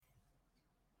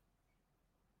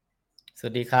ส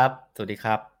วัสดีครับ สวัสดีค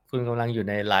รับ คุณกำลังอยู่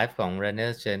ในไลฟ์ของ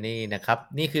Runner's Journey นะครับ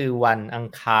นี่คือวันอัง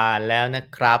คารแล้วนะ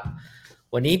ครับ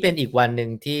วันนี้เป็นอีกวันหนึ่ง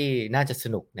ที่น่าจะส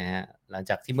นุกนะฮะ หลัง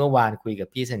จากที่เมื่อวานคุยกับ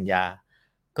พี่สัญญา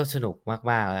ก็สนุก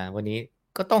มากๆนะวันนี้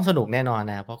ก็ต้องสนุกแน่นอน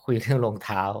นะเพราะคุยเรื่องรองเ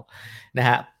ท้านะฮ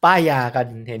ะ ป้ายยากัน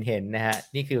เห็นนะฮะ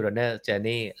นี่คือ Runner's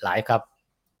Journey ไลฟ์ครับ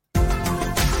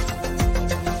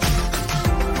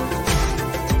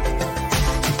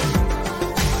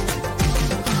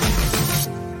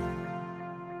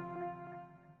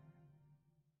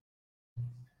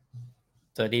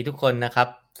สวัสดีทุกคนนะครับ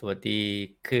สวัสดี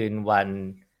คืนวัน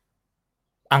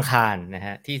อังคารนะฮ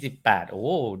ะที่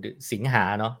18สิงหา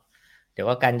เนาะเดี๋ยว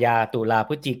ว่ากันยาตุลาพ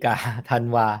ฤศจิกาธัน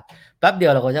วาแป๊บเดีย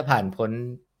วเราก็จะผ่านพ้น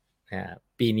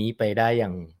ปีนี้ไปได้อย่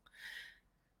าง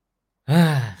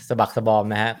สะบักสะบอม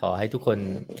นะฮะขอให้ทุกคน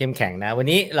เข้มแข็งนะวัน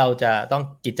นี้เราจะต้อง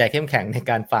จิตใจเข้มแข็งใน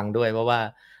การฟังด้วยเพราะว่า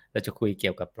เราจะคุยเกี่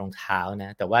ยวกับรองเท้าน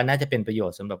ะแต่ว่าน่าจะเป็นประโย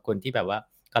ชน์สำหรับคนที่แบบว่า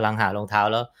กำลังหารองเท้า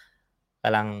แล้วก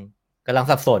ำลังกำลัง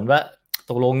สับสนว่า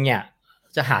ตกลงเนี่ย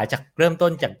จะหาจากเริ่มต้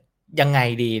นจากยังไง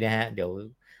ดีนะฮะเดี๋ยว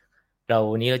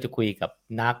วันนี้เราจะคุยกับ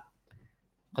นัก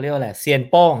เขาเรียกว่าอะไรเซียน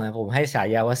โป้งนะผมให้ฉา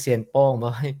ยาว่าเซียนโป้งเพรา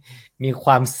ะมีค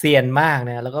วามเซียนมาก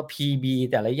นะแล้วก็ PB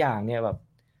แต่ละอย่างเนี่ยแบบ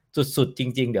สุดๆจ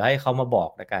ริงๆเดี๋ยวให้เขามาบอก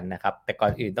แล้วกันนะครับแต่ก่อ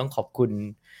นอื่นต้องขอบคุณ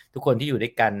ทุกคนที่อยู่ด้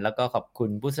วยกันแล้วก็ขอบคุณ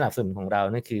ผู้สนับสนุนของเรา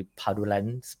นั่นคือ Pardulant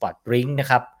Sport Drink นะ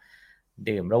ครับ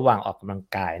ดื่มระหว่างออกกำลัง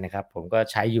กายนะครับผมก็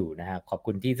ใช้อยู่นะครับขอบ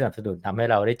คุณที่สนับสนุนทำให้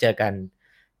เราได้เจอกัน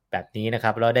แบบนี้นะค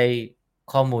รับแล้วได้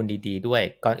ข้อมูลดีๆด้วย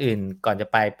ก่อนจะ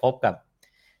ไปพบกับ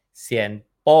เซียน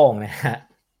โป้งนะฮะ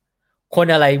คน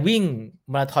อะไรวิ่ง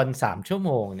มาราธอน3 ชั่วโ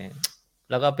มงเนี่ย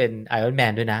แล้วก็เป็นไอรอนแม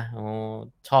นด้วยนะ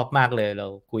ชอบมากเลยเรา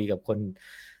คุยกับคน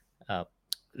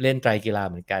เล่นไตรกีฬา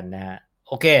เหมือนกันนะฮะ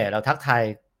โอเคเราทักทาย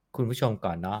คุณผู้ชมก่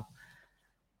อนเนาะ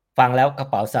ฟังแล้วกระ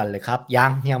เป๋าสั่นเลยครับยั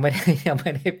งไม่ไ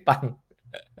ด้ฟัง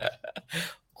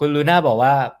คุณลูน่าบอก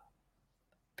ว่า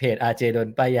เพจ RJ โดน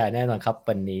ป้ายยาแน่นอนครับ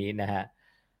วันนี้นะฮะ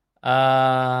เอ่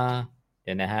เ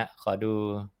ดี๋ยวนะฮะขอดู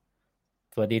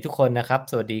สวัสดีทุกคนนะครับ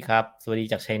สวัสดีครับสวัสดี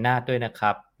จากชัยนาทด้วยนะค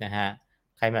รับนะฮะ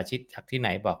ใครมาจากที่ไหน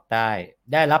บอกไ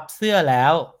ด้รับเสื้อแล้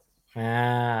ว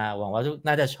หวังว่าทุก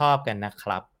น่าจะชอบกันนะค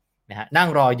รับนะฮะนั่ง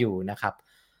รออยู่นะครับ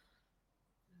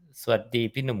สวัสดี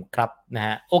พี่หนุ่มครับนะฮ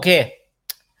ะโอเค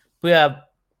เพื่อ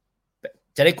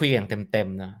จะได้คุยอย่างเต็ม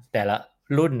ๆนะแต่ละ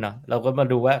รุ่นเนาะเราก็มา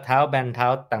ดูว่าเท้าแบนเท้า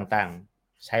ต่าง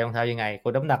ๆใช้รองเท้ายังไงค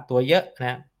นน้ำหนักตัวเยอะน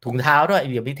ะถุงเท้าด้วย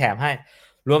เดี๋ยวพี่แถมให้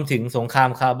รวมถึงสงคราม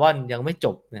คาร์บอนยังไม่จ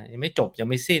บนะยังไ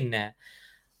ม่สิ้นนะ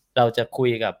เราจะคุย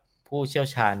กับผู้เชี่ยว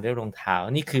ชาญเรื่องรองเท้า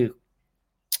นี่คือ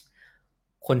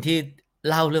คนที่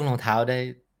เล่าเรื่องรองเท้าได้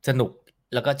สนุก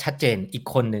แล้วก็ชัดเจนอีก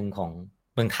คนหนึ่งของ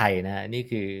เมืองไทยนะนี่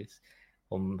คือ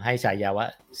ผมให้ฉายาว่า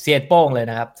เซียนโป้งเลย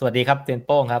นะครับสวัสดีครับเซียนโ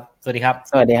ป้งครับสวัสดีครับ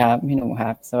สวัสดีครับพี่หนุ่มค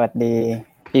รับสวัสดี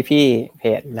พี่เพ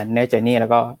จ Runner Journey แล้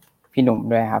วก็พี่หนุ่ม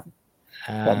ด้วยครับ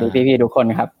สวัสดีพี่ทุกคน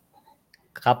ครับ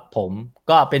ครับผม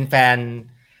ก็เป็นแฟน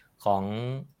ของ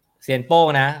เซียนโป้ง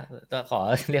นะก็ขอ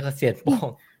เรียกว่าเซียนโป้ง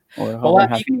เพราะว่า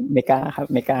พี่เมกาครับ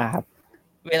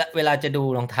เวลาจะดู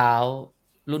รองเท้า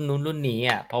รุ่นนู้นรุ่นนี้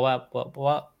อ่ะเพราะว่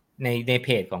าในเพ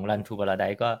จของ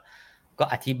RUN2PARADISE ก็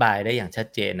อธิบายได้อย่างชัด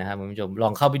เจนนะครับคุณผู้ชมลอ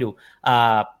งเข้าไปดู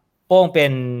โป้งเป็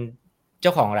นเจ้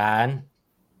าของร้าน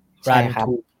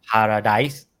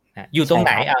RUN2PARADISE อยู่ตรงไห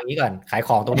นเอางี้ก่อนขายข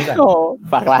องตรงนี้ก่อน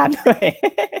ฝากร้านด้วย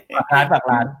ฝาก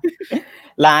ร้าน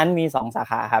ร้านมี2สา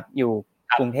ขาครับอยู่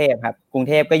กรุงเทพครับกรุง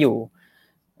เทพก็อยู่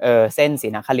เส้นศรี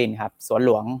นครินทร์ครับสวนห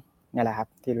ลวงนี่แหละครับ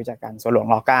ที่รู้จักกันสวนหลวง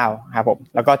ร9ครับผม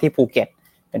แล้วก็ที่ภูเก็ต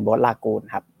เป็นโบ๊ทลากูน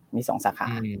ครับมี2สาขา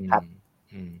ครับ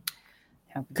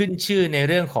ขึ้นชื่อใน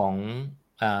เรื่องของ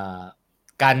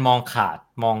การมองขาด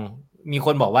มีค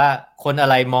นบอกว่าคนอะ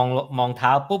ไรมองเท้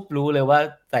าปุ๊บรู้เลยว่า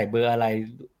ใส่เบอร์อะไร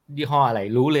ยี่ห้ออะไร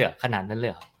รู้เลยขนาดนั้นเล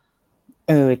ย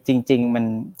จริงๆมัน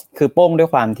คือโป้งด้วย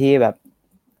ความที่แบบ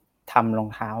ทำรอง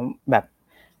เท้าแบบ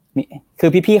คือ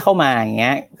พี่ๆเข้ามาอย่างเ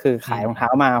งี้ยคือขายรองเท้า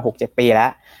มา 6-7 ปีแล้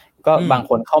วก็บาง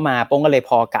คนเข้ามาโป้งก็เลย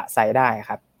พอกะไซส์ได้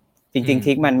ครับจริงๆ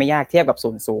ทิกมันไม่ยากเทียบกับส่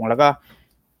วนสูงแล้วก็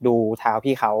ดูเท้า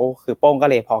พี่เขาคือโป้งก็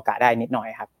เลยพอกะได้นิดหน่อย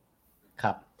ครับค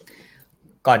รับ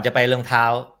ก่อนจะไปรองเท้า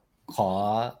ขอ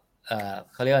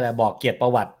เขาเรียกว่าอะไรบอกเกียรติปร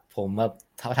ะวัติผมแบบ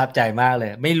ประทับใจมากเล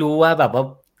ยไม่รู้ว่าแบบว่า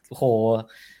โห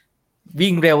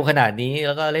วิ่งเร็วขนาดนี้แ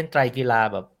ล้วก็เล่นไตรกีฬา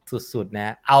แบบสุดๆน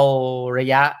ะเอาระ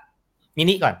ยะมิ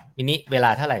นิก่อนมินิเวลา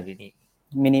เท่าไหร่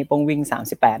มินิโป้งวิ่ง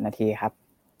38 นาทีครับ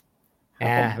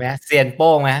ไหมเซียนโ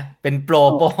ป้งไหมเป็นโปร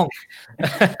โป้ง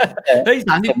เฮ้ย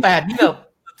38นี่แบบ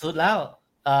สุดแล้ว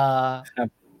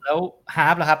แล้วฮา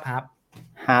ล์ฟล่ะครับ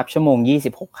ฮาล์ฟชั่วโมง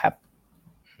26ครับ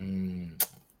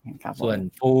ส่วน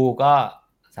ฟูก็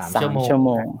3 ชั่วโ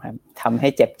มงครับทำให้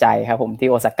เจ็บใจครับผมที่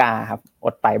โอซาก้าครับอ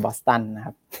ดไปบอสตันนะค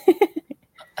รับ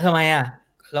ทำไมอ่ะ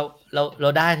เรา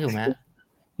ได้ถูกไหม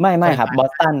ไม่ครับบอ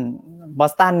ส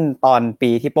ตันตอนปี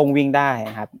ที่โป้งวิ่งได้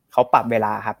ครับเขาปรับเวล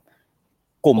าครับ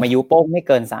กลุ่มอายุโป้งไม่เ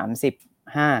กิน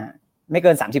35ไม่เ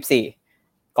กิน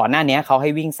34ก่อนหน้านี้เขาให้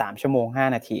วิ่ง3ชั่วโมง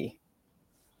5นาที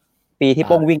ปีที่โ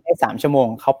ป้งวิ่งได้3ชั่วโมง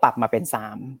เขาปรับมาเป็น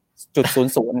 3.00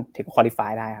 ถึงควอลิฟา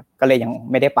ยได้ครับก็เลยยัง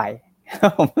ไม่ได้ไป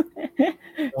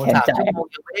เห็นใจ3ชั่วโมง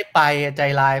ยังไม่ได้ไปใจ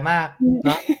ร้ายมากเ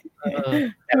นาะ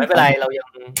แต่ไม่เป็นไรเรา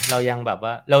ยังแบบ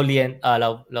ว่าเราเรียน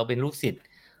เราเป็นลูกศิษ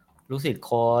ย์โ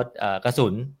ค้ชกระสุ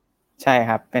นใช่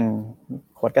ครับเป็น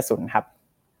โค้ชกระสุนครับ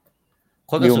โ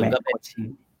ค้ชกระสุนก็เป็น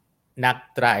นัก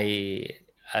ไตร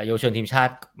เยาวชนทีมชา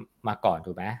ติมาก่อน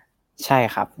ถูกไหมใช่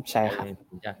ครับ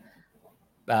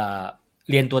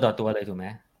เรียนตัวต่อตัวเลยถูกไหม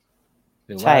ห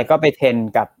รือว่าใช่ก็ไปเทรน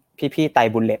กับพี่ๆไตร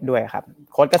บุลเลตด้วยครับ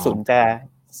โค้ชกระสุนจะ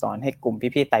สอนให้กลุ่ม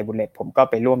พี่ๆไตรบุลเลตผมก็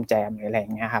ไปร่วมแจมหรืออะไรอย่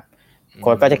างเงี้ยครับโค้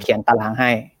ชก็จะเขียนตารางใ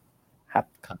ห้ครับ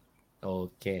โอ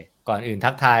เคก่อนอื่น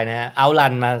ทักทายนะเอารั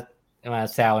นมา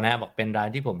แซวนะบอกเป็นร้าน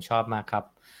ที่ผมชอบมากครับ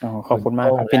ขอบคุณมาก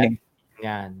ครับพี่หนึ่งง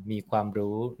านมีความ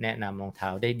รู้แนะนำรองเท้า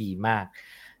ได้ดีมาก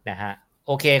นะฮะโ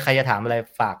อเคใครจะถามอะไร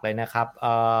ฝากเลยนะครับ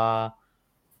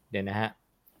เดี๋ยวนะฮะ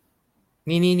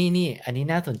นี่อันนี้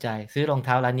น่าสนใจซื้อรองเ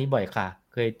ท้าร้านนี้บ่อยค่ะ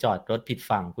เคยจอดรถผิด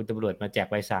ฝั่งคุณตำรวจมาแจก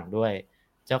ใบสั่งด้วย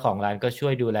เจ้าของร้านก็ช่ว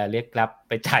ยดูแลเรียกรับไ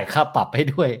ปจ่ายค่าปรับให้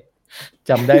ด้วย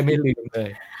จำได้ไม่ลืมเลย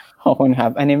ขอบคุณครั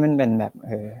บอันนี้มันเป็นแบบ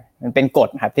มันเป็นกฎ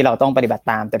ครับที่เราต้องปฏิบัติ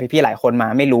ตามแต่พี่ๆหลายคนมา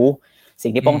ไม่รู้สิ่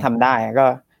งที่โป้งทำได้ก็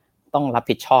ต้องรับ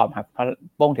ผิดชอบครับเพราะ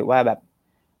โป้งถือว่าแบบ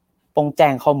โป้งแจ้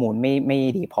งข้อมูลไม่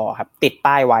ดีพอครับติด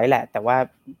ป้ายไว้แหละแต่ว่า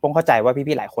โป้งเข้าใจว่า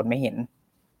พี่ๆหลายคนไม่เห็น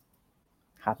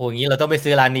ครับโหงี้เราต้องไป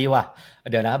ซื้อร้านนี้ว่ะ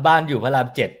เดี๋ยวนะบ้านอยู่พระราม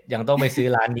7ยังต้องไปซื้อ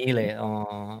ร้านนี้เลยอ๋อ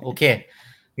โอเค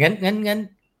งั้น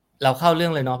เราเข้าเรื่อ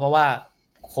งเลยเนาะเพราะว่า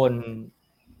คน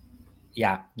อ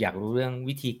ยากรู้เรื่อง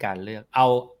วิธีการเลือก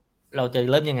เราจะ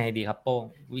เริ่มยังไงดีครับโป้ง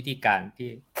วิธีการที่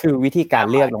คือวิธีการ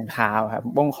เลือกรองเท้าครับ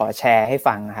โป้งขอแชร์ให้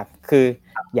ฟังครับคือ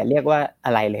อย่าเรียกว่าอ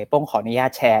ะไรเลยโป้งขออนุญา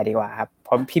ตแชร์ดีกว่าครับเพ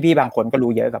ราะพี่ๆบางคนก็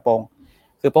รู้เยอะกับโป้ง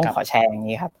คือโป้งขอแชร์อย่าง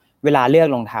นี้ครับเวลาเลือก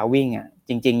รองเท้าวิ่งอ่ะ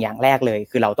จริงๆอย่างแรกเลย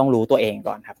คือเราต้องรู้ตัวเอง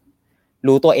ก่อนครับ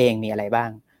รู้ตัวเองมีอะไรบ้าง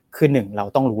คือ1เรา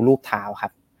ต้องรู้รูปเท้าครั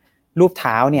บรูปเ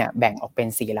ท้าเนี่ยแบ่งออกเป็น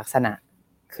4ลักษณะ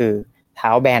คือเท้า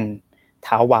แบนเ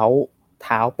ท้าเว้าเ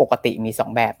ท้าปกติมี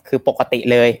2แบบคือปกติ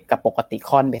เลยกับปกติ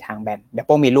ค่อนไปทางแบนเดี๋ยวโ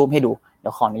ป้งมีรูปให้ดูเดี๋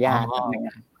ยวขออนุญาตแป๊บนึงน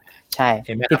ะครับใช่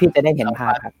พี่จะได้เห็นภา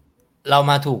พครับเรา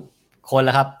มาถูกคนแ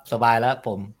ล้วครับสบายแล้วผ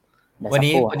มวัน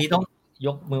นี้ต้องย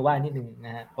กมือไหว้นิดนึงน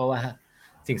ะฮะเพราะว่า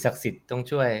สิ่งศักดิ์สิทธิ์ต้อง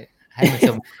ช่วยให้มัน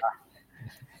สมบูรณ์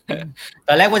ต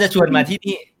อนแรกว่าจะชวนมาที่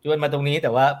นี่ชวนมาตรงนี้แ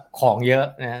ต่ว่าของเยอะ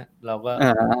นะเราก็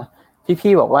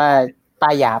พี่บอกว่าป้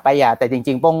ายยาแต่จ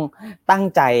ริงๆโป้งตั้ง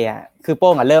ใจอ่ะคือโป้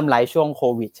งเริ่มไลฟ์ช่วงโค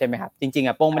วิดใช่ไหมครับจริง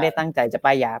ๆโป้งไม่ได้ตั้งใจจะ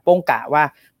ป้ายยาโป้งกะว่า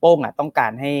โป้งต้องกา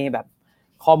รให้แบบ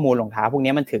ข้อมูลรองเท้าพวก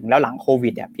นี้มันถึงแล้วหลังโควิ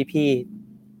ดพี่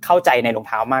เข้าใจในรอง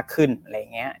เท้ามากขึ้นอะไรอย่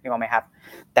างเงี้ยนึกออกไหมครับ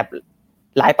แต่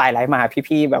ไลฟ์ไปไลฟ์มา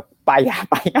พี่แบบป้ายยา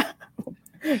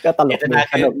ก็ตลกดี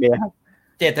สนุกดีครับ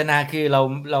เจตนาคือเร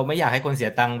าไม่อยากให้คนเสี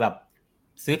ยตังค์แบบ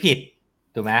ซื้อผิด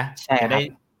ถูกไหมใช่ได้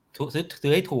ซื้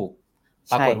อให้ถูก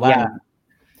ปรากฏว่า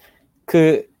คือ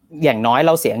อย่างน้อยเ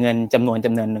ราเสียเงินจำนวน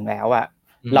หนึ่งแล้วอ่ะ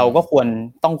เราก็ควร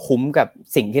ต้องคุ้มกับ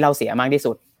สิ่งที่เราเสียมากที่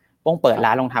สุดโป้งเปิดร้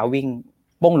านรองเท้าวิ่ง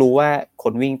โป้งรู้ว่าค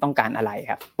นวิ่งต้องการอะไร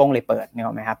ครับโป้งเลยเปิดนึกอ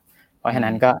อกไหมครับเพราะฉะ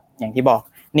นั้นก็อย่างที่บอก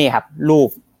นี่ครับรูป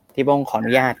ที่โป้งขออ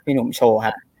นุญาตพี่หนุ่มโชว์ค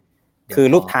รับคือ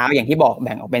รูปเท้าอย่างที่บอกแ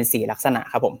บ่งออกเป็น4ลักษณะ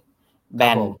ครับผมแบ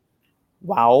น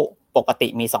เว้าปกติ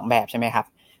มี2แบบใช่ไหมครับ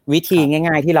วิธี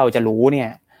ง่ายๆที่เราจะรู้เนี่ย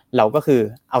เราก็คือ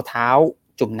เอาเท้า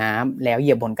จุ่มน้ำแล้วเห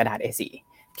ยียบบนกระดาษ A4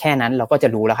 แค่นั้นเราก็จะ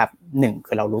รู้แล้วครับ1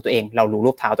คือเรารู้ตัวเองเรารู้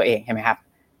รูปเท้าตัวเองใช่ไหมครับ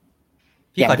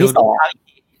พี่ขอดูรูปเท้าอีก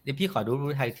ทีเดี๋ยวพี่ขอดูรู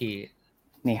ปเท้าอีกที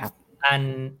นี่ครับ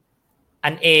อั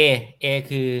น A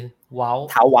คือเว้า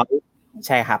เท้าเว้าใ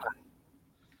ช่ครับ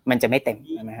มันจะไม่เต็ม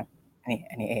ใช่ไหมครับอัน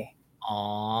นี้ A อ๋อ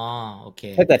โอเค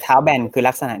ถ้าเกิดเท้าแบนคือ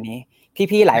ลักษณะนี้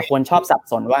พี่ๆหลายคนชอบสับ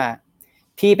สนว่า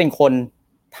พี่เป็นคน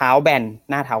เท้าแบน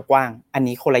หน้าเท้ากว้างอัน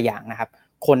นี้คนละอย่างนะครับ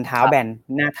คนเท้าแบน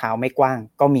หน้าเท้าไม่กว้าง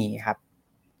ก็มีครับ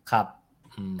ค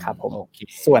รับผม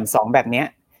ส่วน2แบบเนี้ย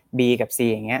B กับ C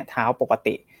อย่างเงี้ยเท้าปก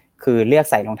ติคือเลือก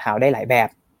ใส่รองเท้าได้หลายแบบ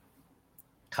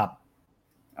ครับ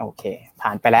โอเคผ่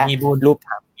านไปแล้วรูปเ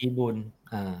ท้ามีบุญ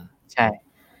ใช่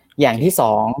อย่างที่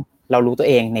2เรารู้ตัว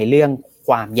เองในเรื่องค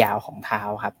วามยาวของเท้า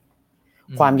ครับ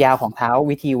ความยาวของเท้า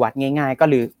วิธีวัดง่ายๆ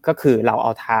ก็คือเราเอ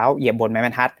าเท้าเหยียบบนไม้บร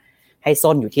รทัดให้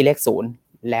ส้นอยู่ที่เลข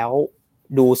0แล้ว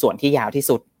ดูส่วนที่ยาวที่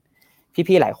สุด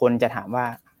พี่ๆหลายคนจะถามว่า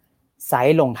ไซ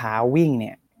ส์รองเท้าวิ่งเ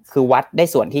นี่ยคือวัดได้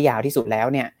ส่วนที่ยาวที่สุดแล้ว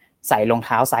เนี่ยใส่รองเ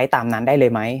ท้าไซส์ตามนั้นได้เล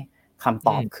ยไหมคำต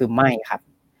อบคือไม่ครับ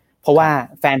เพราะว่า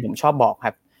แฟนผมชอบบอกค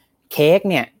รับเค้ก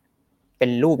เนี่ยเป็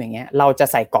นรูปอย่างเงี้ยเราจะ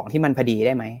ใส่กล่องที่มันพอดีไ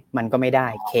ด้ไหมมันก็ไม่ได้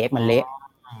เค้กมันเละ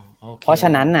เพราะฉะ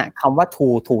นั้นน่ะคำว่า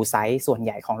to size ส่วนใ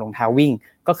หญ่ของรองเท้าวิ่ง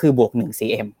ก็คือบวก1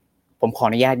 cm ผมขอ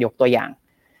อนุญาตยกตัวอย่าง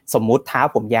สมมุติเท้า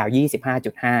ผมยาว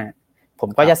 25.5 ผม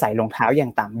ก็จะใส่รองเท้าอย่า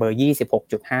งต่ำเบอร์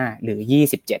 26.5 หรือ 27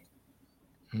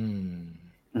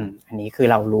อันนี้คือ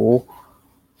เรารู้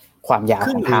ความยาว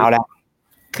ของเท้าแล้ว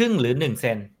ครึ่งหรือ1เซ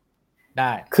นไ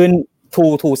ด้ขึ้น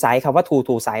to size คำว่า to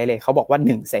size เลยเขาบอกว่า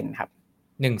1เซนครับ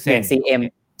1 cm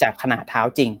จากขนาดเท้า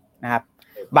จริงนะครับ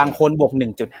บางคนบวก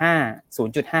 1.5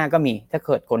 0.5 ก็มีถ้าเ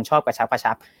กิดคนชอบกระ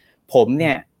ชับผมเ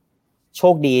นี่ยโช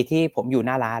คดีที่ผมอยู่ห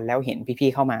น้าร้านแล้วเห็นพี่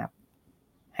ๆเข้ามา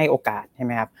ให้โอกาสใช่ไห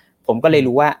มครับผมก็เลย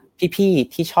รู้ว่าพี่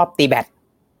ๆที่ชอบตีแบด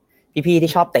พี่ๆ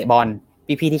ที่ชอบเตะบอล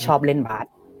พี่ๆที่ชอบเล่นบาส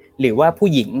หรือว่าผู้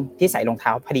หญิงที่ใส่รองเท้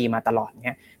าพอดีมาตลอดเ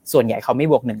นี่ยส่วนใหญ่เขาไม่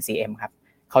บวก1 cm ครับ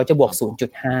เขาจะบวก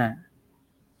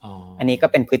 0.5 อันนี้ก็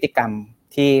เป็นพฤติกรรม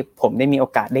ที่ผมได้มีโอ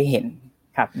กาสได้เห็น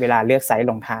ครับเวลาเลือกไซส์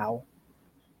รองเท้า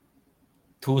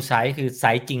ทูไซส์คือไซ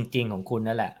ส์จริงๆของคุณ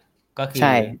นั่นแหละก็คือใ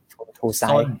ช่ทูไซ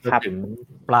ส์ครับถึง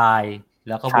ปลาย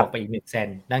แล้วก็บวกไปอีก1เซน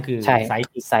นั่นคือ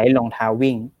ไซส์รองเท้า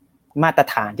วิ่งมาตร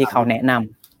ฐานที่เขาแนะน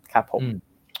ำครับผม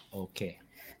โอเค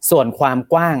ส่วนความ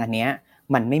กว้างอันเนี้ย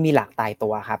มันไม่มีหลักตายตั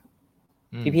วครับ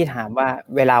พี่ถามว่า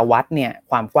เวลาวัดเนี่ย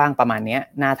ความกว้างประมาณนี้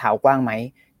หน้าเท้ากว้างไหม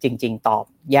จริงๆตอบ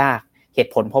ยากเห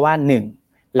ตุผลเพราะว่า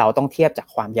1เราต้องเทียบจาก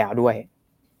ความยาวด้วย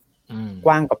ก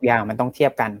ว้างกับยาวมันต้องเทีย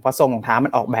บกันเพราะทรงรองเท้ามั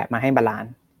นออกแบบมาให้บาลาน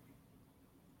ซ์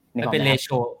มันเป็นเรโช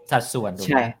สัดส่วนถูก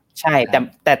ไหมใช่แต่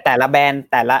แต่ละแบรนด์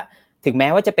แต่ละถึงแม้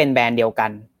ว่าจะเป็นแบรนด์เดียวกั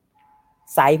น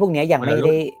ไซส์พวกนี้ยังไม่ไ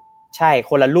ด้ใช่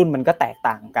คนละรุ่นมันก็แตก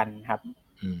ต่างกันครับ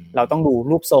เราต้องดู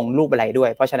รูปทรงรูปอะไรด้วย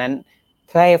เพราะฉะนั้นเ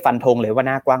พื่อให้ฟันธงเลยว่าห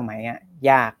น้ากว้างไหม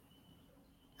ยาก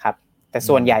ครับแต่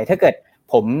ส่วนใหญ่ถ้าเกิด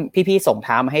ผมพี่ๆส่งเ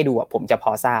ท้ามาให้ดูผมจะพ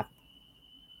อทราบ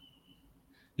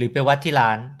หรือไปวัดที่ร้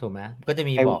านถูกไหมก็จะ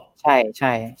มีบอกใ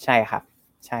ช่ครับ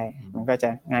ใช่มันก็จะ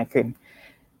ง่ายขึ้น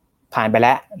ผ่านไปแ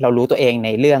ล้วเรารู้ตัวเองใน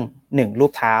เรื่อง1รู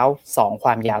ปเท้า2คว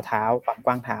ามยาวเท้าความก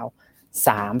ว้างเท้า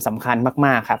3สำคัญม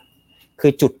ากๆครับคื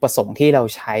อจุดประสงค์ที่เรา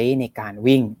ใช้ในการ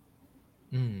วิ่ง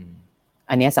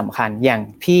อันนี้สำคัญอย่าง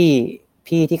พี่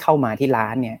ที่เข้ามาที่ร้า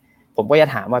นเนี่ยผมก็จะ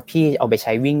ถามว่าพี่เอาไปใ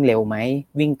ช้วิ่งเร็วไหม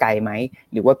วิ่งไกลไหม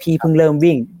หรือว่าพี่เพิ่งเริ่ม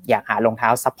วิ่งอยากหารองเท้า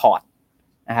ซัพพอร์ต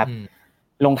นะครับ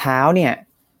รองเท้าเนี่ย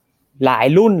หลาย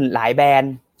รุ่นหลายแบรน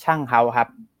ด์ช่างเขาครับ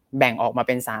แบ่งออกมาเ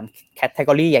ป็น3แคตตาก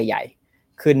รีใหญ่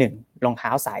ๆคือ1รองเท้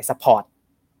าสายซัพพอร์ต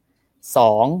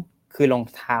2คือรอง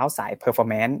เท้าสายเพอร์ฟอร์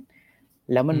แมนซ์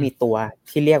แล้วมันมีตัว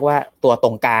ที่เรียกว่าตัวต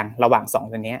รงกลางระหว่าง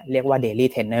2ตัวนี้เรียกว่าเดลี่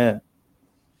เทรนเนอร์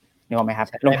นึกออกไหมครับ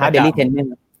รองเท้าเดลี่เทรนเนอ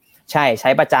ร์ใช่ใช้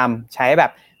ประจำใช้แบ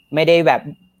บไม่ได้แบบ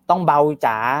ต้องเบา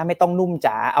จ๋าไม่ต้องนุ่ม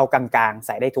จ๋าเอากลางๆใ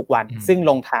ส่ได้ทุกวันซึ่ง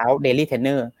รองเท้าเดลี่เทรนเน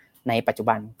อร์ในปัจจุ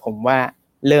บันผมว่า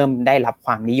เริ่มได้รับค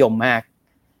วามนิยมมาก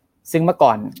ซึ่งเมื่อก่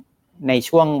อนใน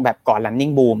ช่วงแบบก่อน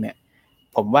running boom เนี่ย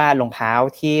ผมว่ารองเท้า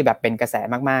ที่แบบเป็นกระแส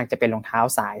มากๆจะเป็นรองเท้า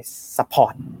สายซัพพอ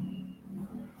ร์ต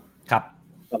ครับ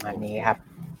ประมาณนี้ครับ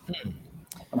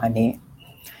ประมาณนี้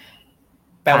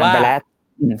แปลว่าไปแล้ว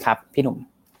ครับพี่หนุ่ม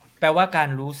แปลว่าการ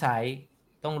รู้ไซส์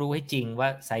ต้องรู้ให้จริงว่า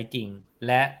ไซส์จริงแ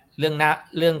ละเ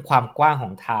รื่องความกว้างข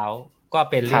องเท้าก็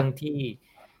เป็นเรื่องที่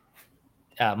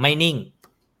ไม่นิ่ง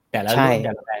แต่ละรุ่นแ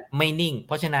ต่ละแบรนด์ไม่นิ่งเ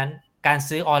พราะฉะนั้นการ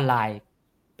ซื้อออนไลน์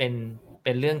เ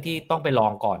ป็นเรื่องที่ต้องไปลอ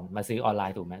งก่อนมาซื้อออนไล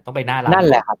น์ถูกไหมต้องไปหน้าร้านนั่น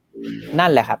แหละค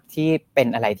รับที่เป็น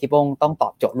อะไรที่โป้งต้องตอ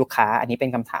บโจทย์ลูกค้าอันนี้เป็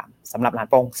นคำถามสำหรับร้าน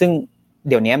โป้งซึ่ง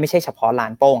เดี๋ยวนี้ไม่ใช่เฉพาะร้า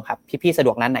นโป้งครับพี่ๆสะด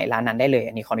วกร้านไหนร้านนั้นได้เลย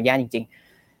อันนี้ขออนุญาตจริง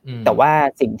ๆแต่ว่า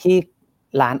สิ่งที่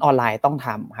ร้านออนไลน์ต้องท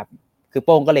ำครับคือโ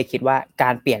ป้งก็เลยคิดว่ากา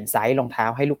รเปลี่ยนไซส์รองเท้า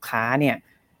ให้ลูกค้าเนี่ย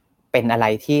เป็นอะไร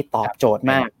ที่ตอบโจทย์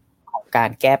มากของการ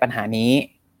แก้ปัญหานี้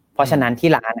เพราะฉะนั้นที่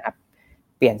ร้านนะครับ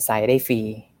เปลี่ยนไซส์ได้ฟรี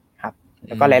ครับแ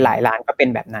ล้วก็หลายๆร้านก็เป็น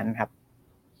แบบนั้นครับ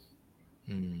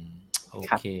โอ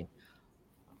เค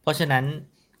เพราะฉะนั้น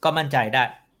ก็มั่นใจได้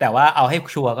แต่ว่าเอาให้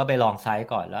ชัวร์ก็ไปลองไซส์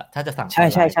ก่อนแล้วถ้าจะสั่งใ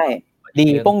ช่ดี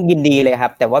โป้งยินดีเลยครั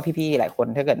บแต่ว่าพี่ๆหลายคน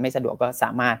ถ้าเกิดไม่สะดวกก็ส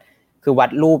ามารถคือวัด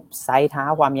รูปไซส์เท้า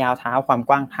ความยาวเท้าความ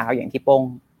กว้างเท้าอย่างที่โป้ง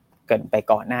เกินไป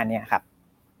ก่อนหน้านี้ครับ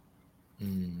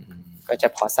ก็จะ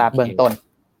พอทราบเบื้องต้น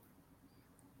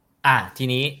ที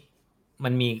นี้มั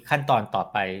นมีขั้นตอนต่อ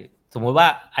ไปสมมุติว่า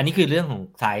อันนี้คือเรื่องของ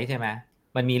ไซส์ใช่ไหม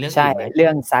มันมีเรื่องอื่นไหมเรื่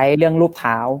องไซส์เรื่องรูปเ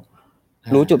ท้า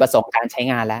รู้จุดประสงค์การใช้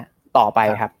งานแล้วต่อไป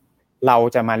ครับเรา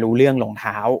จะมารู้เรื่องรองเ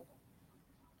ท้า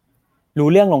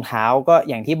ก็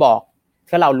อย่างที่บอก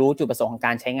ถ้าเรารู้จุดประสงค์ของก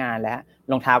ารใช้งานแล้ว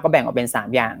รองเท้าก็แบ่งออกเป็น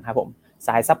3อย่างครับผมส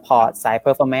ายซัพพอร์ตสายเพ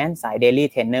อร์ฟอร์แมนซ์สายเดลี่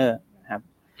เทรนเนอร์ครับ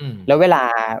แล้วเวลา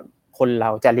คนเรา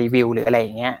จะรีวิวหรืออะไรอ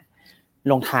ย่างเงี้ย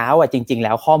รองเท้าจริงๆแ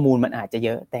ล้วข้อมูลมันอาจจะเย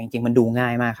อะแต่จริงๆมันดูง่า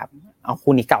ยมากครับเอา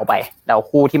คู่นี้เก่าไปแต่เอา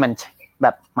คู่ที่มันแบ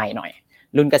บใหม่หน่อย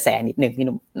รุ่นกระแสนิดนึงพี่ห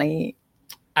นุ่มใน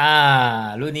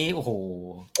รุ่นนี้โอ้โห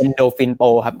Endorphin Pro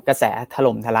ครับกระแสถ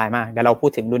ล่มทลายมากเดี๋ยวเราพู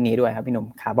ดถึงรุ่นนี้ด้วยครับพี่หนุ่ม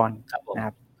คาร์บอนนะค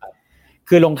รับ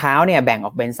คือรองเท้าเนี่ยแบ่งอ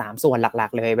อกเป็น3ส่วนหลั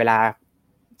กๆเลยเวลา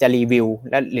จะรีวิว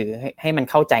แล้วหรือให้มัน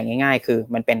เข้าใจง่ายๆคือ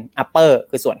มันเป็น upper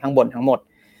คือส่วนข้างบนทั้งหมด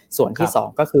ส่วนที่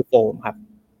2ก็คือโฟมครับ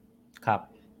ครับ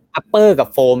upper กับ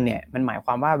โฟมเนี่ยมันหมายคว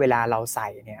ามว่าเวลาเราใส่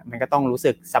เนี่ยมันก็ต้องรู้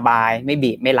สึกสบายไม่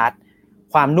บีบไม่รัด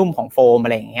ความนุ่มของโฟมอะ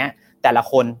ไรอย่างเงี้ยแต่ละ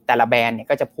คนแต่ละแบรนด์เนี่ย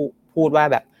ก็จะพูดว่า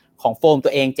แบบของโฟมตั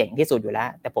วเองเจ๋งที่สุดอยู่แล้ว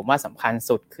แต่ผมว่าสำคัญ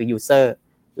สุดคือ user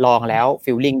ลองแล้ว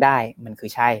feeling ได้มันคื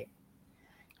อใช่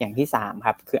อย่างที่3ค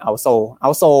รับคือเอา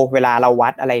โซเวลาเราวั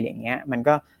ดอะไรอย่างเงี้ยมัน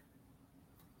ก็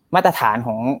มาตรฐานข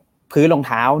องพื้นรอง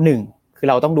เท้า1คือ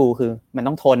เราต้องดูคือมัน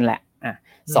ต้องทนแหละ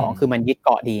2คือมันยึดเก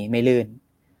าะดีไม่ลื่น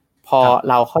พอ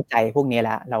เราเข้าใจพวกนี้แ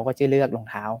ล้วเราก็จะเลือกรอง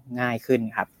เท้าง่ายขึ้น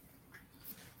ครับ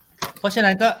เพราะฉะ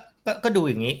นั้นก็ดู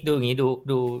อย่างนี้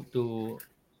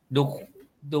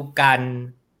ดูก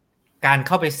ารเ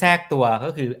ข้าไปแทรกตัวก็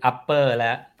คือ upper แล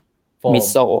ะโฟม มิ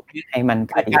โซให้มัน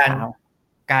พอดีเท้า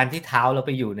การที่เท้าเราไ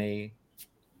ปอยู่ใน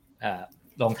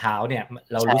รองเท้าเนี่ย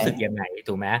เรารู้สึกยังไง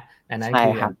ถูกไหมอันนั้นคื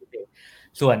อ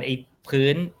ส่วนไอ้พื้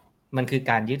นมันคือ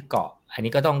การยึดเกาะอัน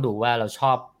นี้ก็ต้องดูว่าเราช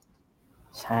อบ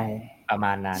ใช่ประม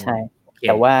าณนั้นใช่แ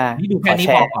ต่ว่านี่ดูแค่นี้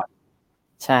พอก่อน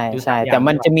ใช่แต่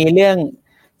มันจะมีเรื่อง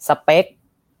สเปค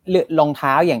รองเ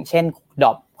ท้าอย่างเช่นดร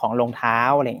อปของรองเท้า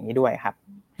อะไรอย่างนี้ด้วยครับ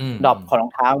ดรอปของรอ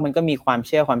งเท้ามันก็มีความเ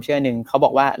ชื่อนึงเขาบ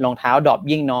อกว่ารองเท้าดรอป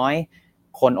ยิ่งน้อย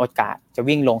คนโอกาสจะ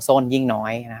วิ่งลงส้นยิ่งน้อ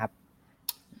ยนะครับ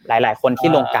หลายๆคนที่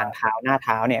ลงกลางเท้าหน้าเ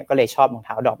ท้าเนี่ยก็เลยชอบรองเ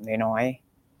ท้าดรอปน้อย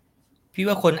ๆพี่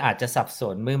ว่าคนอาจจะสับส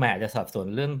นมือใหม่อาจจะสับสน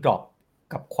เรื่องดรอป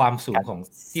กับความสูงของ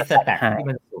ที่สแต็กที่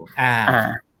มันสูง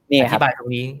นี่อธิบายตร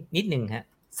งนี้นิดนึงฮะ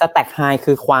สแต็กไฮ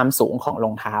คือความสูงของร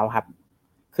องเท้าครับ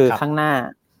คือข้างหน้า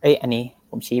อันนี้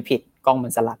ผมชี้ผิดกล้องมั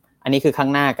นสลับอันนี้คือข้าง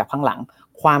หน้ากับข้างหลัง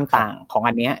ความต่างของ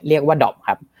อันนี้เรียกว่าดรอปค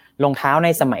รับรองเท้าใน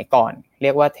สมัยก่อนเรี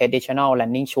ยกว่า traditional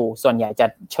running shoe ส่วนใหญ่จะ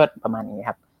เชิดประมาณนี้ค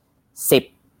รับ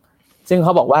10ซึ่งเข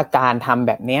าบอกว่าการทำแ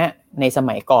บบนี้ในส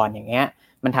มัยก่อนอย่างเงี้ย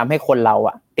มันทำให้คนเรา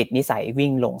ติดนิสัยวิ่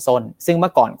งลงส้นซึ่งเมื่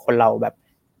อก่อนคนเราแบบ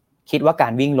คิดว่ากา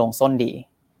รวิ่งลงส้นดี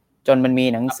จนมันมี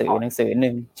หนังสือนึ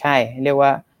งใช่เรียกว่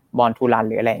าBorn to Run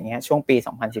หรืออะไรอย่างเงี้ยช่วงปี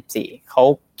2014เขา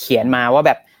เขียนมาว่าแ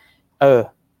บบ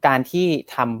การที่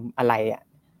ทำอะไร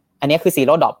อันนี้คือ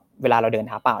0 drop เวลาเราเดินเ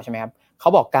ท้าเปล่าใช่ไหมครับเขา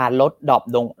บอกการลดดรอป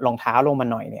รองเท้าลงมา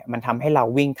หน่อยเนี่ยมันทำให้เรา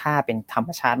วิ่งท่าเป็นธรรม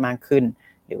ชาติมากขึ้น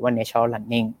หรือว่า natural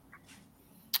running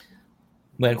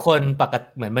เหมือนคนปกติ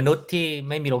เหมือนมนุษย์ที่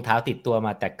ไม่มีรองเท้าติดตัวม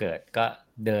าแต่เกิดก็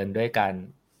เดินด้วยกัน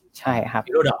ใช่ครับ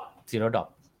0 drop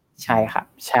ใช่ครับ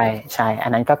ใช่อั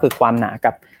นนั้นก็คือความหนา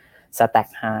กับ stack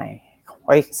high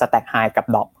stack high กับ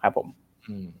drop ครับผม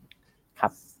ครั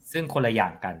บซึ่งคนละอย่า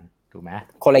งกันถูกไหม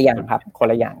คนละอย่างครับคน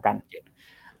ละอย่างกัน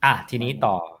ทีนี้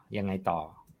ต่อยังไงต่อ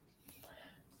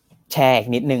แชร์อีก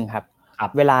นิดนึงครับ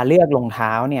เวลาเลือกรองเท้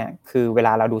าเนี่ยคือเวล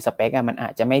าเราดูสเปคมันอา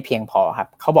จจะไม่เพียงพอครับ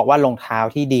เขาบอกว่ารองเท้า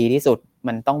ที่ดีที่สุด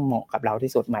มันต้องเหมาะกับเรา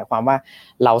ที่สุดหมายความว่า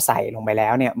เราใส่ลงไปแล้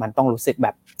วเนี่ยมันต้องรู้สึกแบ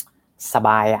บสบ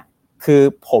ายคือ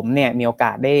ผมเนี่ยมีโอก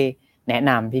าสได้แนะ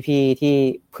นำพี่ๆที่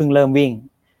เพิ่งเริ่มวิ่ง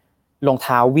รองเ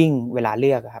ท้าวิ่งเวลาเ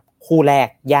ลือกครับคู่แรก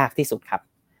ยากที่สุดครับ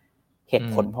เหตุ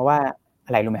ผลเพราะว่าอ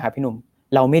ะไรรู้ไหมครับพี่หนุ่ม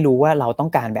เราไม่รู้ว่าเราต้อ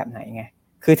งการแบบไหนไง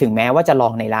คือถึงแม้ว่าจะลอ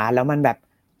งในร้านแล้วมันแบบ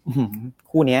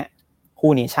คู่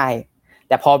นี้ใช่แ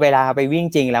ต่พอเวลาไปวิ่ง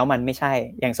จริงแล้วมันไม่ใช่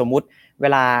อย่างสมมุติเว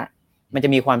ลามันจะ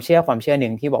มีความเชื่อหนึ่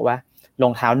งที่บอกว่ารอ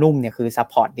งเท้านุ่มเนี่ยคือซัพ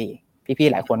พอร์ตดีพี่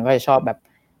ๆหลายคนก็จะชอบแบบ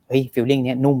ฟีลลิ่งเ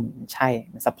นี้ยนุ่มใช่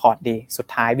มันซัพพอร์ตดีสุด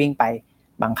ท้ายวิ่งไป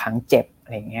บางครั้งเจ็บอะ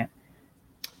ไรอย่างเงี้ย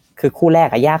คือคู่แรก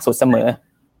ยากสุดเสมอ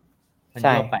ใ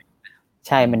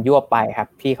ช่มันยั่วไปครับ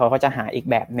พี่เขาก็จะหาอีก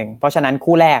แบบหนึ่งเพราะฉะนั้น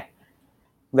คู่แรก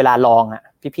เวลาลอง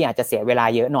พี่ๆอาจจะเสียเวลา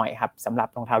เยอะหน่อยครับสำหรับ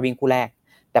รองเท้าวิ่งคู่แรก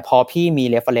แต่พอพี่มี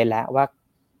เรฟเฟอเรนซ์แล้วว่า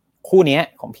คู่นี้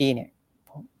ของพี่เนี่ย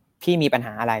พี่มีปัญห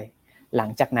าอะไรหลัง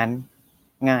จากนั้น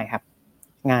ง่ายครับ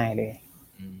ง่ายเลย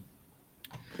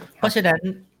เพราะฉะนั้น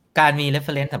การมี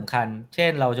reference สำคัญเช่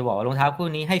นเราจะบอกว่ารองเท้าคู่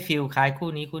นี้ให้ฟีลคล้ายคู่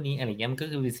นี้อะไรเงี้ยมันก็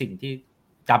คือสิ่งที่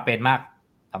จำเป็นมาก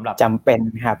สำหรับจำเป็น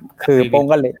ครับคือโป้ง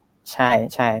ก็เลยใ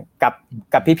ช่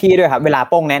กับพี่ๆด้วยครับเวลา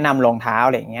โป้งแนะนำรองเท้า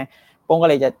อะไรอย่างเงี้ยโป้งก็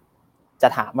เลยจะ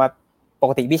ถามว่าป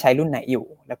กติพี่ใช้รุ่นไหนอยู่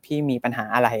แล้วพี่มีปัญหา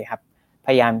อะไรครับพ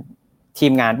ยายามที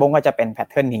มงานโป้งก็จะเป็นแพท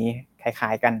เทิร์นนี้คล้า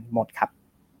ยๆกันหมดครับ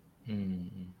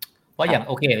เพราะอย่างโ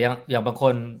อเคอย่างบางค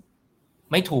น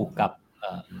ไม่ถูกกับ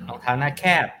รองเท้าหน้าแค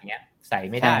บอย่างเงี้ยใส่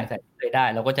ไม่ได้ใส่ไม่ได้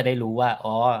เราก็จะได้รู้ว่า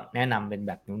แนะนำเป็นแ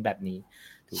บบนู้นแบบนี้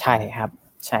ใช่ครับ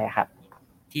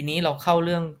ทีนี้เราเข้าเ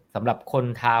รื่องสำหรับคน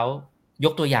เท้าย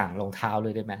กตัวอย่างรองเท้าเล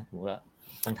ยได้ไหมถือว่า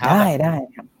รองเท้าได้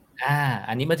ครับ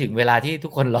อันนี้มาถึงเวลาที่ทุ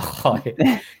กคนรอคอย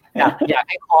อยาก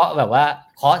ให้เคาะแบบว่า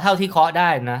เคาะเท่าที่เคาะได้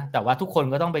นะแต่ว่าทุกคน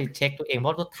ก็ต้องไปเช็คตัวเองเพรา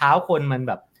ะเท้าคนมันแ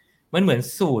บบมันเหมือน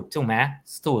สูตรถูกไหม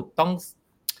สูตรต้อง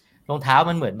รองเท้า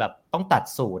มันเหมือนแบบต้องตัด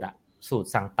สูตรสูตร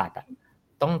สั่งตัด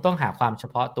ต้องหาความเฉ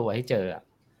พาะตัวให้เจอ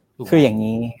คืออย่าง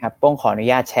นี้ครับโป้งขออนุ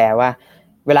ญาตแชร์ว่า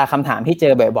เวลาคำถามที่เจ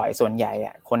อบ่อยๆส่วนใหญ่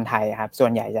คนไทยครับส่ว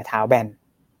นใหญ่จะเท้าแบน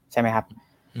ใช่ไหมครับ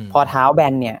พอเท้าแบ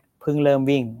นเนี่ยเพิ่งเริ่ม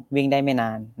วิ่งได้ไม่น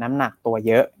านน้ำหนักตัว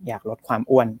เยอะอยากลดความ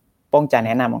อ้วนโป้งจะแน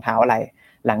ะนำรองเท้าอะไร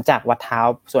หลังจากวัดเท้า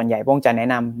ส่วนใหญ่โป้งจะแนะ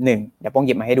นำ1เดี๋ยวโป้งห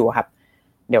ยิบมาให้ดูครับ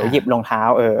เดี๋ยวหยิบรองเท้า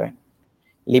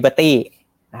Liberty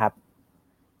นะครับ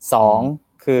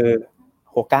2คือ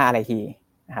โฮก้าอะไรที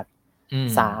นะครับ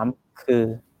3คือ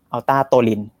อัลต้าโต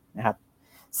ลินนะครับ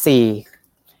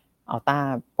4อัลต้า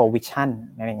โปรวิชั่น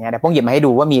อะไรอย่างเงี้ยเดี๋ยวโป้งหยิบมาให้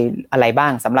ดูว่ามีอะไรบ้า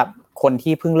งสำหรับคน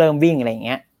ที่เพิ่งเริ่มวิ่งอะไรอย่างเ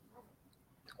งี้ย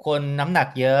คนน้ำหนัก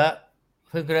เยอะ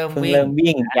เพิ่งเริ่ม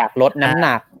วิ่งอยากลดน้ำห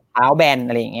นักเท้าแบน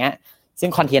อะไรอย่างเงี้ยซึ่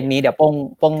งคอนเทนต์นี้เดี๋ยวโ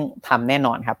ป้งทำแน่น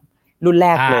อนครับรุ่นแร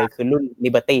กเลยคือรุ่น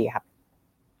Liberty ครับ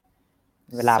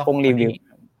เวลาโป้งรีวิว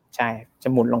ใช่จะ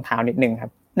หมุนรองเท้านิดนึงครั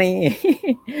บนี่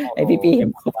ไอพี่เห็น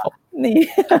ผมนี่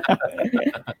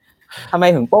ทำไม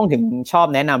ถึงโป้งถึงชอบ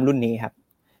แนะนำรุ่นนี้ครับ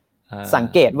สัง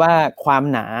เกตว่าความ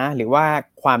หนาหรือว่า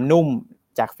ความนุ่ม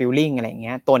จากฟีลลิ่งอะไรเ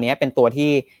งี้ยตัวนี้เป็นตัวที่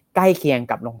ใกล้เคียง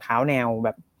กับรองเท้าแนวแบ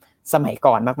บสมัย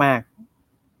ก่อนมาก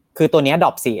ๆคือตัวนี้ดร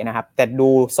อปสีนะครับแต่ดู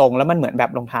ทรงแล้วมันเหมือนแบ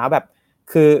บรองเท้าแบบ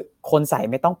คือคนใส่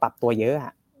ไม่ต้องปรับตัวเยอะอ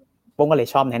ะโป้งก็เลย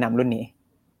ชอบแนะนำรุ่นนี้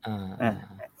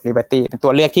Liberty เป็นตั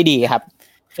วเลือกที่ดีครับ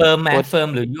เฟิร์มไหมเฟิร์ม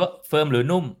หรือ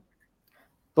นุ่ม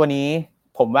ตัวนี้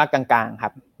ผมว่ากลางๆครั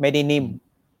บไม่ได้นิ่ม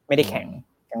ไม่ได้แข็ง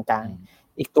กลาง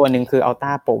ๆอีกตัวหนึ่งคือ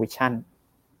Ultra Pro Vision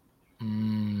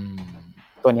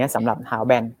ตัวนี้สำหรับเท้าแ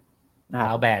บนนะครับเ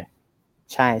ท้าแบน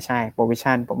ใช่ๆ Pro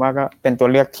Vision ผมว่าก็เป็นตัว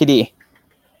เลือกที่ดี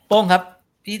โป้งครับ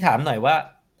พี่ถามหน่อยว่า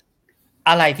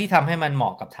อะไรที่ทำให้มันเหมา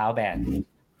ะกับเท้าแบน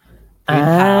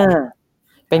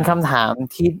เป็นคำถาม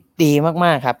ที่ดีม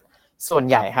ากๆครับส่วน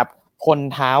ใหญ่ครับคน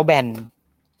เท้าแบน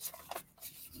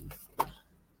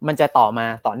มันจะต่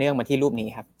อเนื่องมาที่รูปนี้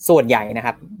ครับส่วนใหญ่นะค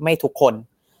รับไม่ทุกคน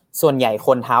ส่วนใหญ่ค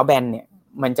นเท้าแบนเนี่ย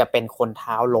มันจะเป็นคนเ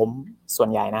ท้าล้มส่วน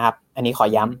ใหญ่นะครับอันนี้ขอ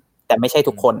ย้ำแต่ไม่ใช่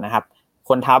ทุกคนนะครับ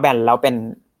คนเท้าแบนแล้วเป็น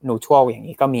นูทรัลอย่าง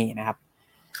นี้ก็มีนะครับ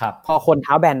พอคนเ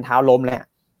ท้าแบนเท้าล้มเลย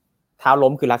เท้าล้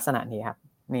มคือลักษณะนี้ครับ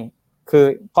นี่คือ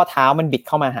ข้อเท้ามันบิดเ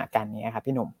ข้ามาหากันนี้ครับ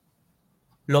พี่หนุ่ม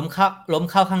ล้มเ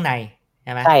ข้าข้างในใ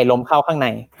ช่ไหมใช่ล้มเข้าข้างใน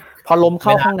พอล้มเข้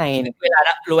าข้างในเว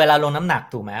ลาลงน้ำหนัก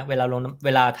ถูกไหมเว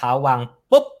ลาเท้าวาง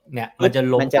ปุ๊บเนี่ยมันจะ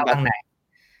ล้มเข้าข้างใน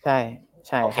ใช่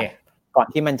ครับก่อน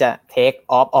ที่มันจะเทค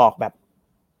ออฟออกแบบ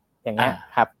อย่างเงี้ย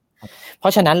ครับเพรา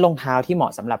ะฉะนั้นรองเท้าที่เหมา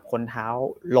ะสำหรับคนเท้า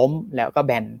ล้มแล้วก็แ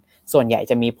บนส่วนใหญ่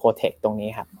จะมีโปรเทคตรงนี้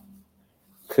ครับ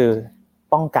คือ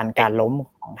ป้องกันการล้ม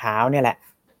ของเท้าเนี่ยแหละ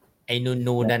ไอ้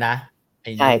นูนนะ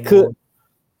ใช่คือ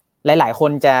หลายๆค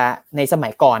นจะในสมั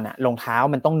ยก่อนรองเท้า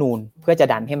มันต้องนูนเพื่อจะ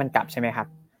ดันให้มันกลับใช่ไหมครับ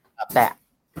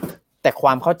แต่คว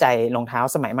ามเข้าใจรองเท้า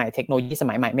สมัยใหม่เทคโนโลยีส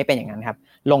มัยใหม่ไม่เป็นอย่างนั้นครับ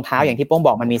รองเท้าอย่างที่โป้งบ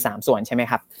อกมันมี3ส่วนใช่ไหม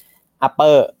ครับ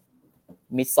upper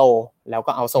mid sole แล้ว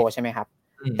ก็ outsole ใช่ไหมครับ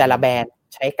แต่ละแบรนด์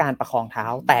ใช้การประคองเท้า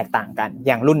แตกต่างกันอ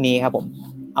ย่างรุ่นนี้ครับผม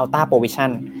Ultra Pro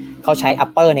Vision เขาใช้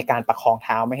upper ในการประคองเ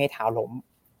ท้าไม่ให้เท้าล้ม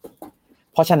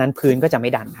เพราะฉะนั้นพื้นก็จะไม่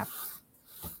ดันครับ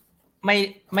ไ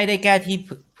ม่ได้แก้ที่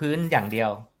พื้นอย่างเดียว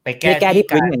ไปแก้ที่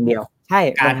พื้นอย่างเดียวใช่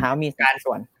รองเท้ามี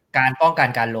ส่วนการป้องกัน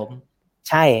การล้ม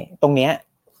ใช่ตรงเนี้ย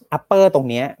upper ตรง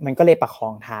เนี้ยมันก็เลยประคอ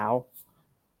งเท้า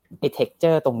ไอ้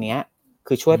texture ตรงเนี้ย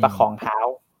คือช่วยประคองเท้า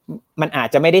มันอาจ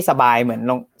จะไม่ได้สบายเหมือน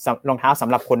รองเท้าสำ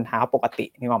หรับคนเท้าปกติ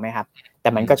นึกออกไหมครับแต่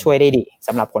มันก็ช่วยได้ดีส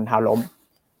ำหรับคนเท้าล้ม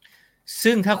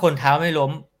ซึ่งถ้าคนเท้าไม่ล้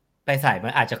มไปใส่มั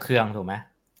นอาจจะเคืองถูกไหม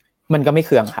มันก็ไม่เ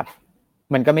คืองครับ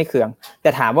มันก็ไม่เคืองแต่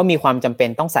ถามว่ามีความจำเป็น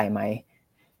ต้องใส่ไหม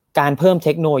การเพิ่มเท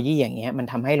คโนโลยีอย่างเงี้ยมัน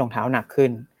ทำให้รองเท้าหนักขึ้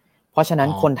นเพราะฉะนั้น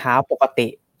คนเท้าปกติ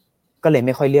ก็เลยไ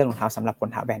ม่ค่อยเลือกรองเท้าสำหรับคน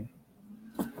เท้าแบน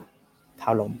เท้า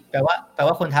ล้มแปล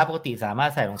ว่าคนเท้าปกติสามาร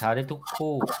ถใส่รองเท้าได้ทุก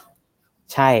คู่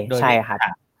ใช่ครับ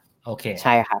โอเคใ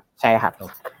ช่ครับ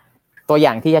ตัวอย่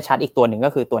างที่จะชัดอีกตัวหนึ่งก็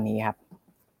คือตัวนี้ครับ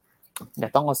เดี๋ย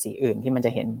วต้องเอาสีอื่นที่มันจ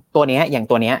ะเห็นตัวนี้อย่าง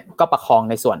ตัวนี้ก็ประคอง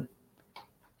ในส่วน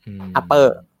upper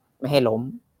ไม่ให้ล้ม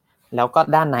แล้วก็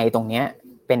ด้านในตรงนี้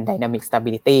เป็น dynamic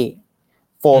stability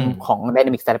โฟมของ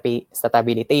dynamic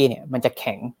stability เนี่ยมันจะแ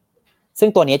ข็งซึ่ง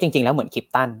ตัวนี้จริงๆแล้วเหมือนคิป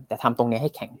ตันแต่ทำตรงนี้ให้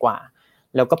แข็งกว่า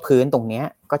แล้วก็พื้นตรงนี้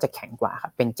ก็จะแข็งกว่าครั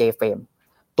บเป็น J frame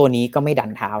ตัวนี้ก็ไม่ดั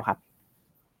นเท้าครับ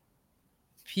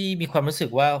พี่มีความรู้สึก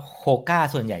ว่าโฮก้า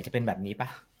ส่วนใหญ่จะเป็นแบบนี้ป่ะ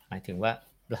หมายถึงว่า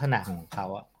ลักษณะของเขา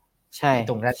ใช่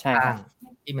ตรงด้านข้าง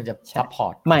ที่มันจะซัพพอ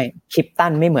ร์ตไม่คิปตั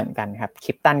นไม่เหมือนกันครับ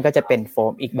คิปตันก็จะเป็นโฟ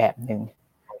มอีกแบบนึง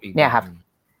เนี่ยครับ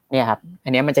อั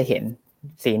นนี้มันจะเห็น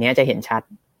สีนี้จะเห็นชัด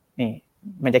นี่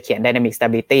มันจะเขียน dynamic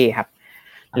stability ครับ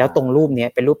แล้วตรงรูปนี้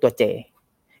เป็นรูปตัว J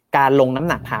การลงน้ำ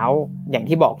หนักเท้าอย่าง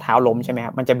ที่บอกเท้าล้มใช่ไหมค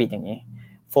รับมันจะบิดอย่างนี้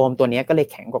โฟมตัวนี้ก็เลย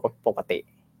แข็งกว่าปกติ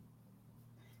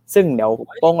ซึ่งเดี๋ยว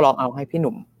โป้งลองเอาให้พี่ห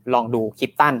นุ่มลองดูคิ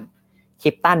ป ค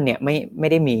ริปตันเนี่ยไม่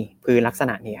ได้มีพื้นลักษ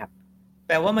ณะนี้ครับแ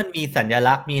ปลว่ามันมีสัญ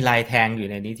ลักษณ์มีลายแทงอยู่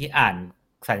ในนี้ที่อ่าน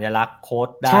สัญลักษณ์โค้ด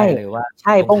ได้เลยว่าใ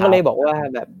ช่ป้งก็เลยบอกว่า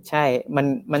แบบใช่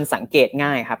มันสังเกตง่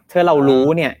ายครับถ้าเรารู้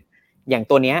เนี่ยอย่าง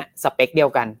ตัวเนี้ยสเปคเดียว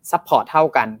กันซัพพอร์ตเท่า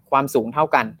กันความสูงเท่า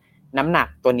กันน้ำหนัก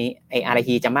ตัวนี้ไอ้ RT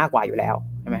จะมากกว่าอยู่แล้ว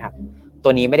ใช่ไหมครับตั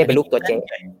วนี้ไม่ได้เป็นรูปตัว J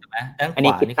ใช่ไหมอัน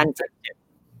นี้คริปตัน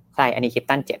7ใช่อันนี้คริป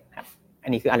ตัน7ครับอั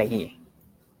นนี้คือ RT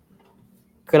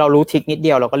คือเรารู้ทริคนิดเ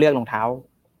ดียวเราก็เลือกรองเท้า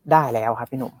ได้แล้วครับ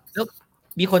พี่หนุ่มแล้ว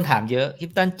มีคนถามเยอะคริ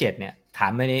ปตัน7เนี่ยถา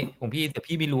มมาในของพี่แต่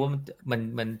พี่ไม่รู้ว่า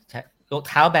มันใช้รอง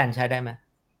เท้าแบนใช้ได้ไหม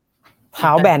เท้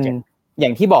าแบนอย่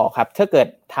างที่บอกครับถ้าเกิด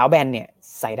เท้าแบนเนี่ย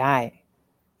ใส่ได้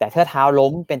แต่ถ้าเท้าล้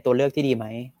มเป็นตัวเลือกที่ดีไหม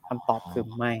คำตอบคือ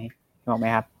ไม่ถูกไหม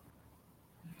ครับ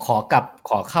ข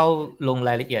อเข้าลงร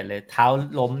ายละเอียดเลยเท้า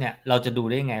ล้มเนี่ยเราจะดู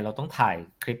ได้ไงเราต้องถ่าย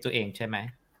คลิปตัวเองใช่ไหม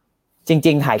จ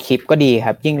ริงๆถ่ายคลิปก็ดีค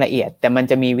รับยิ่งละเอียดแต่มัน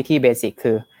จะมีวิธีเบสิก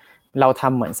คือเราท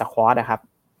ำเหมือนสควอตนะครับ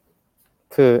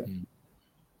คือ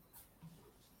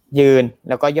ยืน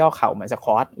แล้วก็ย่อเข่าเหมือนสคว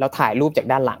อตแล้วถ่ายรูปจาก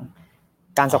ด้านหลัง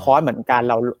การสควอตเหมือนการ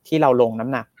เราที่เราลงน้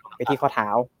ำหนักไปที่ข้อเท้า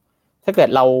ถ้าเกิด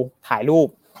เราถ่ายรูป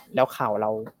แล้วเข่าเรา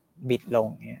บิดลง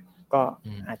เนี่ยก็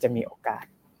อาจจะมีโอกาส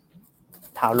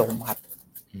เท้าล้มครับ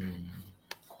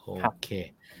โอเค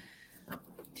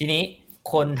ทีนี้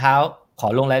คนเท้าขอ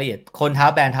ลงรายละเอียดคนเท้า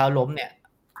แบนเท้าล้มเนี่ย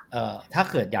ถ้า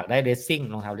เกิดอยากได้เรซซิ่ง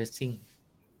รองเท้าเรซซิ่ง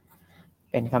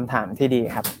เป็นคำถามที่ดี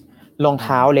ครับรองเ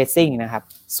ท้าเรซซิ่งนะครับ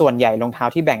ส่วนใหญ่รองเท้า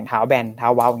ที่แบ่งเท้าแบนเท้า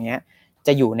เว้าอย่างเงี้ยจ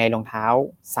ะอยู่ในรองเท้า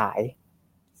สาย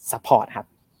ซัพพอร์ตครับ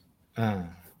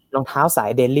รองเท้าสาย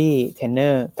เดลี่เทรนเนอ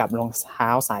ร์กับรองเท้า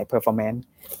สายเพอร์ฟอร์แมนซ์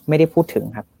ไม่ได้พูดถึง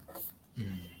ครับ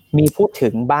มีพูดถึ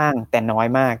งบ้างแต่น้อย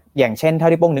มากอย่างเช่นเท่า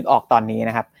ที่ป้งนึกออกตอนนี้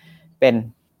นะครับเป็น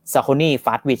ซาโคนี่ฟ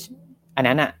าสต์วิชอัน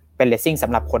นั้นอ่ะเป็นเรซซิ่งส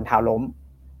ำหรับคนเท้าล้ม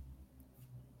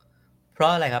เพรา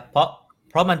ะอะไรครับเพ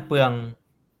ราะมันเปลือง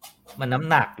มันน้ำ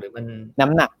หนักหรือมันน้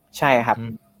ำหนักใช่ครับ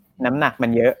น้ำหนักมั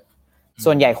นเยอะ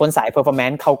ส่วนใหญ่คนสายเพอร์ฟอร์แมน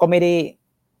ซ์เขาก็ไม่ได้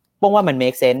ป้งว่ามันเม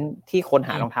คเซนส์ที่คนห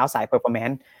ารองเท้าสายเพอร์ฟอร์แมน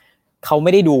ซ์เขาไ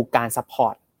ม่ได้ดูการซัพพอ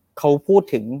ร์ตเขาพูด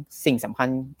ถึงสิ่งสำคัญ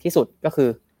ที่สุดก็คือ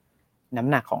น้ำ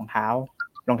หนักของเท้า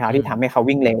รองเท้าที่ทำให้เขา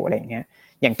วิ่งเร็วอะไรอย่างเงี้ย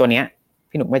อย่างตัวเนี้ย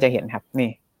พี่หนุ่มก็จะเห็นครับนี่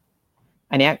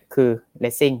อันเนี้ยคือเล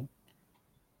สซิ่ง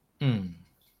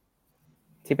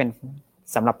ที่เป็น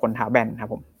สำหรับคนเท้าแบนครับ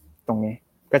ผมตรงนี้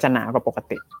ก็จะหนากว่าปก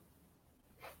ติ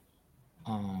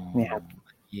นี่ครับ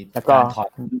แล้วก็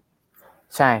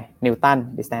ใช่นิวตัน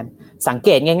ดิสแทนสังเก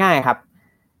ตง่ายๆครับ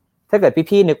ถ้าเกิด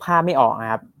พี่ๆนึกภาพไม่ออกน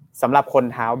ะครับสำหรับคน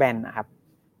เท้าแบนนะครับ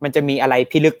มันจะมีอะไร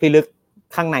พิลึก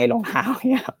ข้างในรองเท้า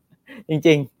เนี่ยครับจ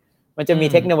ริงๆมันจะมี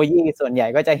เทคโนโลยีส่วนใหญ่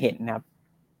ก็จะเห็นนะครับ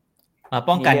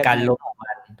ป้องกันการล้มของ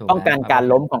มันป้องกันการ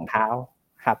ล้มของเท้า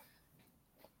ครับ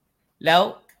แล้ว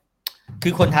คื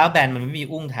อคนเท้าแบนมันไม่มี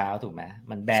อุ้งเท้าถูกไหม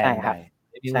มันแบนไป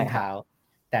ไม่มีอุ้งเท้า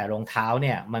แต่รองเท้าเ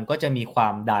นี่ยมันก็จะมีควา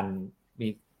มดันมี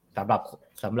สำห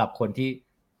รับคนที่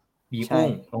มีอุ้ง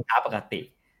รองเท้าปกติ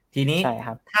ทีนี้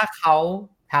ถ้าเขา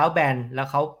เท้าแบนแล้ว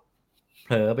เขาเผ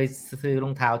ลอไปซื้อร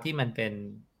องเท้าที่มันเ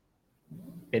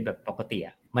ป็นแบบปกติ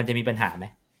อ่ะมันจะมีปัญหาไหม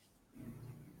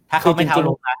ถ้าเขาไม่เท้าล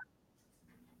งมา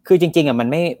คือจริงๆอ่ะมัน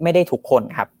ไม่ได้ทุกคน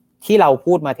ครับที่เรา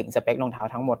พูดมาถึงสเปครองเท้า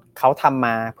ทั้งหมดเขาทำม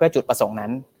าเพื่อจุดประสงค์นั้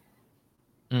น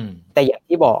แต่อย่าง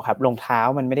ที่บอกครับรองเท้า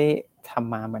มันไม่ได้ท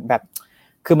ำมาเหมือนแบบ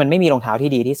คือมันไม่มีรองเท้าที่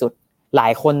ดีที่สุดหลา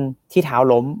ยคนที่เท้า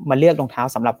ล้มมาเลือกรองเท้า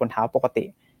สำหรับคนเท้าปกติ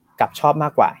กับชอบมา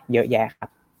กกว่าเยอะแยะครับ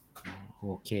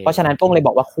เพราะฉะนั้นป้งเลยบ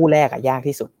อกว่าคู่แรกอ่ะยาก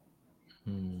ที่สุด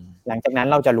หลังจากนั้น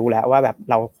เราจะรู้แล้วว่าแบบ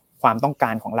เราความต้องกา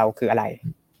รของเราคืออะไร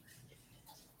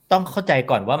ต้องเข้าใจ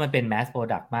ก่อนว่ามันเป็น mass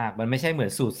product มากมันไม่ใช่เหมือ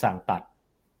นสูตรสั่งตัด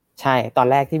ใช่ตอน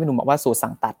แรกที่พี่หนุ่มบอกว่าสูตร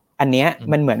สั่งตัดอันเนี้ย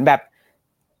มันเหมือนแบบ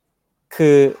คื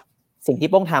อสิ่งที่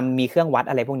ป้งทำมีเครื่องวัด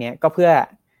อะไรพวกนี้ก็เพื่อ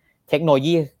เทคโนโล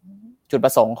ยีจุดปร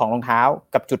ะสงค์ของรองเท้า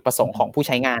กับจุดประสงค์ของผู้ใ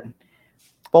ช้งาน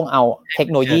ป้งเอาเทค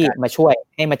โนโลยีมาช่วย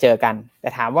ให้มาเจอกันแต่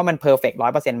ถามว่ามันเพอร์เฟคต์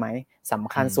 100% ไหมส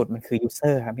ำคัญสุดมันคือ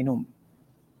user ครับพี่หนุ่ม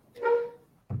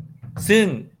ซึ่ง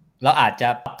เราอาจจะ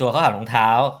ปรับตัวเข้าหารองเท้า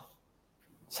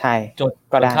ใช่จน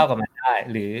ก็เข้ากับมันได้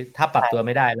หรือถ้าปรับตัวไ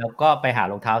ม่ได้เราก็ไปหา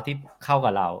รองเท้าที่เข้า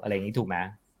กับเราอะไรอย่างนี้ถูกไหม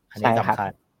อันนี้สำคั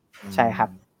ญใช่ครับ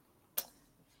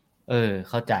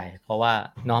เข้าใจเพราะว่า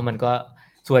เนาะมันก็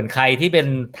ส่วนใครที่เป็น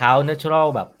เท้า natural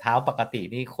แบบเท้าปกติ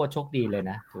นี่โคตรโชคดีเลย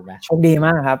นะถูกไหมโชคดีม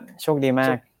ากครับโชคดีมา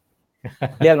ก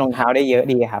เลือกรองเท้าได้เยอะ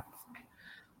ดีครับ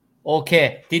โอเค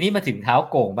ทีนี้มาถึงเท้า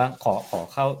โก่งบ้างขอ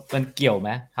เข้ามันเกี่ยวไหม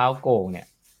เท้าโก่งเนี่ย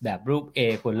แบบรูป A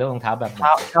ควรเลือกรองเท้าแบบไหน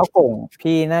เท้าโก่ง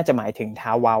พี่น่าจะหมายถึงเท้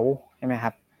าเว้าใช่ไหมค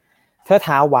รับถ้าเ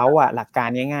ท้าเว้าอ่ะหลักการ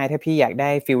ง่ายๆถ้าพี่อยากได้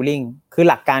ฟีลลิ่งคือ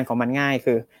หลักการของมันง่าย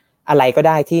คืออะไรก็ไ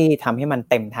ด้ที่ทำให้มัน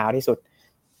เต็มเท้าที่สุด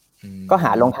ก็ห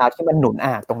ารองเท้าที่มันหนุน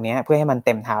ตรงนี้เพื่อให้มันเ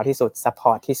ต็มเท้าที่สุดซัพพอ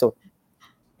ร์ตที่สุด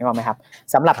นึกออกไหมครับ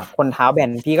สำหรับคนเท้าแบ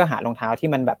นพี่ก็หารองเท้าที่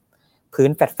มันแบบ พื้น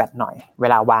แฟดๆหน่อยเว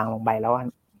ลาวางลงไปแล้ว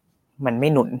มันไม่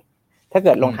หนุนถ้าเ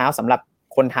กิดรองเท้าสำหรับ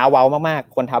คนเท้าเว้ามาก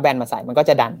ๆคนเท้าแบนมาใส่มันก็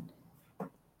จะดัน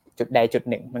จุดใดจุด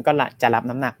หนึ่งมันก็จะรับ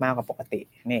น้ำหนักมากกว่าปกติ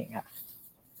นี่ครับ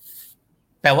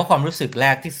แปลว่าความรู้สึกแร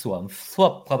กที่สวมซว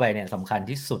บเข้าไปเนี่ยสำคัญ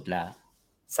ที่สุดแล้ว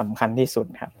สำคัญที่สุด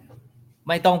ครับ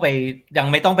ไม่ต้องไปยัง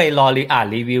ไม่ต้องไปรออ่าน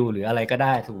รีวิวหรืออะไรก็ไ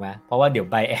ด้ถูกไหมเพราะว่าเดี๋ยว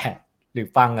ไบแอดหรือ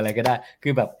ฟังอะไรก็ได้คื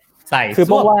อแบบใส่คือ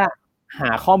พวกว่าหา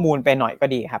ข้อมูลไปหน่อยก็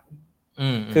ดีครับ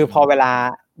คือพอเวลา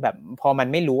แบบพอมัน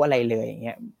ไม่รู้อะไรเลยอย่างเ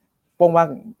งี้ยพวกว่า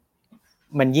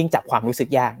มันยิ่งจับความรู้สึก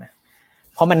ยากนะ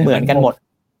เพราะมันเหมือนกันหมด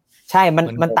ใช่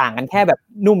มันต่างกันแค่แบบ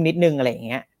นุ่มนิดนึงอะไรอย่างเ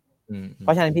งี้ยเพร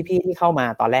าะฉะนั้นพี่ๆที่เข้ามา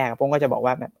ตอนแรกพวกก็จะบอก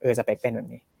ว่าแบบสเปคเป็นแบบ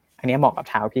นี้อันนี้เหมาะกับ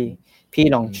เท้าพี่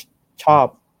ลองชอบ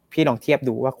พี่ลองเทียบ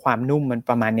ดูว่าความนุ่มมัน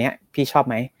ประมาณเนี้ยพี่ชอบ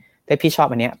ไหมถ้าพี่ชอบ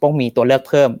อันเนี้ยพวกมีตัวเลือก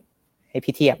เพิ่มให้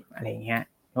พี่เทียบอะไรอย่างเงี้ย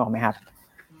นึกออกไหมครับ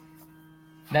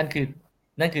นั่น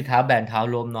คือเท้าแบนเท้า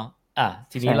ล้มเนาะ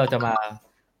ทีนี้เราจะมา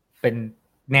เป็น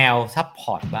แนวซัพพ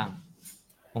อร์ตบ้าง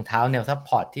รองเท้าแนวซัพพ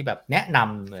อร์ตที่แบบแนะน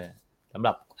ำเลยสำห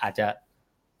รับอาจจะ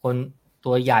คน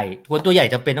ตัวใหญ่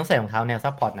จำเป็นต้องใส่รองเท้าแนวซั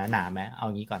พพอร์ตหนาๆไหมเอา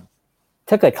งี้ก่อน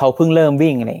ถ้าเกิดเขาเพิ่งเริ่ม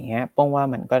วิ่งอะไรอย่างเงี้ยป้องว่า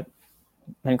มัน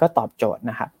ก็ตอบโจทย์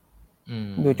นะครับ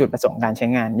ดูจุดประสงค์การใช้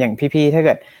งานอย่างพี่ๆถ้าเ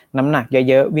กิดน้ำหนัก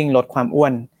เยอะๆวิ่งลดความอ้ว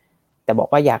นแต่บอก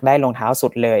ว่าอยากได้รองเท้าสุ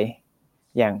ดเลย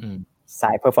อย่างส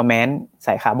ายเพอร์ฟอร์แมนซ์ส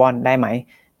ายคาร์บอนได้ไหม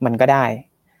มันก็ได้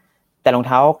แต่รองเ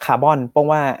ท้าคาร์บอนป้อง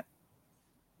ว่า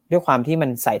ด้วยความที่มัน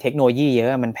ใส่เทคโนโลยีเยอะ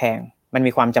มันแพงมัน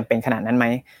มีความจำเป็นขนาดนั้นไหม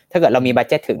ถ้าเกิดเรามีบัด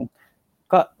เจ็ตถึง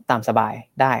ก็ตามสบาย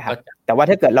ได้ครับแต่ว่า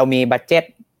ถ้าเกิดเรามีบัดเจ็ต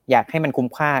อยากให้มันคุ้ม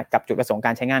ค่ากับจุดประสงค์ก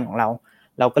ารใช้งานของเ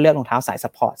ราก็เลือกรองเท้าสายซั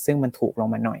พพอร์ตซึ่งมันถูกลง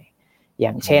มาหน่อยอ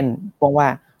ย่างเช่นพวกว่า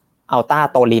อัลต้า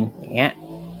โตลินอย่างเงี้ย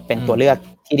เป็นตัวเลือก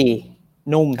ที่ดี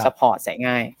นุ่มซัพพอร์ตใส่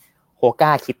ง่ายโฮก้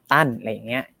าคิปตันอะไรอย่าง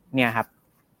เงี้ยเนี่ยครับ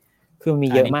คือมี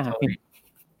เยอะมากครับ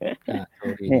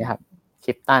นี่ครับ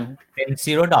คิปตันเป็น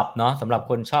ซีโร่ดรอปเนาะสำหรับ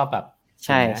คนชอบแบบใ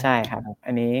ช่ครับ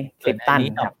อันนี้คิปตัน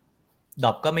ครับดร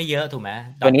อปก็ไม่เยอะถูกไหม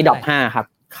ตัวนี้ดรอป5ครับ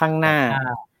ข้างหน้า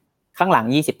ข้างหลัง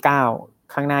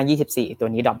29ข้างหน้า24ตัว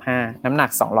นี้ดรอป5น้ำหนัก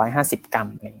250กรัม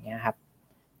อะไรอย่างเงี้ยครับ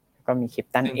ก็มีคิป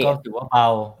ตันก็ถือว่าเบ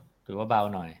า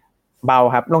หน่อยเบา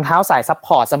ครับรองเท้าสายซัพพ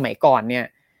อร์ตสมัยก่อนเนี่ย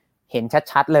เห็น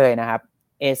ชัดๆเลยนะครับ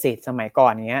เอซิดสมัยก่อ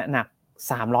นเนี้ยหนัก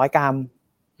300กรัม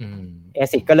เอ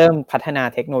ซิดก็เริ่มพัฒนา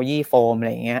เทคโนโลยีโฟมอะไ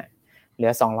รอย่างเงี้ยเหลื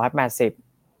อ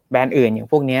280แบรนด์อื่นอย่าง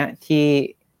พวกเนี้ยที่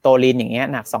โตลินอย่างเงี้ย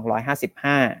หนัก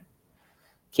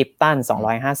255คิปตัน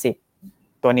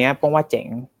250ตัวเนี้ยป้องว่าเจ๋ง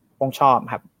ป้องชอบ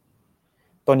ครับ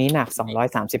ตัวนี้หนัก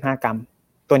235กรัม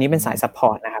ตัวนี้เป็นสายซัพพอ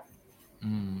ร์ตนะครับ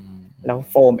แล้ว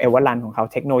โฟมเอเวอร์รันของเขา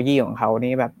เทคโนโลยีของเขา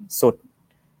นี่แบบสุด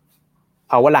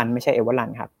พาวเวอร์รันไม่ใช่เอเวอร์รัน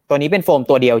ครับตัวนี้เป็นโฟม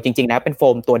ตัวเดียวจริงๆแล้วเป็นโฟ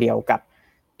มตัวเดียวกับ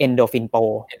เอนโดฟินโป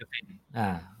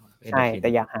ใช่แต่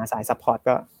อยากหาสายซัพพอร์ต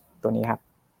ก็ตัวนี้ครับ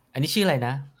อันนี้ชื่ออะไรน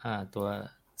ะตัว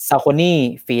Saucony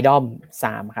Freedom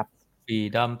 3ครับ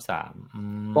Freedom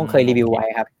 3ผมเคยรีวิวไว้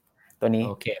ครับตัวนี้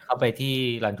โอเคเข้าไปที่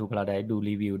RUN2PARADISE ดู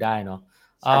รีวิวได้เนาะ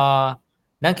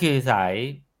นั่นคือสาย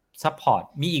ซัพพอร์ต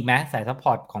มีอีกไหมสายซัพพ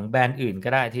อร์ตของแบรนด์อื่นก็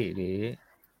ได้ที่หรือ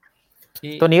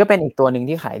ตัวนี้ก็เป็นอีกตัวหนึ่ง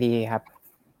ที่ขายดีครับ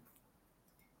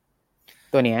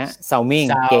ตัวนี้ Salming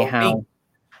Greyhound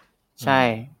ใช่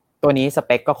ตัวนี้สเ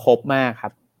ปคก็ครบมากครั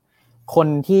บคน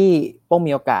ที่ป้อง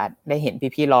มีโอกาสได้เห็น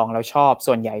พี่ๆลองแล้วชอบ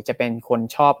ส่วนใหญ่จะเป็นคน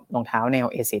ชอบรองเท้าแนว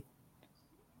เอซิด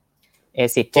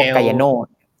พวกไกอาโน่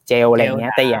เจลอะไรอย่างเงี้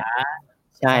ยแต่อยา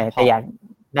ก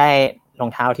ได้รอ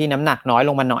งเท้าที่น้ำหนักน้อยล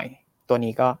งมาหน่อยตัว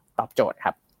นี้ก็ตอบโจทย์ค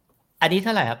รับอันนี้เท่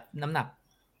าไหร่ครับน้ำหนัก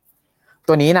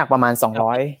ตัวนี้หนักประมาณ265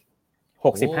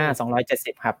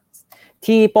 270ครับ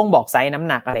ที่ป้องบอกไซส์น้ำ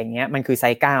หนักอะไรเงี้ยมันคือไซ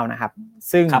ส์9นะครับ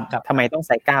ซึ่งทำไมต้องไ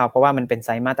ซส์9เพราะว่ามันเป็นไซ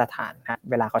ส์มาตรฐานครับ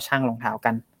เวลาเขาชั่งรองเท้า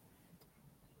กัน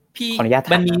พี่ขออนุญาต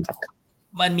มั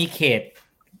นมีเขต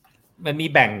มันมี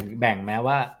แบ่งไหม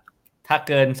ว่าถ้า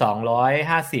เกิน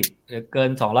250หรือเกิน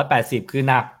280คือ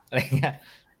หนักอะไรเงี้ย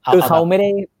คือเขาไม่ได้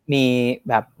มี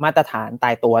แบบมาตรฐานต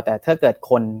ายตัวแต่ถ้าเกิด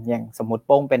คนอย่างสมมุติโ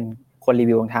ป้งเป็นคนรี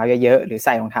วิวรองเท้าเยอะๆหรือใ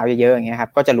ส่รองเท้าเยอะๆอย่างเงี้ยครั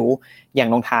บก็จะรู้อย่าง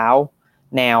รองเท้า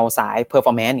แนวสายเพอร์ฟ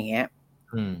อร์แมนซ์อย่างเงี้ย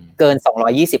เกิน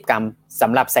220กรัมส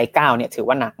ำหรับไซส์9เนี่ยถือ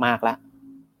ว่าหนักมากแล้ว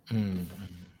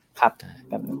ครับ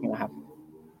แบบนี้นะครับ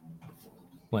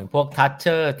เหมือนพวกทัชเช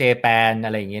อร์เจแปนอ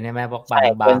ะไรอย่างเงี้ยใช่ไหมพวกบา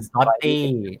งนอตตี้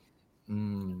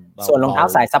ส่วนรองเท้า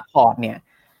สายซัพพอร์ตเนี่ย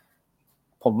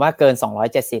ผมว่าเกิน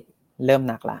270เริ่ม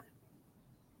หนักละ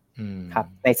ครับ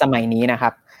ในสมัยนี้นะครั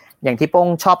บอย่างที่ป้ง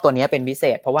ชอบตัวนี้เป็นพิเศ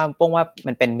ษเพราะว่าป้งว่า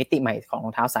มันเป็นมิติใหม่ของร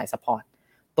องเท้าสายซัพพอร์ต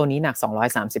ตัวนี้หนัก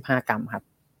235กรัมครับ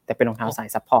แต่เป็นรองเท้าสาย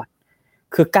ซัพพอร์ต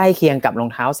คือใกล้เคียงกับรอง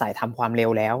เท้าสายทำความเร็ว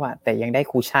แล้วอะแต่ยังได้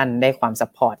คูชั่นได้ความซั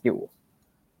พพอร์ตอยู่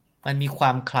มันมีคว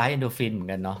ามคล้ายเอนโดฟินเหมือ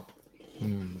นกันเนาะ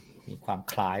มีความ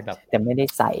คล้ายแบบแต่ไม่ได้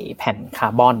ใส่แผ่นคา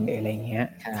ร์บอนหรืออะไรเงี้ย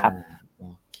ครับโอ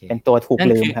เคเป็นตัวถูก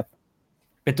ลืมครับ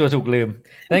เป็นตัวถูกลืม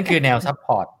นั่นคือแนวซัพพ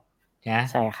อร์ตนะ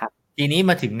ใช่ครับทีนี้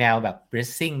มาถึงแนวแบบ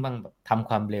racing บ้างแบบทำ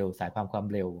ความเร็วสายความ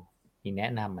เร็วมีแน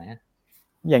ะนำไหม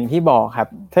อย่างที่บอกครับ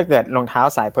ถ้าเกิดรองเท้า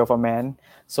สาย performance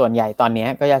ส่วนใหญ่ตอนนี้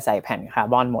ก็จะใส่แผ่นคา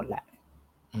ร์บอนหมดแหละ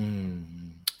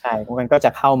ใช่มันก็จะ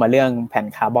เข้ามาเรื่องแผ่น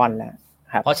คาร์บอนแล้ว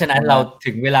ครับเพราะฉะนั้นเรา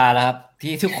ถึงเวลาแล้วครับ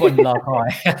ที่ทุกคนรอคอย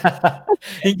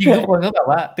จริงๆทุกคนก็แบบ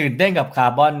ว่าตื่นเต้นกับคา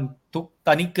ร์บอนต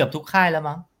อนนี้เกือบทุกค่ายแล้ว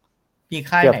มั้งมี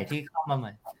ค่ายไหนที่เข้ามาให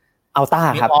ม่อัลต้า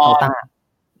ครับอัลต้า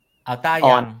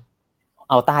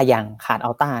ยังขาดอั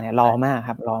ลต้าเนี่ยรอมากค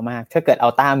รับรอมากถ้าเกิดอั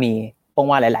ลต้ามีพง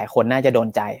ว่าหลายๆคนน่าจะโดน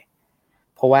ใจ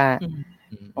เพราะว่า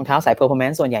รองเท้าสาย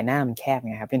performance ส่วนใหญ่หน้ามันแคบ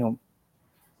ไงครับพี่หนุ่ม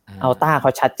อัลต้าเข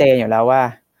าชัดเจนอยู่แล้วว่า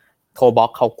โทบ็อ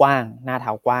กเขากว้างหน้าเท้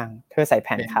ากว้างถ้าใส่แ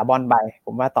ผ่นคาร์บอนใบผ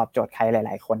มว่าตอบโจทย์ใครห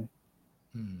ลายๆคน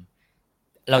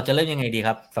เราจะเริ่มยังไงดีค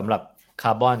รับสำหรับค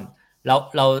าร์บอนเ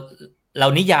รา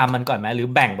นิยามมันก่อนไหมหรือ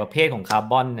แบ่งประเภทของคาร์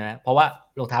บอนนะเพราะว่า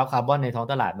รองเท้าคาร์บอนในท้อง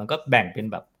ตลาดมันก็แบ่งเป็น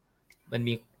แบบมัน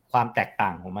มีความแตกต่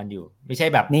างของมันอยู่ไม่ใช่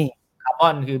แบบนี่คาร์บอ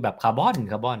นคือแบบคาร์บอน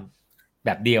แบ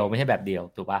บเดียวไม่ใช่แบบเดียว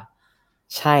ถูกปะ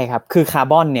ใช่ครับคือคาร์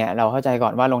บอนเนี่ยเราเข้าใจก่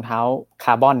อนว่ารองเท้าค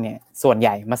าร์บอนเนี่ยส่วนให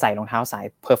ญ่มาใส่รองเท้าสาย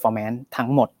performance ทั้ง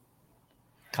หมด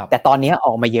แต่ตอนนี้อ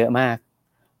อกมาเยอะมาก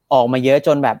ออกมาเยอะจ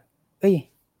นแบบเอ้ย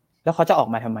แล้วเขาจะออก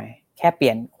มาทำไมแค่เปลี่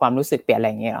ยนความรู้สึกเปลี่ยนอะไร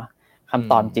อย่างเงี้ยเหรอค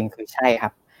ำตอบจริงคือใช่ครั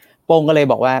บโป้งก็เลย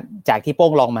บอกว่าจากที่โป้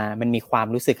งลองมามันมีความ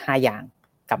รู้สึก5อย่าง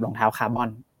กับรองเท้าคาร์บอน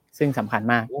ซึ่งสำคัญ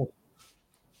มาก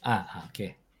โอเค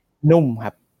นุ่มค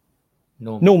รับ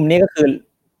นุ่มนี่ก็คือ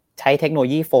ใช้เทคโนโล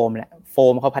ยีโฟมแหละโฟ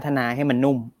มเขาพัฒนาให้มัน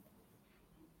นุ่ม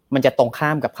มันจะตรงข้า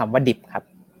มกับคำว่าดิบครับ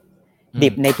ดิ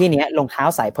บในที่นี้รองเท้า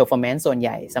สาย performance ส่วนให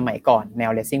ญ่สมัยก่อนแน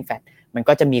ว racing fat มัน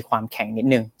ก็จะมีความแข็งนิด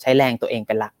นึงใช้แรงตัวเองเ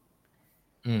ป็นหลัก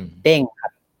เด้งครั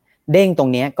บเด้งตรง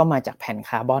นี้ก็มาจากแผ่นค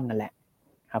าร์บอนนั่นแหละ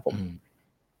ครับผม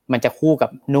มันจะคู่กับ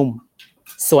นุ่ม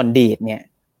ส่วนดีดเนี่ย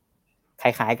ค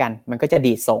ล้ายๆกันมันก็จะ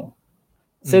ดีดส่ง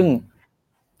ซึ่ง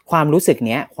ความรู้สึกเ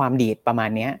นี้ยความดีดประมาณ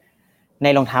เนี้ยใน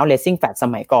รองเท้า racing fat ส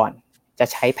มัยก่อนจะ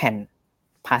ใช้แผ่น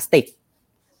พลาสติก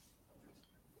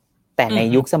แต่ใน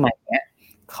ยุคสมัยเนี้ย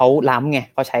เขาล้ำไง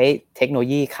เขาใช้เทคโนโล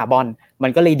ยีคาร์บอนมั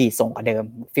นก็เลยดีดส่งกว่าเดิม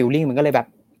ฟีลลิ่งมันก็เลยแบบ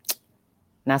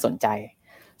น่าสนใจ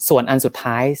ส่วนอันสุด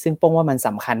ท้ายซึ่งป้งว่ามันส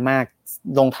ำคัญมาก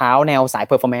รองเท้าแนวสาย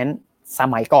performance ส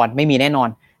มัยก่อนไม่มีแน่นอน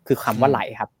คือคำว่าไหล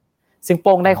ครับซึ่งโ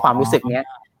ป้งได้ความรู้สึกเนี้ย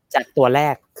จากตัวแร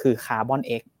กคือคาร์บอน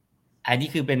X อันนี้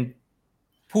คือเป็น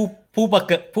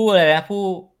ผู้อะไรนะผู้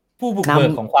บุกเบิ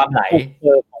กของความไหล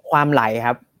ของความไหลค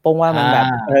รับโป้งว่ามันแบบ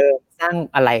สร้าง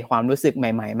อะไรความรู้สึกใ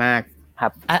หม่ๆมากครั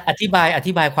บอธิ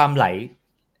บายความไหล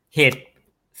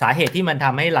สาเหตุที่มันท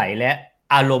ำให้ไหลและ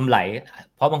อารมณ์ไหล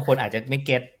เพราะบางคนอาจจะไม่เ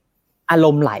ก็ตอาร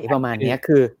มณ์ไหลประมาณนี้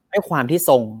คือด้วยความที่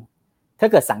ทรงถ้า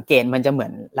เกิดสังเกตมันจะเหมือ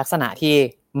นลักษณะที่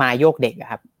มาโยกเด็ก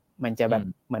ครับมันจะแบบ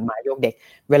เหมือนมาโยกเด็ก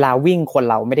เวลาวิ่งคน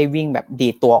เราไม่ได้วิ่งแบบดี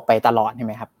ดตัวออกไปตลอดใช่ไ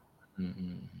หมครับ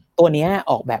ตัวนี้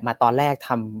ออกแบบมาตอนแรกท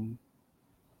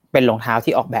ำเป็นรองเท้า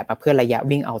ที่ออกแบบมาเพื่อระยะ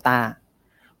วิ่งอัลต้า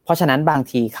เพราะฉะนั้นบาง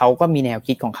ทีเขาก็มีแนว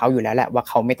คิดของเขาอยู่แล้วแหละว่า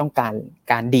เขาไม่ต้อง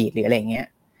การดีดหรืออะไรเงี้ย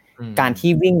การ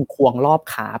ที่วิ่งควงรอบ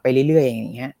ขาไปเรื่อยๆอ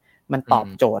ย่างเงี้ยมันตอบ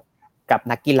โจทย์กับ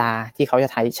นักกีฬาที่เขาจะ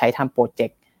ใช้ทำโปรเจก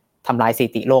ต์ทำลายสถิ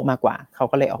ติโลกมากกว่าเขา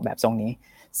ก็เลยออกแบบทรงนี้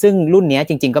ซึ่งรุ่นนี้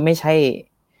จริงๆก็ไม่ใช่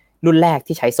รุ่นแรก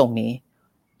ที่ใช้ทรงนี้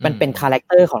มันเป็นคาแรค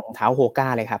เตอร์ของรองเท้าโฮก้า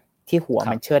เลยครับที่หัว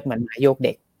มันเชิดเหมือนหมาโยกเ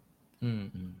ด็ก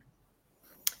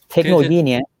เทคโนโลยี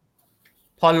เนี้ย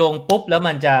พอลงปุ๊บแล้ว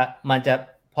มันจะ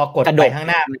พอกดไปข้าง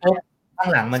หน้าปุ๊บข้า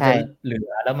งหลังมันจะเหลื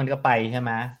อแล้วมันก็ไปใช่ไห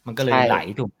มมันก็เลยไหล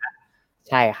ถูกไหม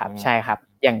ใช่ครับ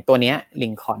อย่างตัวเนี้ยลิ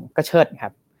งคอล์นก็เชิดค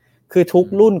รับคือทุก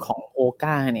รุ่นของโอ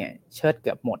ก้าเนี่ยเชิดเ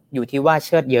กือบหมดอยู่ที่ว่าเ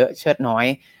ชิดเยอะเชิดน้อย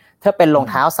ถ้าเป็นรอง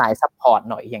เท้าสายซัพพอร์ต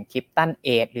หน่อยอย่างคริปตัน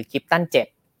8หรือคริปตัน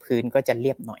7พื้นก็จะเรี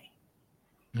ยบหน่อย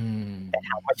แต่ถ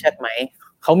ามว่าเชิดไหม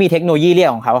เขามีเทคโนโลยีเรียก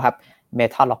ของเขาครับเม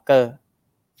ทัลล็อกเกอร์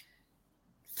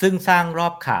ซึ่งสร้างรอ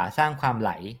บขาสร้างความไห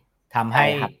ลทำให้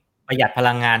ประหยัดพ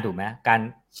ลังงานถูกไหมก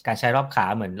ารใช้รอบขา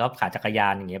เหมือนรอบขาจักรยา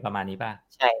นอย่างเงี้ยประมาณนี้ป่ะ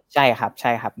ใช่ครับ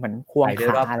เหมือนควง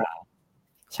ขา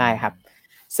ใช่ครับ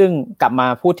ซึ่งกลับมา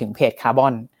พูดถึงเพจคาร์บอ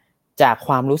นจากค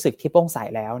วามรู้สึกที่โป้งใส่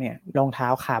แล้วเนี่ยรองเท้า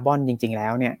คาร์บอนจริงๆแล้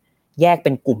วเนี่ยแยกเป็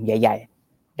นกลุ่มใหญ่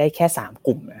ๆได้แค่3ก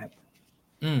ลุ่มนะครับ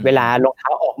เวลารองเท้า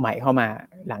ออกใหม่เข้ามา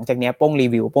หลังจากนี้โป้งรี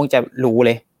วิวโป้งจะรู้เล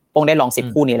ยโป้งได้ลอง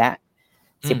10คู่นี้แล้ว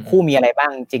10คู่มีอะไรบ้า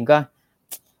งจริงก็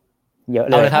เยอะเ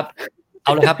ลยเอาเลยค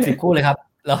รับ10คู่เลยครับ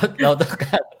เราต้องก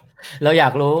ารเราอยา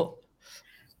กรู้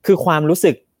คือความรู้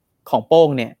สึกของโป้ง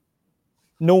เนี่ย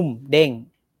นุ่มเด้ง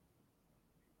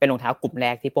เป็นรองเท้ากลุ่มแร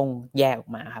กที่โป้งแยกออก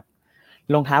มาครับ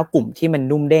รองเท้ากลุ่มที่มัน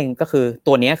นุ่มเด้งก็คือ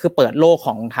ตัวนี้คือเปิดโลกข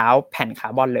องรองเท้าแผ่นคา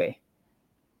ร์บอนเลย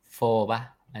ป่ะ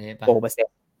อันนี้ป่ะ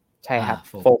 4% ใช่ครับ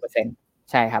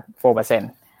 4% ใช่ครับ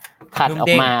 4% ถัดออ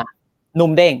กมานุ่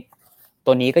มเด้ง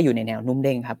ตัวนี้ก็อยู่ในแนวนุ่มเ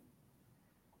ด้งครับ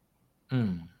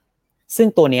ซึ่ง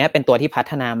ตัวนี้เป็นตัวที่พั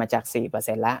ฒนามาจาก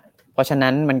 4% แล้วเพราะฉะ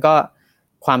นั้นมันก็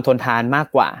ความทนทานมาก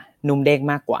กว่านุ่มเด้ง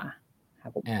มากกว่าครั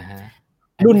บผม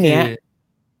รุ่นนี้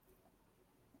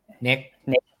next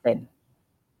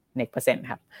เปอร์เซ็นต์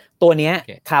ครับตัวนี้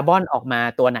คาร์บอนออกมา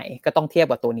ตัวไหนก็ต้องเทียบ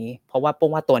กับตัวนี้เพราะว่าป้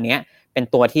งว่าตัวนี้เป็น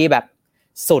ตัวที่แบบ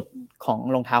สุดของ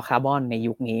รองเท้าคาร์บอนใน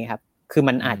ยุคนี้ครับคือ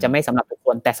มันอาจจะไม่สำหรับทุกค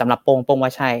นแต่สำหรับป้งว่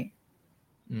าใช่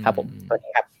ครับผมตัว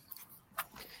นี้ครับ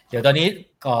เดี๋ยวตอนนี้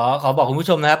ขอบอกคุณผู้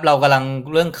ชมนะครับเรากำลัง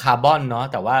เรื่องคาร์บอนเนาะ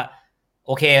แต่ว่าโ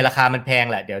อเคราคามันแพง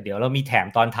แหละเดี๋ยวเรามีแถม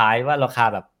ตอนท้ายว่าราคา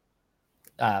แบบ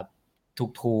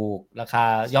ถูกราคา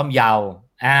ย่อมเยา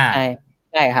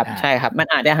ใช่ครับใช่ครับมัน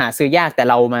อาจจะหาซื้อยากแต่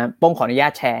เรามาป้งขออนุญา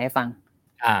ตแชร์ให้ฟัง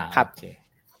ครับ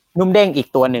นุ่มเด้งอีก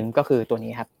ตัวหนึ่งก็คือตัว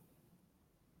นี้ครับ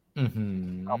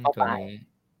เอาเข้าไป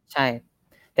ใช่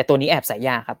แต่ตัวนี้แอบใส่ย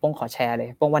ากครับป้งขอแชร์เลย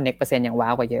ป้งว่า next percent ยังว้า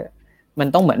วกว่าเยอะมัน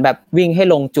ต้องเหมือนแบบวิ่งให้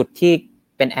ลงจุดที่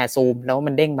เป็นแอร์ซูมแล้ว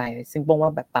มันเด้งไปซึ่งป้งว่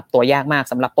าแบบปรับตัวยากมาก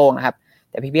สำหรับป้งนะครับ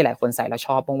แต่พี่ๆหลายคนใส่แล้วช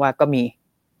อบป้งว่าก็มี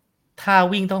ถ้า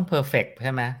วิ่งต้องเพอร์เฟคใ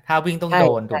ช่ไหมถ้าวิ่งต้องโด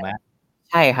นถูกไหม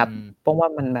ใช่ครับป้งว่า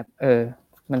มันแบบ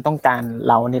มันต้องการ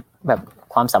เรานิดแบบ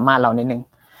ความสามารถเรานิดนึง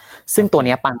ซึ่งตัว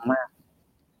นี้ปังมาก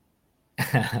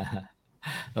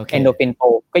Endorphin Pro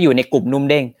ก็อยู่ในกลุ่มนุ่ม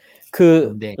เด้งคือ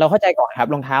เราเข้าใจก่อนครับ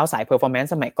รองเท้าสาย performance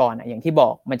สมัยก่อนอย่างที่บอ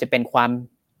กมันจะเป็นความ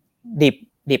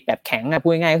ดิบแบบแข็งพู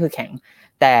ดง่ายๆก็คือแข็ง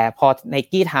แต่พอ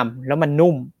Nike ทำแล้วมัน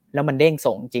นุ่มแล้วมันเด้ง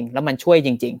ส่งจริงแล้วมันช่วยจ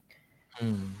ริง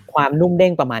ๆความนุ่มเด้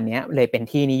งประมาณนี้เลยเป็น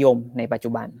ที่นิยมในปัจจุ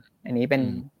บันอันนี้เป็น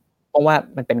เพราะว่า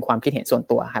มันเป็นความคิดเห็นส่วน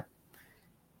ตัวครับ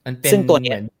มันเป็นซึ่งตัว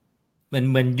นี้เห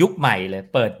มือนยุคใหม่เลย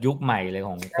เปิดยุคใหม่เลยข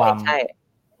องความ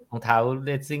รองเท้าเร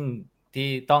ซซิ่งที่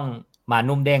ต้องมา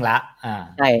นุ่มเด้งละ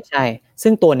ใช่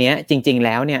ซึ่งตัวนี้จริงๆแ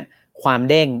ล้วเนี่ยความ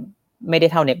เด้งไม่ได้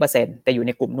เท่า next percent แต่อยู่ใ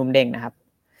นกลุ่มนุ่มเด้งนะครับ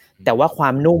แต่ว่าควา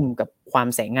มนุ่มกับความ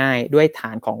ใส่ง่ายด้วยฐ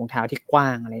านของรองเท้าที่กว้า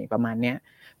งอะไรประมาณเนี้ย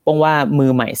ป้งว่ามื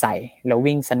อใหม่ใส่แล้ว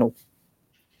วิ่งสนุก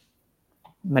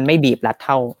มันไม่บีบรัดเ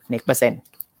ท่า next percent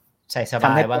ใส่สบ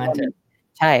ายว่างั้น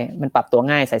ใช่มันปรับตัว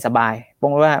ง่ายใส่สบายป้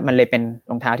งว่ามันเลยเป็น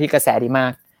รองเท้าที่กระแสดีมา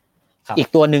กอีก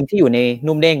ตัวนึงที่อยู่ใน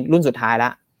นุ่มเด้งรุ่นสุดท้ายละ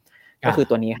ก็คือ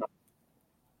ตัวนี้ครับ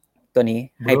ตัวนี้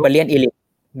Hyperion Elite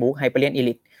Book Hyperion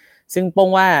Elite ซึ่งป้ง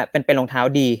ว่าเป็นรองเท้า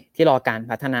ดีที่รอการ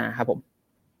พัฒนาครับผม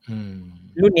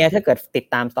รุ่นนี้ถ้าเกิดติด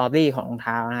ตามสตอรี่ของรองเ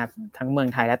ท้านะครับทั้งเมือง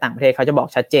ไทยและต่างประเทศเขาจะบอก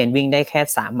ชัดเจนวิ่งได้แค่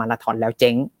3มาราธอนแล้วเ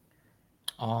จ๊ง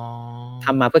ท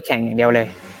ำมาเพื่อแข่งอย่างเดียวเลย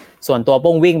ส่วนตัว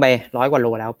ป้งวิ่งไป100 กว่าโล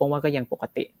แล้วป้งว่าก็ยังปก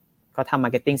ติเขาทำมา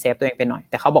ร์เก็ตติ้งเซฟตัวเองไปหน่อย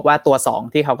แต่เขาบอกว่าตัว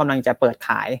2ที่เขากำลังจะเปิดข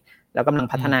ายแล้วกำลัง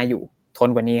พัฒนาอยู่ทน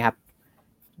กว่านี้ครับ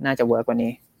น่าจะเวิร์กกว่า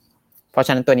นี้เพราะฉ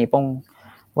ะนั้นตัวนี้ป้ง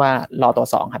ว่ารอตัว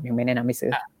2ครับยังไม่แนะนำให้ซื้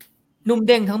อนุ่มเ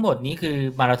ด้งทั้งหมดนี้คือ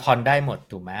มาราธอนได้หมด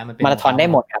ถูกไหมมันเป็นมาราธอนได้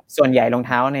หมดครับส่วนใหญ่รองเ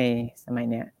ท้าในสมัย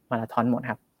เนี้ยมาราธอนหมด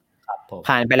ครับ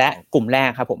ผ่านไปแล้วกลุ่มแรก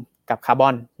ครับผมกับคาร์บอ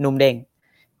นนุ่มเด้ง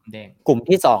กลุ่ม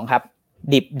ที่2ครับ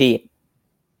ดิบดีด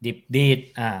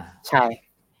ใช่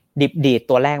ดิบดีด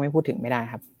ตัวแรกไม่พูดถึงไม่ได้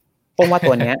ครับป้งว่า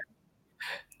ตัวเนี้ย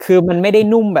คือมันไม่ได้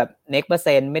นุ่มแบบ next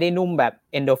percent ไม่ได้นุ่มแบบ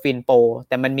Endorphin Pro แ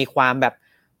ต่มันมีความแบบ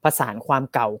ผสานความ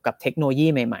เก่ากับเทคโนโลยี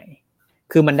ใหม่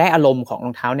ๆคือมันได้อารมณ์ของร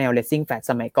องเท้าแนว racing flat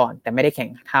สมัยก่อนแต่ไม่ได้แข็ง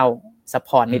เท่าซัพ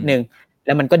พอร์ตนิดนึงแ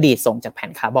ล้วมันก็ดีดส่งจากแผ่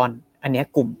นคาร์บอนอันนี้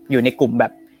กลุ่มอยู่ในกลุ่มแบ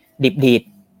บดิบดีด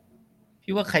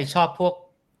พี่ว่าใครชอบพวก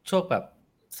แบบ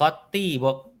ซอตตี้พ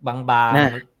วกบาง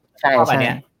ๆใช่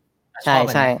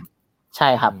ใช่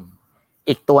ครับ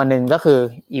อีกตัวหนึ่งก็คือ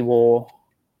Evo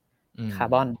คา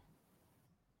ร์บอน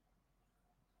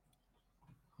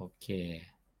โอเค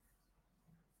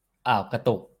กระ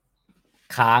ตุก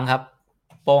ค้างครับ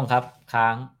โป้งครับค้า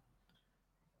ง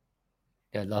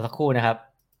เดี๋ยวรอสักครู่นะครับ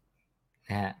น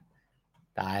ะฮะ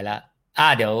ตายแล้ว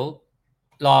เดี๋ยว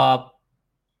รอ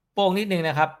โป้งนิดนึง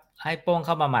นะครับให้โป้งเ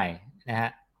ข้ามาใหม่นะฮะ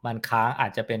มันค้างอา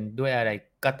จจะเป็นด้วยอะไร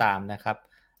ก็ตามนะครับ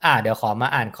เดี๋ยวขอมา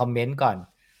อ่านคอมเมนต์ก่อน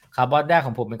คาร์บอนแรกข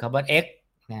องผมเป็นคาร์บอน X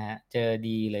นะฮะเจอ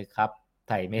ดีเลยครับ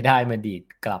ใส่ไม่ได้มันดีด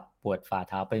กลับปวดฝ่า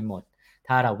เท้าไปหมด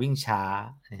ถ้าเราวิ่งช้า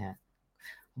นะฮะ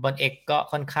บน X ก็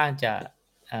ค่อนข้างจะ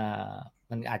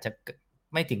มันอาจจะ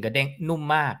ไม่ถึงกระเด้งนุ่ม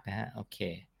มากนะฮะโอเค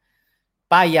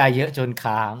ป้ายยาเยอะจน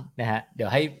ค้างนะฮะเดี๋ยว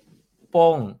ให้โป้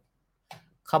ง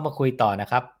เข้ามาคุยต่อนะ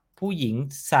ครับผู้หญิง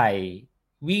ใส่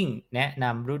วิ่งแนะน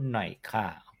ำรุ่นหน่อยค่ะ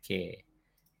โอเค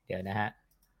เดี๋ยวนะฮะ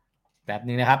แบบ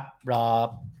นึงนะครับรอ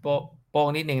โป้ง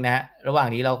นิดนึงนะฮะระหว่าง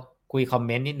นี้เราคุยคอมเ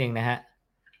มนต์นิดนึงนะฮะ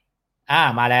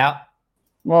มาแล้ว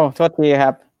โอ้โทษทีค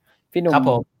รับพี่หนุ่ม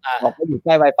บอกว่าอยู่ใก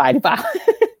ล้ Wi-Fi หรือเปล่า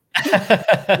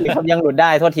หรือครับยังหลุดได้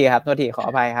โทษทีครับโทษทีขอ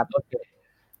อภัยครับ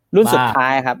รุ่นสุดท้า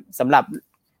ยครับสำหรับ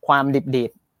ความดิบดี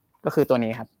ดก็คือตัว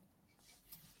นี้ครับ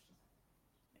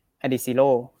Adizero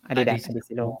Adidas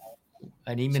Adizero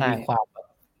อันนี้มันมีความ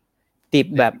ติด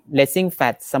แบบ racing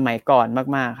fat สมัยก่อน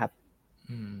มากๆครับ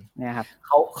เนี่ยครับ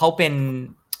เขาเ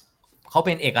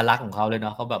ป็นเอกลักษณ์ของเขาเลยเน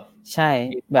าะเขาแบบใช่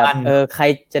แบบใคร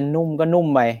จะนุ่มก็นุ่ม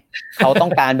ไปเขาต้อ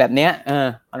งการแบบเนี้ย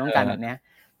เขาต้องการแบบเนี้ย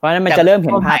เพราะฉะนั้นมันจะเริ่มเ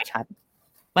ห็นภาพชัด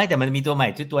ไม่แต่มันมีตัวใหม่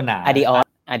ชื่อตัวหนา Adios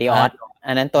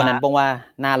อันนั้นตัวนั้นป้องว่า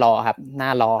หน้ารอครับหน้า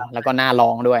รอแล้วก็หน้าลอ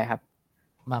งด้วยครับ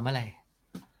มาเมื่อไหร่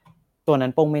ตัวนั้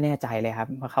นป้องไม่แน่ใจเลยครับ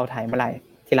ว่าเข้าไทยเมื่อไหร่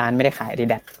ที่ร้านไม่ได้ขาย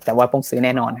Adidas แต่ว่าป้องซื้อแ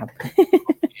น่นอนครับ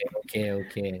โอเ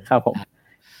คครับผม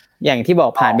อย่างที่บอ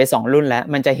กผ่านไป2รุ่นแล้ว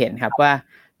มันจะเห็นครับว่า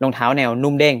รองเท้าแนว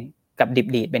นุ่มเด้งกับดิบ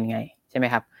ดีดเป็นไงใช่ไหม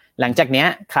ครับหลังจากเนี้ย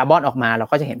คาร์บอนออกมาเรา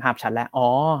ก็จะเห็นภาพชัดแล้วอ๋อ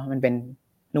มันเป็น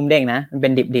นุ่มเด้งนะมันเป็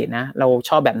นดิบดีดนะเราช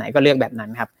อบแบบไหนก็เลือกแบบนั้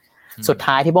นครับสุด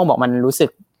ท้ายที่ป้องบอกมันรู้สึ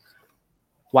ก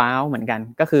ว้าวเหมือนกัน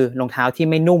ก็คือรองเท้าที่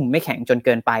ไม่นุ่มไม่แข็งจนเ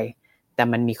กินไปแต่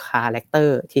มันมีคาแรคเตอ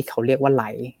ร์ที่เขาเรียกว่าไหล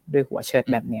ด้วยหัวเชิด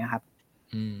แบบนี้ครับ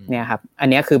เนี่ยครับอัน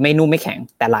นี้คือไม่นุ่มไม่แข็ง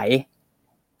แต่ไหล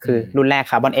คือรุ่นแรก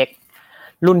คาร์บอน X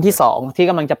รุ่นที่2ที่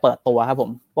กำลังจะเปิดตัวครับผม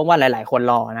ป้องว่าหลายๆคน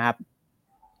รอนะครับ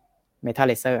เมทัลเ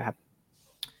ลเซอร์ครับ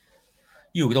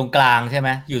อยู่ตรงกลางใช่ไหม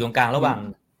อยู่ตรงกลางระหว่าง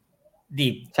ดิ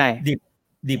บใช่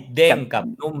ดิบเด้งกับ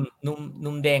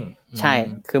นุ่มเด้งใช่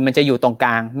คือมันจะอยู่ตรงกล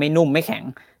างไม่นุ่มไม่แข็ง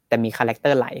แต่มีคาแรคเตอ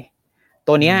ร์ไหล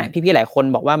ตัวเนี้ยพี่ๆหลายคน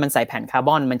บอกว่ามันใส่แผ่นคาร์บ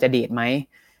อนมันจะดีดไหม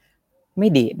ไม่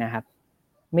ดีดนะครับ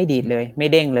ไม่ดีดเลยไม่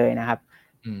เด้งเลยนะครับ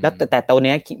แล้วแต่ตัวเ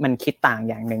นี้ยมันคิดต่าง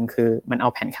อย่างนึงคือมันเอา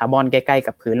แผ่นคาร์บอนใกล้ๆ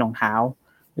กับพื้นรองเท้า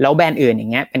แล้วแบรนด์อื่นอย่า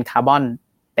งเงี้ยเป็นคาร์บอน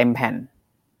เต็มแผ่น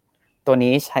ตัว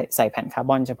นี้ใส่แผ่นคาร์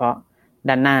บอนเฉพาะ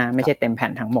ด้านหน้าไม่ใช่เต็มแผ่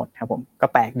นทั้งหมดครับผมก็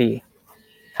แปลกดี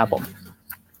ครับผม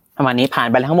ประมาณนี้ผ่าน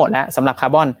ไปทั้งหมดแล้วสำหรับคา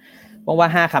ร์บอนป้องว่า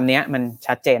5คำนี้มัน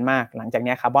ชัดเจนมากหลังจาก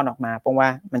นี้คาร์บอนออกมาป้องว่า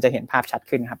มันจะเห็นภาพชัด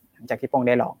ขึ้นครับหลังจากที่ป้องไ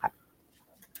ด้ลองครับ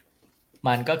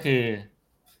มันก็คือ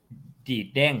ดีด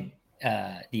เด้ง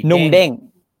นุ่มเด้ง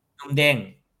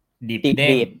ดิบเด้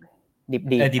งดิบ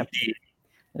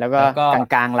แล้วก็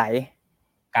กลางไห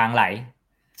ล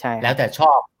ใช่แล้วแต่ช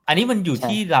อบอันนี้มันอยู่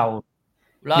ที่เรา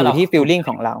อยู่ที่ฟีลลิ่ง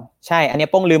ของเราใช่อันนี้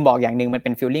ป้องลืมบอกอย่างนึงมันเป็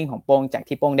นฟีลลิ่งของป้องจาก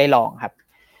ที่ป้องได้ลองครับ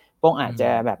ป้องอาจจะ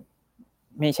แบบ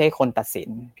ไม่ใช่คนตัดสิน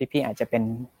พี่ๆอาจจะเป็น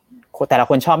แต่ละ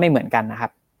คนชอบไม่เหมือนกันนะครั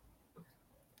บ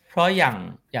เพราะอ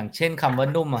ย่างเช่นคำว่า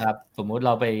นุ่มครับสมมุติเร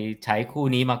าไปใช้คู่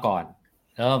นี้มาก่อน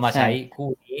แล้วมาใช้คู่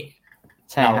นี้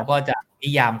เราก็จะนิ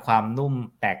ยามความนุ่ม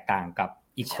แตกต่างกับ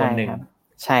อีกคนหนึ่ง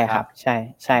ใช่ครับ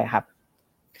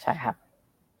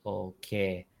โอเค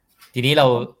ทีนี้เร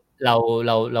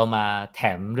ามาแถ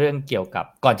มเรื่องเกี่ยวกับ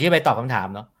ก่อนที่จะไปตอบคำถาม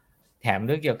เนาะแถมเ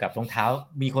รื่องเกี่ยวกับรองเท้า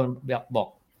มีคนบอก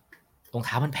รองเ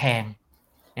ท้ามันแพง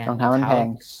รองเท้ามันแพง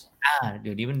เ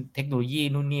ดี๋ยวนี้มันเทคโนโลยี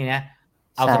นู่นนี่นะ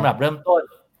เอาสำหรับเริ่มต้น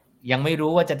ยังไม่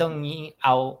รู้ว่าจะต้องนี้เอ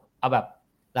าแบบ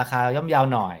ราคาย่อมเยา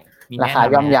หน่อยราคา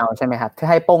ย่อมเยาใช่ไหมครับที่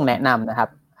ให้ป้งแนะนำนะครับ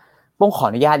ป้งขอ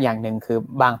อนุญาตอย่างหนึ่งคือ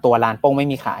บางตัวร้านป้งไม่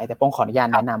มีขายแต่ป้งขออนุญาต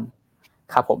แนะน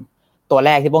ำครับผมตัวแร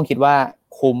กที่ป้งคิดว่า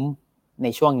คุ้มใน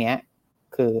ช่วงนี้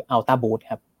คืออัลต้าบูท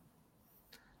ครับ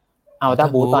อัลต้า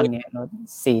บูทตอนนี้ลด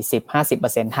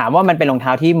 40-50% ถามว่ามันเป็นรองเท้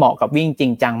าที่เหมาะกับวิ่งจริ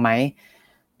งจังไหม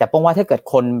แต่ป้งว่าถ้าเกิด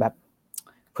คนแบบ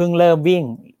เพิ่งเริ่มวิ่ง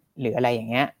หรืออะไรอย่าง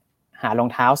เงี้ยหารอง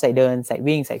เท้าใส่เดินใส่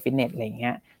วิ่งใส่ฟิตเนสอะไรอย่างเงี้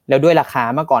ยแล้วด้วยราคา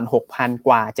เมื่อก่อน 6,000 ก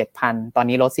ว่า 7,000 ตอน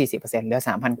นี้ลด 40% เหลือ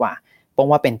 3,000 กว่าป้ง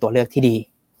ว่าเป็นตัวเลือกที่ดี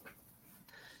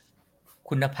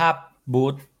คุณภาพบู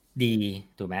ทดี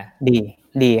ถูกไหม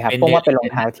ดีครับป้งว่าเป็นรอง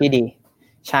เท้าที่ดี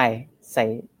ใช่ใส่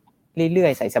เรื่อ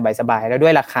ยๆใส่สบายๆแล้วด้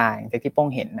วยราคาอย่างที่ป้ง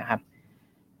เห็นนะครับ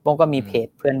ป้งก็มีเพจ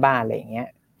เพื่อนบ้านอะไรอย่างเงี้ย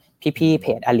พี่ๆเพ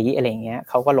จอาลีอะไรอย่างเงี้ย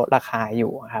เขาก็ลดราคาอ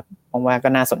ยู่ครับป้งว่าก็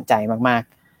น่าสนใจมาก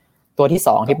ๆตัวที่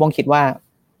2ที่ป้งคิดว่า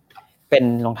เป็น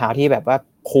รองเท้าที่แบบว่า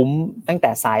คุ้มตั้งแ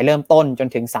ต่สายเริ่มต้นจน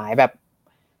ถึงสายแบบ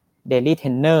Daily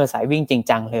Trainer สายวิ่งจริง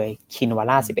จังเลยคินวา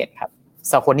ร่า11ครับ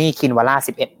ซาโคนี่คินวาร่า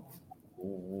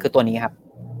11คือตัวนี้ครับ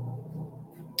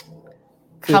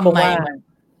ทำไ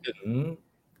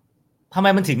ม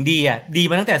มันถึงดีอ่ะดี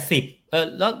มาตั้งแต่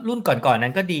10แล้วรุ่นก่อนนั้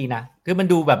นก็ดีนะคือมัน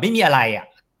ดูแบบไม่มีอะไรอ่ะ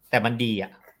แต่มันดีอ่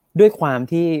ะด้วยความ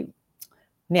ที่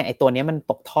เนี่ยไอตัวนี้มัน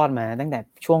ตกทอดมาตั้งแต่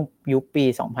ช่วงยุคปี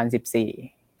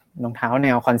2014รองเท้าแน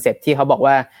วคอนเซ็ปต์ที่เขาบอก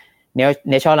ว่า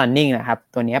Natural Running นะครับ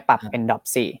ตัวนี้ปรับเป็นดรอป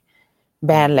4แ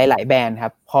บรนด์หลายๆแบรนด์ค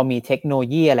รับพอมีเทคโนโล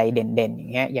ยีอะไรเด่นๆอย่า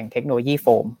งเงี้ยอย่างเทคโนโลยีโฟ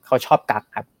มเขาชอบกัก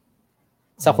ครับ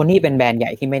ซาโคนี่เป็นแบรนด์ให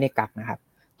ญ่ที่ไม่ได้กักนะครับ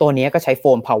ตัวนี้ก็ใช้โฟ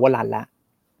ม Power Run ละ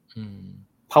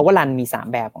Power Run มี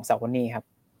3แบบของซาโคนี่ครับ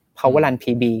Power Run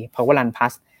PB Power Run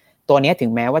Plus ตัวนี้ถึ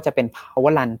งแม้ว่าจะเป็น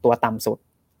Power Run ตัวต่ำสุด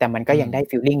แต่มันก็ยังได้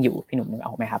ฟีลลิ่งอยู่พี่หนุ่มนึกอ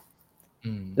อกไหมครับ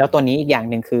แล้วตัวนี้อีกอย่าง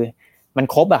นึงคือมัน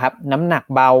ครบอะครับน้ำหนัก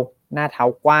เบาหน้าเท้า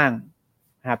กว้าง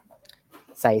นะครับ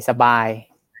ใส่สบาย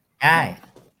ง่าย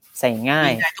ใส่ง่า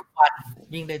ยวิ่งได้ทุก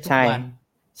วัน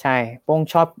ใช่โป้ง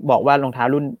ชอบบอกว่ารองเท้า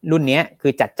รุ่นนี้คื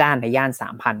อจัดจ้านในย่าน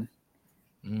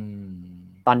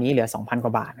 3,000 ตอนนี้เหลือ 2,000 กว่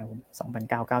าบาทนะผม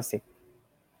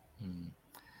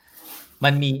 2,990 มั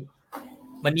นมี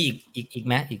อีกไ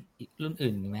หมอีกรุ่น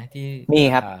อื่นไหมที่มี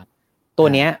ครับตัว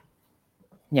เนี้ย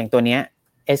อย่างตัวเนี้ย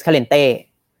Escalente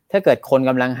ถ้าเกิดคน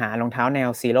กำลังหารองเท้าแนว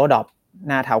Zero Drop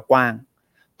หน้าเท้ากว้าง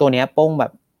ตัวเนี้ยโป้งแบ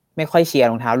บไม่ค่อยเชียร์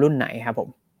รองเท้ารุ่นไหนครับผม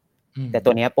แต่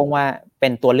ตัวเนี้ยโป้งว่าเป็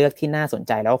นตัวเลือกที่น่าสนใ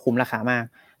จแล้วก็คุ้มราคามาก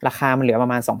ราคามันเหลือประ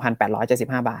มาณ 2,875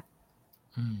 บาท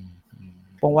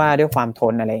โป้งว่าด้วยความท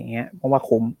นอะไรอย่างเงี้ยโป้งว่า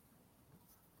คุ้ม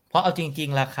เพราะเอาจริง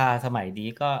ๆราคาสมัยนี้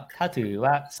ก็ถ้าถือ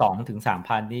ว่า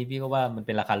 2-3,000 นี่พี่ก็ว่ามันเ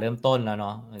ป็นราคาเริ่มต้นแล้วเน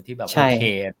าะที่แบบโอเค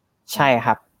ใช่ค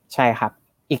รับใช่ครับ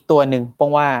อีกตัวนึงโป้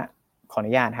งว่าขออ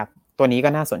นุญาตครับตัวนี้ก็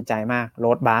น่าสนใจมาก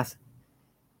Road Bus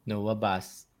Nova Bus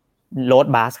Road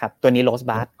Bus ครับตัวนี้ Road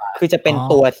Bus คือจะเป็น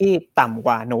ตัวที่ต่ำก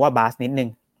ว่า Nova Bus นิดนึง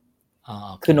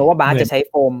คือ Nova Bus จะใช้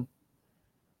โฟม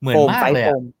เหมือนมากเลย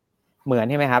เหมือน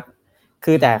ใช่ไหมครับ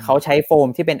คือแต่เขาใช้โฟม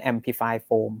ที่เป็น Amplify โฟ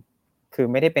มคือ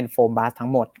ไม่ได้เป็นโฟมบาสทั้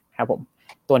งหมดครับผม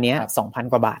ตัวนี้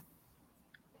 2,000 กว่าบาท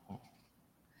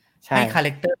ใช่คาแร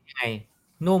คเตอร์ยังไง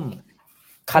นุ่ม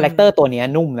คาแรคเตอร์ตัวนี้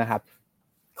นุ่มนะครับ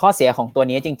ข้อเสียของตัว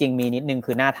นี้จริงๆมีนิดนึง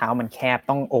คือหน้าเท้ามันแคบ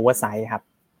ต้องโอเวอร์ไซส์ครับ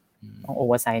ต้องโอเ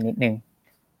วอร์ไซส์นิดนึง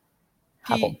ค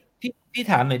รับผมพี่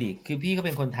ถามหน่อยดิคือพี่ก็เ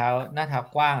ป็นคนเท้าหน้าเท้า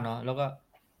กว้างเนาะแล้วก็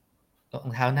รอ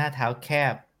งเท้าหน้าเท้าแค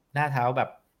บหน้าเท้าแบบ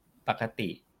ปกติ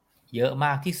เยอะม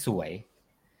ากที่สวย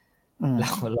แ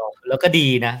ล้วก็ดี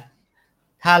นะ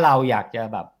ถ้าเราอยากจะ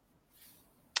แบบ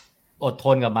อดท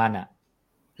นกับมันอ่ะ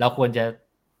เราควรจะ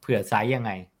เผื่อไซส์ยังไ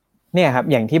งเนี่ยครับ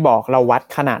อย่างที่บอกเราวัด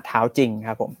ขนาดเท้าจริงค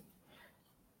รับผม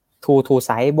2 ไ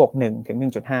ซส์บวก1ถึง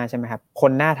 1.5 ใช่ไหมครับค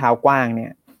นหน้าเท้ากว้างเนี่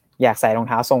ยอยากใส่รองเ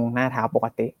ท้าทรงหน้าเท้าปก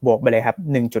ติบวกไปเลยครับ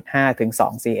 1.5 ถึง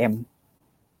 2 cm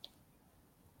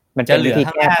มันจะเหลือ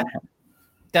ข้างหน้า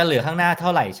จะเหลือข้างหน้าเท่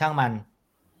าไหร่ช่างมัน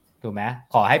ถูกไหม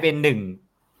ขอให้เป็น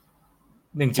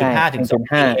1.5 ถึง 2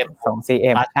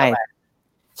 cm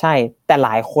ใช่แต่หล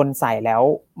ายคนใส่แล้ว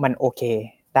มันโอเค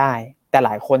ได้แต่หล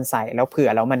ายคนใส่แล้วเผื่อ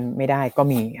แล้วมันไม่ได้ก็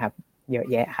มีครับเยอะ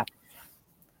แยะครับ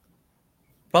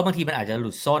เพราะบางทีมันอาจจะห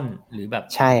ลุดส้นหรือแบบ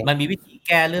มันมีวิธีแ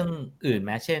ก้เรื่องอื่นไห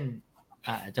มเช่น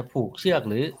จะผูกเชือก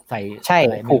หรือใส่ใช่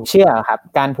ผูกเชือกครับ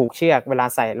การผูกเชือกเวลา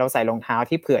เราใส่รองเท้า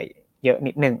ที่เผื่อเยอะ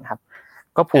นิดนึงครับ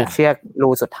ก็ผูกเชือกรู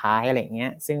สุดท้ายอะไรเงี้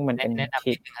ยซึ่งมันเป็น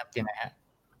ทิศครับยังไงฮะ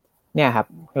เนี่ยครับ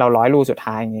เราร้อยรูสุด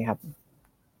ท้ายอย่างนี้ครับ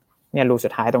เนี่ยรูสุ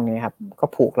ดท้ายตรงนี้ครับก็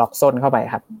ผูกล็อกส้นเข้าไป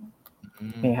ครับ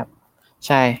นี่ครับใ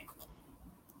ช่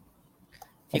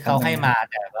ที่เขาให้มา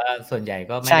แต่ว่าส่วนใหญ่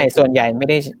ก็ไม่ใช่ส่วนใหญ่ไม่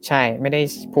ได้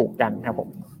ผูกกันครับผม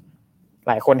ห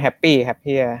ลายคนแฮปปี้ครับ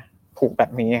ที่จะผูกแบ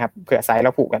บนี้ครับเผื่อไซส์แล้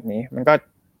วผูกแบบนี้มันก็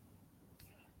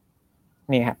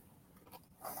นี่ครับ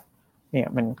เนี่ย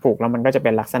มันผูกแล้วมันก็จะเป็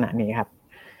นลักษณะนี้ครับ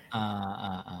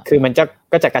คือมัน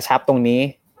ก็จะกระชับตรงนี้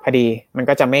พอดีมัน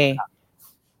ก็จะไม่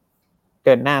เ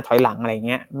ดินหน้าถอยหลังอะไรเ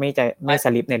งี้ยไม่ส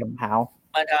ลิปในรองเท้า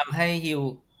มันทำให้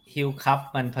ฮิลคัพ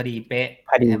มันพอดีเป๊ะใ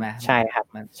ช่ไหมใช่ครับ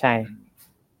ใช่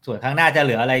ส่วนข้างหน้าจะเห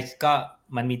ลืออะไรก็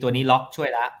มันมีตัวนี้ล็อกช่วย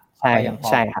ละใช่ครับ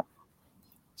ใช่ครับ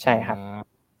ใช่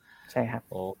ครับ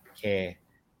โอเค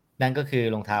นั่นก็คือ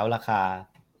รองเท้ารา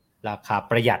คา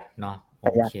ประหยัดเนาะปร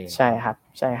ะหยัดใช่ครับ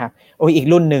ใช่ครับโอ้ยอีก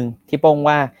รุ่นนึงที่โป้ง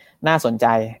ว่าน่าสนใจ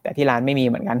แต่ที่ร้านไม่มี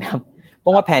เหมือนกันครับโ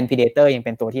ป้งว่าแพนพีเดเตอร์ยังเ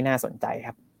ป็นตัวที่น่าสนใจค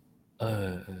รับ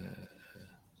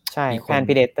ใช่แพน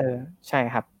พีเดเตอร์ใช่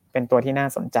ครับเป็นตัวที่น่า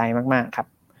สนใจมากๆครับ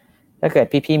ถ้าเกิด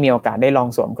พี่ๆมีโอกาสได้ลอง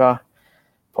สวมก็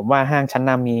ผมว่าห้างชั้น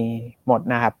นำมีหมด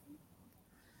นะครับ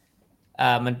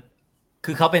มัน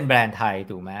คือเขาเป็นแบรนด์ไทย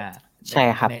ถูกไหมใช่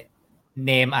ครับเ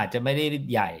นมอาจจะไม่ได้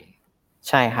ใหญ่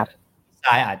ใช่ครับสไต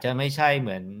ล์อาจจะไม่ใช่เห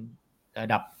มือนร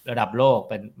ะดับโลก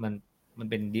มัน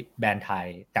เป็นแบรนด์ไทย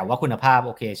แต่ว่าคุณภาพโ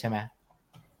อเคใช่ไหม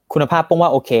คุณภาพป้งว่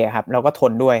าโอเคครับแล้วก็ท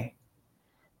นด้วย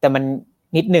แต่มัน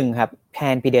นิดหนึ่งครับแพ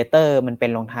นพีเดเตอร์มันเป็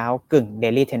นรองเท้ากึ่งเด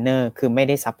ลี่เทรนเนอร์คือไม่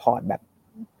ได้ซัพพอร์ตแบบ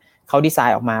เขาดีไซ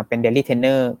น์ออกมาเป็นเดลี่เทรนเน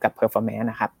อร์กับเพอร์ฟอร์แมนซ์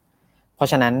นะครับเพราะ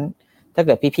ฉะนั้นถ้าเ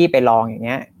กิดพี่ๆไปลองอย่างเ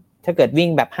งี้ยถ้าเกิดวิ่ง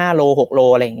แบบ5โล6โล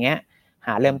อะไรอย่างเงี้ยห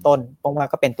าเริ่มต้นป้งว่า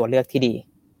ก็เป็นตัวเลือกที่ดี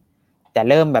แต่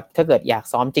เริ่มแบบถ้าเกิดอยาก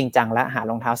ซ้อมจริงจังแล้วหา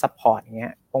รองเท้าซัพพอร์ตอย่างเงี้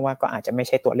ยป้งว่าก็อาจจะไม่ใ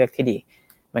ช่ตัวเลือกที่ดี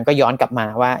มันก็ย้อนกลับมา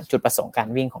ว่าจุดประสงค์การ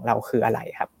วิ่งของเราคืออะไร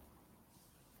ครับ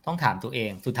ต้องถามตัวเอ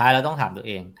งสุดท้ายเราต้องถามตัวเ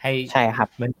องให้ใช่ครับ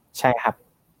ใช่ครับ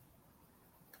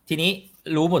ทีนี้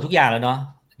รู้หมดทุกอย่างแล้วเนาะ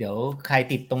เดี๋ยวใคร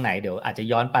ติดตรงไหนเดี๋ยวอาจจะ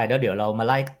ย้อนไปแล้วเดี๋ยวเรามา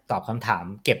ไล่ตอบคำถาม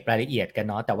เก็บรายละเอียดกัน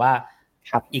เนาะแต่ว่า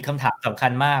อีกคำถามสำคั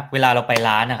ญมากเวลาเราไป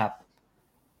ร้านนะครับ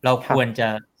เราควรจะ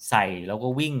ใส่แล้วก็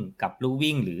วิ่งกับลู่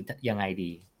วิ่งหรือยังไง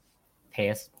ดีเท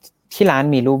สที่ร้าน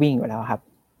มีลู่วิ่งอยู่แล้วครับ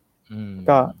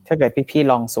ก็ถ้าเกิดพี่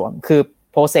ๆลองสวมคือ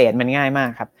โปรเซสมันง่ายมาก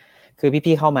ครับคือ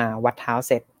พี่ๆเข้ามาวัดเท้าเ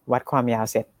สร็จวัดความยาว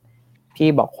เสร็จ พี่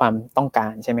บอกความต้องกา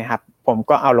รใช่ไหมครับผม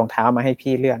ก็เอารองเท้ามาให้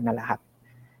พี่เลือกนั่นแหละครับ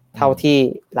เท่าที่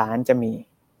ร้านจะมี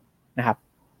นะครับ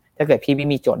ถ้าเกิดพี่ไม่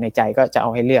มีโจทย์ในใจก็จะเอา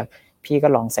ให้เลือกพี่ก็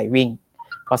ลองใส่วิ่ง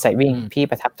พอใส่วิ่งพี่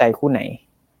ประทับใจคู่ไหน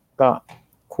ก็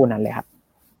คู่นั้นเลยครับ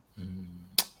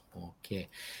โอเค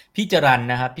พี่จรัญ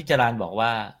นะครับพี่จรัญบอกว่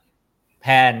าแพ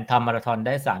นทำมาราธอนไ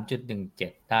ด้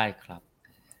 3.17 ได้ครับ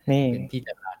นี่เป็นพี่จ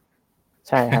รัญ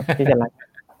ใช่ครับพี่จรัญ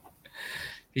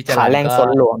พี่จรัญขาแรงสน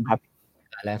หลวงครับ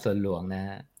ขาแรงสนหลวงนะฮ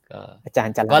ะก็อาจาร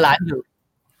ย์จรัญก็ร้านอ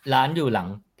ยู่หลัง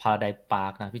พาราไดซ์พาร์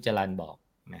คนะพี่จรัญบอก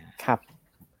นะครับ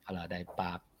พาราไดซ์พ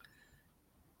าร์ค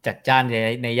จัดจ้าน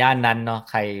ในย่านนั้นเนาะ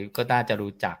ใครก็น่าจะ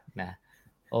รู้จักนะ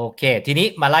โอเคทีนี้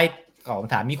มาไล่ของ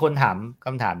ถามมีคนถามค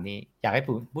ำถามนี้อยากให้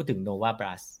พูดถึงโนวาบ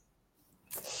รัส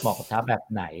เหมาะกับเท้าแบบ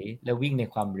ไหนแล้ววิ่งใน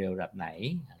ความเร็วแบบไหน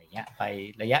อะไรเงี้ยไป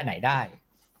ระยะไหนได้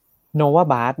โนวา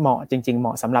บาสเหมาะจริงๆเหม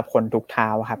าะสำหรับคนทุกเท้า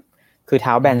ครับคือเ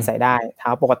ท้าแบนใส่ได้เท้า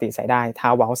ปกติใส่ได้เท้า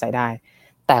เว้าใส่ได้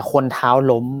แต่คนเท้า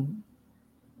ล้ม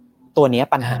ตัวนี้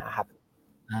ปัญหาครับ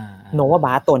โนวาบ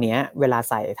าสตัวนี้เวลา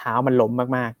ใส่เท้ามันล้ม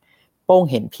มากๆโป้ง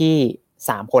เห็นพี่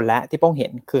3คนแล้วที่โป้งเห็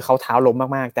นคือเขาเท้าล้ม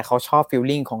มากๆแต่เขาชอบฟีล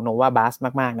ลิ่งของโนวาบาส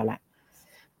มากๆนั่นแหละ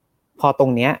พอตร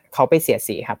งเนี้ยเขาไปเสีย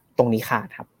สีครับตรงนี้ขาด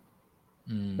ครับ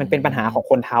มันเป็นปัญหาของ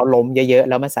คนเท้าล้มเยอะๆ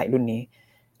แล้วมาใส่รุ่นนี้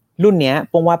รุ่นเนี้ย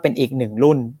โป้งว่าเป็นอีกหนึ่ง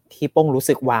รุ่นที่โป้งรู้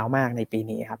สึกว้าวมากในปี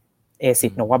นี้ครับ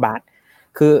ASICS Nova Blast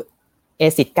คือ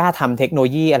ASICS กล้าทำเทคโนโล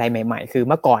ยีอะไรใหม่ๆคือ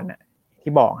เมื่อก่อนน่ะ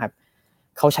ที่บอกครับ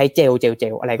เขาใช้เจล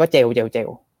อะไรก็เจล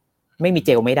ไม่มีเจ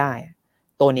ลไม่ได้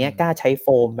ตัวนี้กล้าใช้โฟ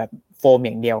มแบบโฟมอ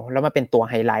ย่างเดียวแล้วมาเป็นตัว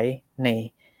ไฮไลท์ใน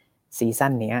ซีซั่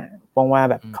นนี้โป้งว่า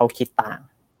แบบเขาคิดต่าง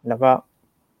แล้วก็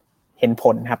เห็นผ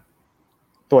ลครับ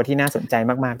ตัวที่น่าสนใจ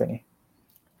มากๆตัวนี้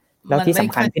แล้วที่ส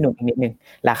ำคัญพี่หนุ่มอีกนิดนึง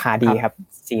ราคาดีครับ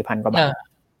 4,000 กว่าบาท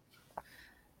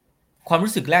ความ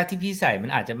รู้สึกแรกที่พี่ใส่มัน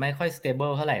อาจจะไม่ค่อย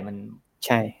stable เท่าไหร่มันใ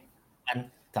ช่มัน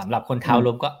สำหรับคนเท้า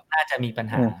ล้มก็น่าจะมีปัญ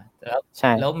หา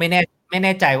แล้วไม่แ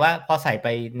น่ใจว่าพอใส่ไป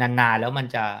นานๆแล้วมัน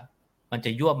จ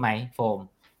ะยวบไหมโฟม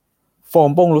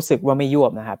โป้งรู้สึกว่าไม่ยว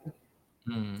บนะครับ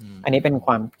อันนี้เป็นค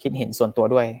วามคิดเห็นส่วนตัว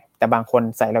ด้วยแต่บางคน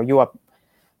ใส่แล้วยวบ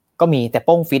ก็มีแต่โ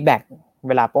ป้งฟีดแบ็กเ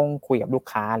วลาโป้งคุยกับลูก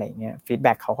ค้าอะไรเงี้ยฟีดแ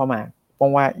บ็กเขาเข้ามาโป้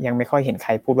งว่ายังไม่ค่อยเห็นใค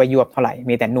รพูดว่ายวบเท่าไหร่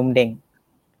มีแต่นุ่มเด้ง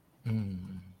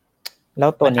แล้ว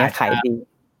ตัวนี้ขายดี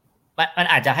มัน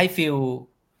อาจจะให้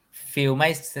ฟีลไม่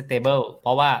stable เพร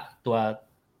าะว่าตัว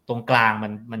ตรงกลาง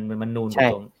มันนูน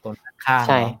ตรงข้าง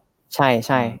ใ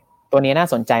ช่ตัวนี้น่า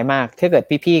สนใจมากถ้าเกิด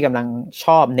พี่ๆกำลังช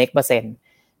อบ next percent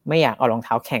ไม่อยากเอารองเ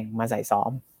ท้าแข่งมาใส่ซ้อ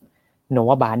มโน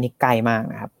วาบาสนี่ใกล้มาก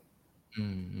นะครับ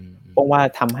เพราะว่า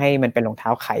ทำให้มันเป็นรองเท้า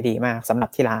ขายดีมากสำหรับ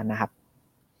ที่ร้านนะครับ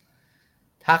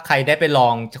ถ้าใครได้ไปลอ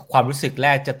งความรู้สึกแร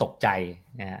กจะตกใจ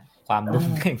นะฮะความนุ่ม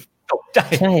ตกใจ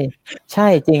ใช่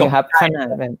จริงครับขนาด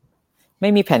แบบไม่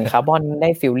มีแผ่นคาร์บอนได้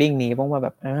ฟีลลิ่งนี้เพราะว่าแบ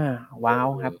บว้าว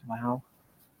ครับว้าว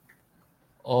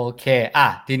โอเค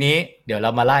ทีนี้เดี๋ยวเร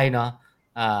ามาไล่เนาะ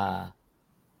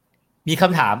มีค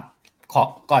ำถาม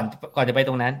ก่อนจะไปต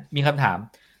รงนั้นมีคำถาม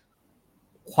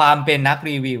ความเป็นนัก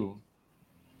รีวิว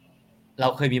เรา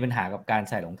เคยมีปัญหากับการ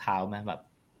ใส่รองเท้าไหมแบบ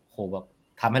โหแบบ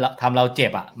ทำเราเจ็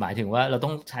บหมายถึงว่าเราต้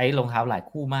องใช้รองเท้าหลาย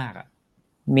คู่มาก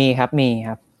มีครับ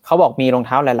เขาบอกมีรองเ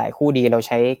ท้าหลายๆคู่ดีเราใ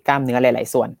ช้กล้ามเนื้อหลาย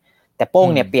ๆส่วนแต่โป้ง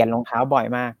เนี่ยเปลี่ยนรองเท้าบ่อย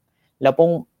มากแล้วโป้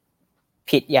ง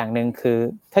ผิดอย่างนึงคือ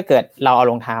ถ้าเกิดเราเอา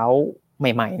รองเท้าใ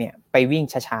หม่ๆเนี่ยไปวิ่ง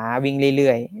ช้าๆวิ่งเ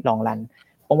รื่อยๆลองรัน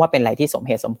โป้งว่าเป็นอะไรที่สมเ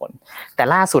หตุสมผลแต่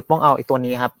ล่าสุดโป้งเอาไอ้ตัว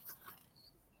นี้ครับ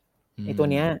ไอ้ตัว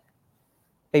เนี้ย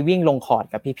ไปวิ่งลงคอร์ด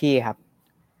กับพี่ๆครับ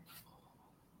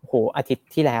โหอาทิตย์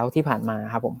ที่แล้วที่ผ่านมา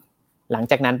ครับผมหลัง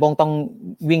จากนั้นโป้งต้อง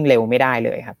วิ่งเร็วไม่ได้เล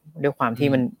ยครับด้วยความที่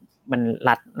มัน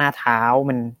รัดหน้าเท้า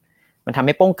มันทำใ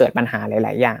ห้โป้งเกิดปัญหาหล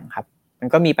ายๆอย่างครับมัน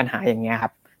ก็มีปัญหาอย่างเงี้ยครั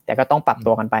บแต่ก็ต้องปรับ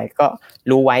ตัวกันไปก็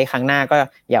รู้ไว้ครั้งหน้าก็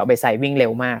อย่าเอาไปใส่วิ่งเร็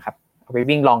วมากครับเอาไป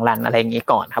วิ่งลองรันอะไรอย่างงี้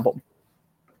ก่อนครับผม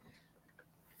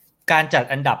การจัด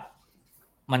อันดับ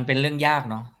มันเป็นเรื่องยาก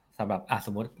เนาะสำหรับส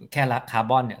มมติแค่คาร์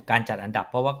บอนเนี่ยการจัดอันดับ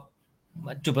เพราะว่า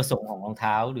จุดประสงค์ของรองเ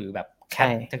ท้าหรือแบบแคต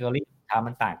ตากรีรองเท้า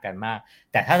มันต่างกันมาก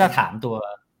แต่ถ้าจะถามตัว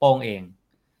โป้งเอง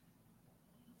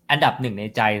อันดับ1ใน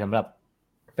ใจสำหรับ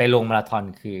ไปลงมาราธอน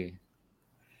คือ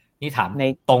นี่ถามใน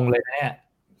ตรงเลยนะเนี่ย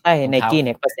ใช่ Nike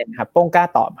Next Percent ครับโป้งกล้า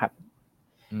ตอบครับ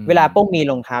เวลาโป้งมี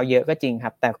รองเท้าเยอะก็จริงค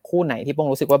รับแต่คู่ไหนที่โป้ง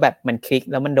รู้สึกว่าแบบมันคลิก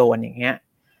แล้วมันโดนอย่างเงี้ย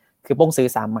คือโป้งซื้อ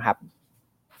ซ้ำครับ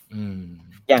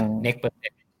อย่าง Next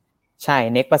Percent ใช่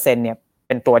Next Percent เนี่ยเ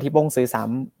ป็นตัวที่โป้งซื้อซ้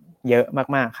ำเยอะ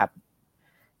มากๆครับ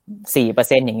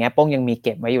 4% อย่างเงี้ยโป้งยังมีเ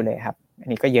ก็บไว้อยู่เลยครับอัน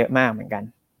นี้ก็เยอะมากเหมือนกัน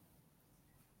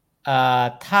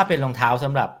ถ้าเป็นรองเท้าส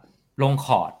ำหรับลงค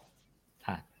อร์ด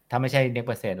ถ้าไม่ใช่ Next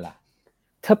Percent ล่ะ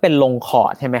ถ้าเป็นลงคอ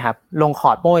ร์ดใช่ไหมครับลงค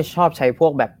อร์ดโป้ชอบใช้พว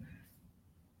กแบบ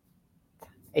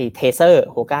ไอ้เทเซอร์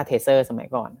โฮก้าเทเซอร์สมัย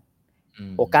ก่อน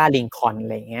โอก้าลิงคอล์นอะ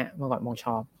ไรเงี้ยเมื่อก่อนโป้งช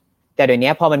อบแต่เดี๋ยว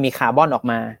นี้พอมันมีคาร์บอนออก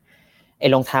มาไอ้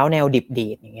รองเท้าแนวดิบดี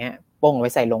ดอย่างเงี้ยโป้งไว้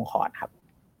ใส่ลงคอร์ดครับ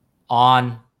ออน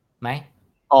ไหม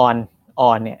ออ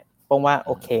นเนี่ยโป้งว่าโ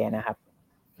อเคนะครับ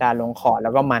การลงคอร์ดแล้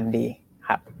วก็มันดีค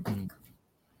รับ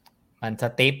มันส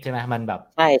ติฟใช่ไหมมันแบบ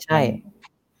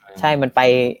ใช่มัน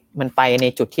ไปใน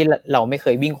จุดที่เราไม่เค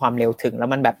ยวิ่งความเร็วถึงแล้ว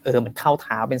มันแบบมันเข้าเ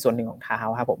ท้าเป็นส่วนหนึ่งของเท้า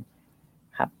ครับผม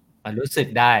ครับมันรู้สึก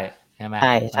ได้ใช่ไหมใ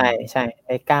ช่ไ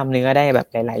อ้กล้ามเนื้อได้แบบ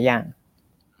หลายๆอย่าง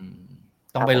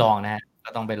ต้องไปลองนะก็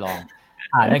ต้องไปลอง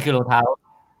นั่นคือรองเท้า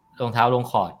ลง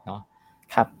คอร์ดเนาะ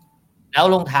ครับแล้ว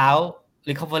รองเท้า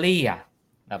recovery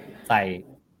แบบใส่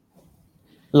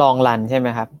ลองรันใช่ไหม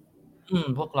ครับ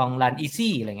พวกลองรัน easy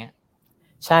อะไรเงี้ย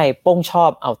ใช่โป้งชอบ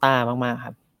อัลต้ามากๆค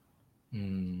รับ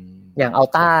อย่างอัล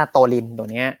ต้าโตลินตัว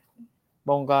เนี้ยโ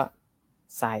ป้งก็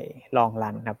ใส่ลองรั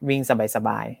นครับวิ่งสบ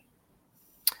าย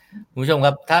ๆคุณผู้ชมค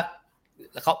รับถ้า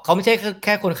เขาไม่ใช่แ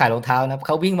ค่คนขายรองเท้านะเ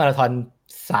ขาวิ่งมาราธอน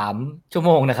3 ชั่วโ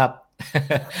มงนะครับ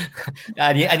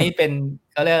อันนี้เป็น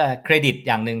เขาเรียกอะไรเครดิตอ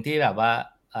ย่างหนึ่งที่แบบว่า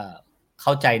เข้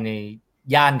าใจใน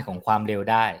ย่านของความเร็ว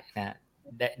ได้นะ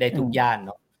ได้ทุกย่านเ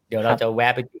นาะเดี๋ยวเราจะแว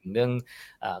ะไปถึงเรื่อง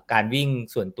การวิ่ง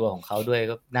ส่วนตัวของเขาด้วย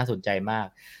ก็น่าสนใจมาก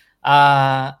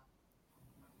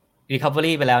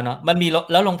recovery ไปแล้วเนาะมันมี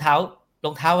แล้วรองเท้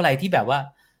าอะไรที่แบบว่า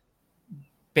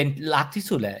เป็นลักที่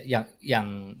สุดแหละอ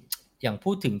ย่าง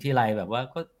พูดถึงที่ไรแบบว่า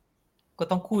ก็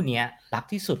ต้องคู่นี้ลัก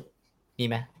ที่สุดมี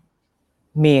ไหม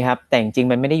มีครับแต่จริง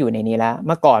ๆมันไม่ได้อยู่ในนี้แล้วเ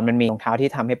มื่อก่อนมันมีรองเท้าที่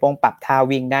ทำให้โป้งปรับท่า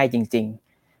วิ่งได้จริง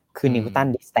ๆคือนิวตัน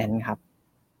ดิสแตนซ์ครับ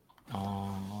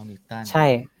นิวตันใช่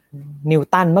นิว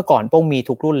ตันเมื่อก่อนโป้งมี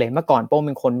ทุกรุ่นเลยเมื่อก่อนโป้งเ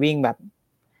ป็นคนวิ่งแบบ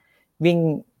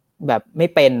ไม่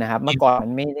เป็นนะครับเมื่อก่อนมั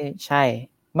นไม่ได้ใช่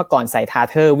เมื่อก่อนใส่ทา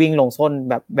เทอร์วิ่งลงส้น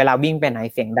แบบเวลาวิ่งไปไหน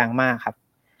เสียงดังมากครับ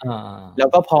แล้ว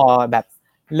ก็พอแบบ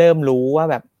เริ่มรู้ว่า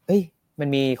แบบมัน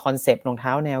มีคอนเซปต์รองเท้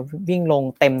าแนววิ่งลง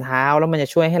เต็มเท้าแล้วมันจะ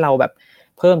ช่วยให้เราแบบ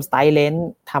เพิ่มสไตล์เลนส์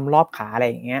ทำรอบขาอะไร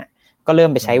อย่างเงี้ยก็เริ่ม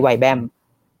ไปใช้ไวแบม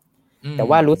แต่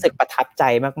ว่ารู้สึกประทับใจ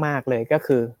มากๆเลยก็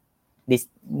คือ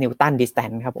นิวตันดิสแต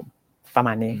นซ์ครับผมประม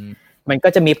าณนี้มันก็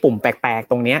จะมีปุ่มแปลก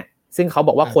ๆตรงเนี้ยซึ่งเขาบ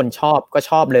อกว่าคนชอบก็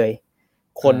ชอบเลย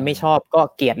คนไม่ชอบก็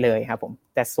เกลียดเลยครับผม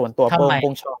แต่ส่วนตัวโ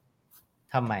ป้งชอบ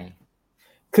ทำไม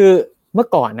คือเมื่อ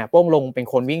ก่อนน่ะโป้งลงเป็น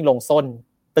คนวิ่งลงส้น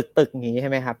ตึกๆอย่างงี้ใ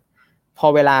ช่ไหมครับพอ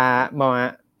เวลามา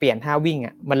เปลี่ยนท่าวิ่ง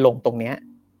มันลงตรงเนี้ย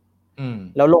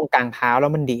แล้วลงกลางเท้าแล้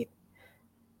วมันดีด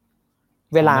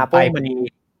เวลาโป้งมัน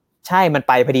ใช่มัน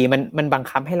ไปพอดีมันบัง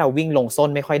คับให้เราวิ่งลงส้น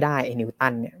ไม่ค่อยได้ไอ้นิวตั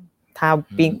นเนี่ยถ้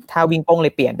าวิ่งโป้งเล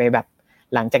ยเปลี่ยนไปแบบ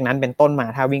หลังจากนั้นเป็นต้นมา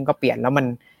ถ้าวิ่งก็เปลี่ยนแล้วมัน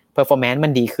เพอร์ฟอร์แมนซ์มั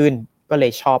นดีขึ้นก็เล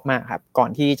ยชอบมากครับก่อน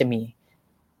ที่จะมี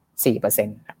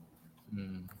 4% ครับ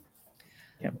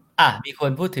มีค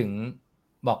นพูดถึง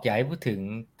บอกอยากให้พูดถึง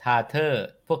ทาเทอร์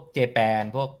พวกเจแปน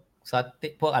พวกซอต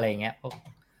พวกอะไรเงี้ยพวก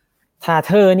ทาเ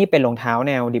ทอร์นี่เป็นรองเท้า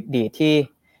แนวดิบดีที่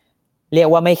เรียก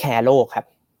ว่าไม่แคร์โลกครับ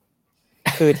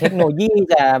คือเทคโนโลยี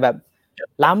จะแบบ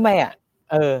ล้ำไป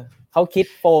เขาคิด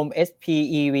โฟม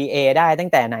SPEVA ได้ตั้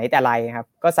งแต่ไหนแต่ไรครับ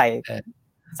ก็ใ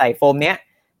ส่โฟมเนี้ย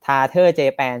ทาเทอร์เจ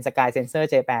แปนสกายเซนเซอร์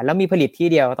เจแปนแล้วมีผลิตที่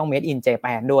เดียวต้อง made in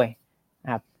Japan ด้วยน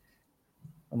ะครับ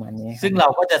ประมาณนี้ซึ่งเรา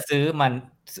ก็จะ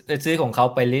ซื้อของเขา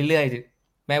ไปเรื่อย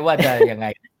ๆไม่ว่าจะยังไง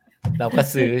เราก็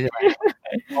ซื้อใช่ไหม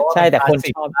ใช่แต่คน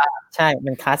ชอบใช่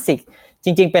มันคลาสสิกจ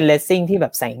ริงๆเป็นเลสซิ่งที่แบ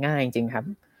บใส่ง่ายจริงๆครับ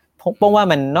เพราะว่า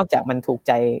มันนอกจากมันถูกใ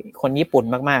จคนญี่ปุ่น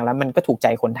มากๆแล้วมันก็ถูกใจ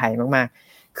คนไทยมาก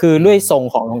ๆคือด้วยทรง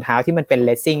ของรองเท้าที่มันเป็นเล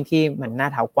สซิ่งที่มันหน้า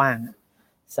เท้ากว้าง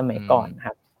สมัยก่อนค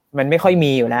รับมันไม่ค่อย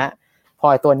มีอยู่แล้วพอ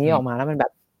ตัวนี้ออกมาแล้วมันแบ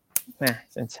บ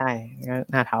ใช่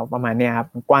หน้าเท้าประมาณนี้ครับ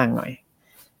มันกว้างหน่อย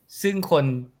ซึ่งคน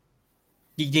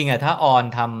จริงๆถ้าออน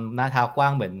ทำหน้าเท้ากว้า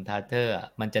งเหมือนทาเทอร์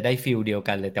มันจะได้ฟีลเดียว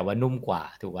กันเลยแต่ว่านุ่มกว่า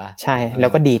ถูกป่ะใช่แล้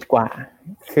วก็ดีดกว่า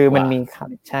คือมันมี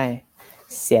ใช่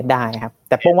เสียดายครับ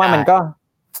แต่พวกว่ามันก็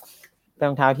เป็น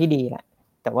รองเท้าที่ดีแหละ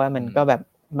แต่ว่ามันก็แบบ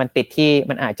มันติดที่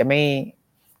มันอาจจะไม่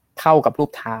เข้ากับรู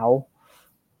ปเท้า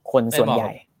คนส่วนให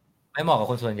ญ่ไม่เหมาะกับ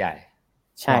คนส่วนใหญ่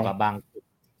เหมาะกับบาง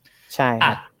ใช่ค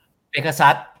รับเปกาซั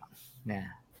สเนี่ย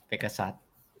เปกาซัส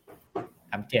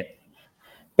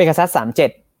37เปกาซัส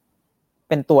37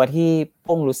เป็นตัวที่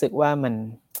ป้งรู้สึกว่ามัน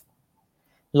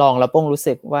ลองแล้วป้งรู้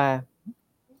สึกว่า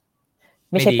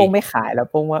ไม่ใช่ป้งไม่ขายแล้ว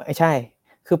ป้งว่าใช่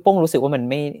คือป้งรู้สึกว่ามัน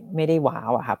ไม่ได้ว้า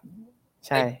วครับใ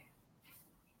ช่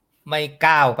ไม่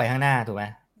ก้าวไปข้างหน้าถูกไหม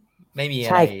ไม่มีอะไร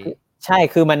ใช่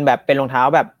คือมันแบบเป็นรองเท้า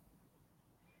แบบ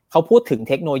เขาพูดถึง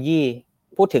เทคโนโลยี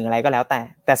พูดถึงอะไรก็แล้ว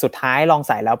แต่สุดท้ายลองใ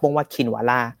ส่แล้วป้งว่าคินวา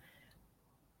ร่า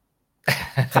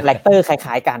คาแรคเตอร์ค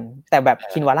ล้ายๆกันแต่แบบ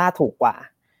คินวาร่าถูกกว่า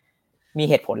มี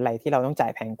เหตุผลอะไรที่เราต้องจ่า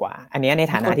ยแพงกว่าอันนี้ใน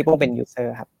ฐานะที่ป้งเป็นยูเซอ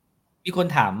ร์ครับมีคน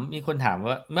ถาม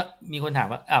ว่า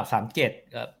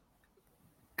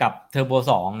37กับเทอร์โบ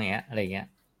2เนี้ยอะไรเงี้ย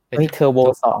เฮ้ยเทอร์โบ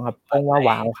2ครับโป้งว่า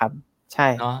ว้าวครับใช่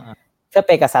เนาะถ้าเป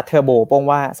กัสซัสเทอร์โบโป้ง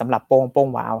ว่าสำหรับโป้ง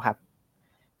ว้าวครับ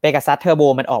เปกัสซัสเทอร์โบ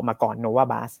มันออกมาก่อนโนวา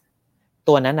บัส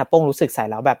ตัวนั้นน่ะโป้งรู้สึกใส่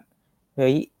แล้วแบบเ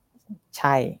ฮ้ยใ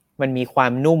ช่มันมีควา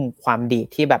มนุ่มความดี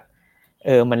ที่แบบ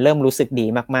มันเริ่มรู้สึกดี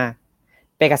มาก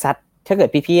ๆเปกัสซัสถ้าเกิด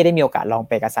พี่ๆได้มีโอกาสลอง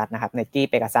เปกัสซัสนะครับ Nike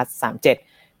เปกัสซัส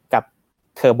37กับ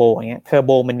เทอร์โบอย่างเงี้ยเทอร์โ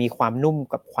บมันมีความนุ่ม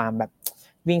กับความแบบ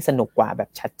วิ่งสนุกกว่าแบบ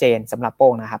ชัดเจนสำหรับโป้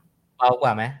งนะครับเบากว่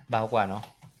าไหมเบากว่าเนาะ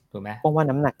ถูกไหมโป้งว่า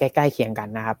น้ำหนักใกล้ๆเคียงกัน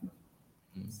นะครับ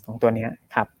ของตัวนี้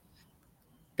ครับ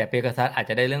แต่เปกัสซัสอาจ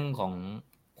จะได้เรื่องของ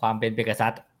ความเป็นเปกัสซั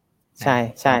สใช่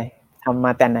ใช่ทำม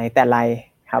าแต่ไหนแต่ไร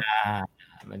ครับ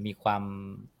มันมีความ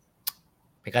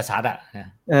เปกัสซัสอ่ะนะ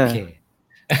โอเค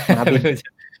ม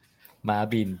า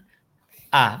บิน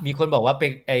มีคนบอกว่าเป็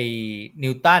นไอ้นิ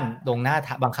วตันลงหน้า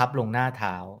บังคับลงหน้าเ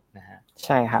ท้านะฮะใ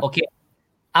ช่ครับโอเค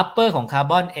อัปเปอร์ของคาร์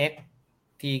บอน X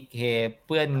TK เ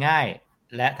ปื้อนง่าย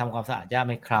และทำความสะอาดยากไ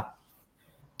หมครับ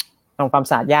ทำความ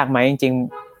สะอาดยากไหมจริง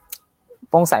ๆ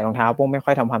โป้งใส่รองเท้าโป้งไม่ค่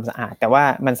อยทำความสะอาดแต่ว่า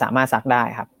มันสามารถซักได้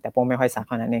ครับแต่โป้งไม่ค่อยซักเ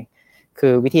ท่านั้นเองคื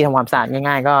อวิธีทำความสะอาด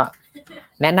ง่ายๆก็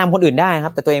แนะนำคนอื่นได้ค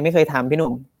รับแต่ตัวเองไม่เคยทำพี่ห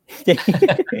นุ่ม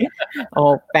เอา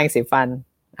แปรงสีฟัน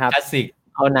ครับ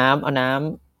เอาน้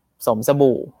ำสมส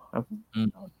บู่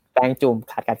แปรงจุ่ม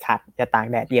ขัดอย่าตาก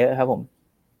แดดเยอะครับผม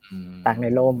ตากใน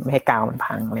ร่มไม่ให้กาวมัน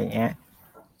พังอะไรอย่างเงี้ย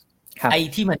ไอ้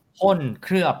ที่มันพ่นเค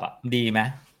ลือบดีไหม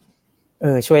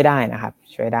ช่วยได้นะครับ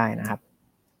ช่วยไ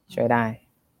ด้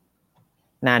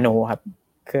นาโนครับ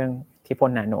เครื่องที่พ่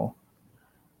นนาโน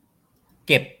เ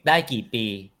ก็บได้กี่ปี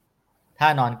ถ้า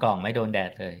นอนกล่องไม่โดนแด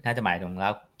ดเลยน่าจะหมายถึงแล้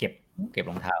วเก็บ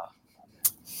รองเท้า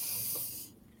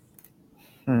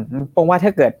ผมว่าถ้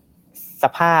าเกิดส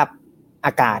ภาพอ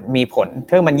ากาศมีผล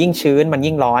ถ้ามันยิ่งชื้นมัน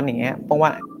ยิ่งร้อนอย่างเงี้ยผมว่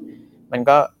ามัน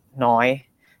ก็น้อย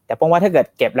แต่ผมว่าถ้าเกิด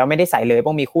เก็บแล้วไม่ได้ใส่เลยผ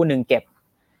มมีคู่นึงเก็บ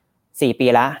4 ปี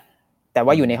ละแต่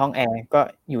ว่าอยู่ในห้องแอร์ก็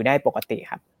อยู่ได้ปกติ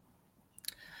ครับ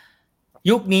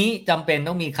ยุคนี้จำเป็น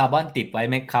ต้องมีคาร์บอนติดไว้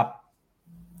ไหมครับ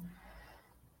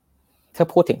ถ้า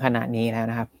พูดถึงขนาดนี้แล้ว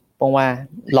นะครับผมว่า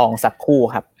ลองสักคู่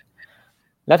ครับ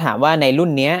แล้วถามว่าในรุ่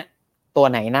นนี้ตัว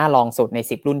ไหนน่าลองสุดใน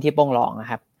10รุ่นที่ป้งลองนะ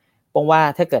ครับป้งว่า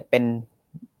ถ้าเกิดเป็น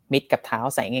มิดกับเท้า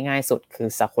ใส่ง่ายๆสุดคือ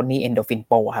Saucony Endorphin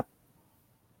Pro ครับ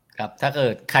ครับถ้าเกิ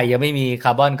ดใครยังไม่มีค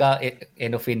าร์บอนก็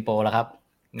Endorphin Pro แล้วครับ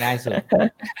ง่ายสุด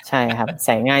ใช่ครับใ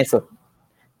ส่ง่ายสุด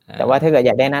แต่ว่าถ้าเกิดอ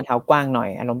ยากได้หน้าเท้ากว้างหน่อย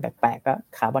อารมณ์แปลกๆก็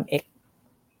Carbon X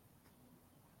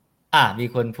มี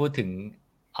คนพูดถึง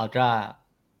Ultra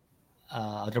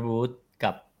Boost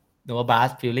กับ Nova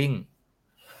Blast Feeling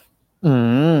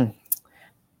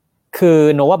คือ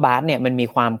Nova Blast เนี่ยมันมี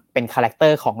ความเป็นคาแรคเตอ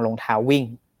ร์ของรองเท้าวิ่ง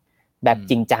แบบ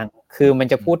จริงจังคือมัน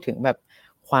จะพูดถึงแบบ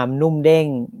ความนุ่มเด้ง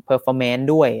performance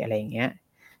ด้วยอะไรอย่างเงี้ย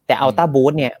แต่ Ultra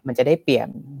Boost เนี่ยมันจะได้เปรียบ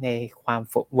ในความ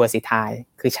versatile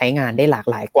คือใช้งานได้หลาก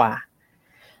หลายกว่า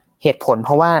เหตุผลเพ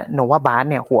ราะว่า Nova Blast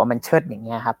เนี่ยหัวมันเชิดอย่างเ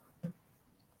งี้ยครับ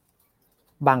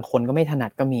บางคนก็ไม่ถนั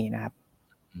ดก็มีนะครับ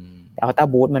แต่ Ultra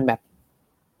Boost มันแบบ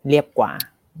เรียบกว่า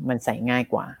มันใส่ง่าย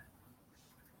กว่า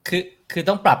คือ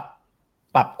ต้องปรั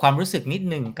บความรู้สึกนิด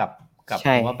นึงกับ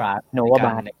Nova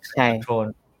Blast ใช่โทน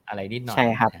อะไรนิดหน่อยใช่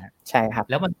ครับ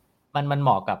แล้วมันเหม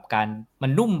าะกับการมั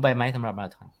นนุ่มไปไหมสำหรับมาร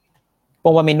าธอน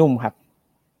ป้งว่าไม่นุ่มครับ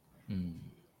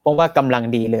ป้งว่ากำลัง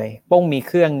ดีเลยป้งมีเ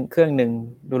ครื่องนึง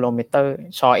ดูโลมิเตอร์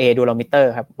ชอเอดูโลมิเตอร์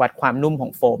ครับวัดความนุ่มขอ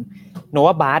งโฟมโนว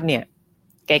าบาสเนี่ย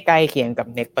ใกล้ๆเคียงกับ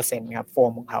เน็กเปอร์เซ็นต์ครับโฟ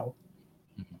มของเขา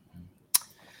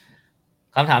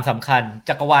คำถามสำคัญ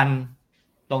จักรวาล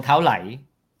รองเท้าไหล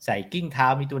ใส่กิ้งเท้า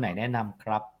มีตัวไหนแนะนำค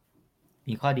รับ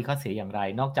มีข้อดีข้อเสียอย่างไร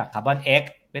นอกจาก Carbon X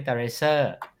Beta Racer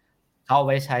เขาเอาไ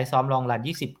ว้ใช้ซ้อมลองรัน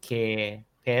 20K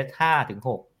เพจ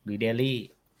 5-6 หรือ Daily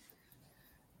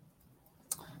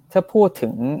ถ้าพูดถึ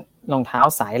งรองเท้า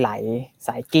สายไหลส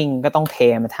ายกิ้งก็ต้องเท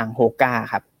มาทางโฮก้า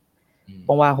ครับเพ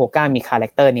ราะว่าโฮก้ามีคาแร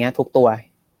คเตอร์นี้ทุกตัว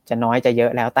จะน้อยจะเยอ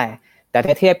ะแล้วแต่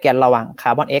ถ้าเทียบกันระหว่าง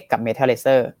Carbon X กับ Metal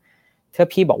Racer ถ้า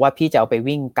พี่บอกว่าพี่จะเอาไป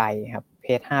วิ่งไกลครับเพ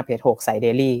จ 5 เพจ 6 ใส่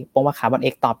Daily เพราะว่า Carbon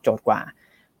X ตอบโจทย์กว่า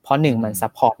เพราะ1มันซั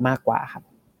พพอร์ตมากกว่าครับ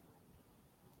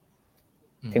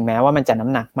ถึงแม้ว่ามันจะน้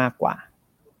ำหนักมากกว่า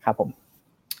ครับผม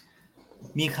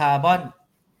มีคาร์บอน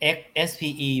X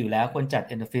SPE อยู่แล้วควรจัด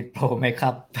Endorphin Pro ไหมครั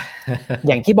บ อ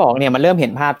ย่างที่บอกเนี่ยมันเริ่มเห็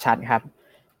นภาพชัดครับ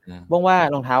บอกว่า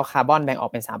รองเท้าคาร์บอนแบ่งออ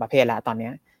กเป็น3ประเภทแล้วตอนนี้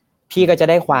พี่ก็จะ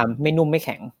ได้ความไม่นุ่มไม่แ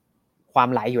ข็งความ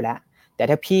ไหลอยู่แล้วแต่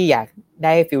ถ้าพี่อยากไ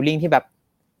ด้ฟีลลิ่งที่แบบ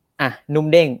นุ่ม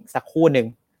เด้งสักคู่นึง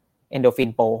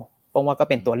Endorphin Pro บอกว่าก็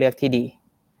เป็นตัวเลือกที่ดี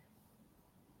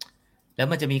แล้ว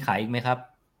มันจะมีขายอีกไหมครับ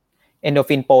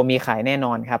Endorphin Pro มีขายแน่น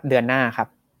อนครับเดือนหน้าครับ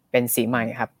เป็นสีใหม่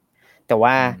ครับแต่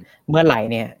ว่าเมื่อไหร่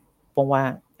เนี่ยผมว่า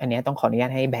อันนี้ต้องขออนุญา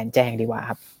ตให้แบรนด์แจ้งดีกว่า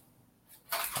ครับ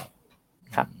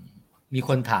มีค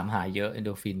นถามหาเยอะ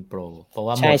Endorphin Pro เพราะ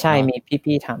ว่าใช่ๆมี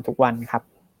พี่ๆถามทุกวันครับ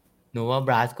หนูว่าบ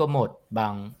ราสก็หมดบา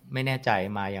งไม่แน่ใจ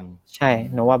มาอย่างใช่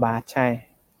โนวาบาสใช่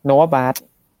โนวาบาส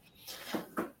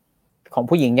ของ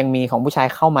ผู้หญิงยังมีของผู้ชาย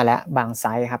เข้ามาแล้วบางไซ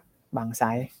ส์ครับบางไซ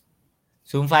ส์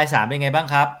ซูมไฟล์3เป็นไงบ้าง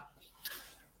ครับ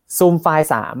ซูมไฟล์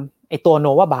3ไอตัวโน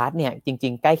วาบาสเนี่ยจริ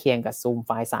งๆใกล้เคียงกับซูมไฟ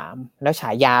ล์3แล้วฉา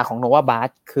ยาของโนวาบาส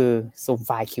คือซูมไ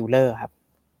ฟล์คิลเลอร์ครับ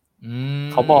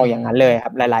เขาบอกอย่างนั้นเลยค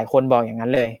รับหลายๆคนบอกอย่างนั้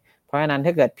นเลยเพราะฉะนั้นถ้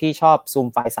าเกิดพี่ชอบซูม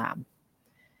ไฟล์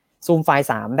3ซูมไฟล์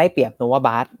3ได้เปรียบโนวาบ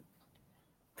าส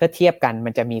ถ้าเทียบกันมั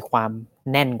นจะมีความ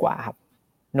แน่นกว่าครับ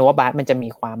โนวาบาสมันจะมี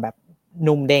ความแบบ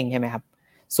นุ่มเด้งใช่ไหมครับ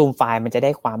ซูมไฟล์มันจะไ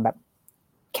ด้ความแบบ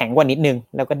แข็งกว่านิดนึง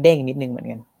แล้วก็เด้งนิดนึงเหมือน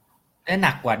กันและห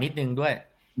นักกว่านิดนึงด้วย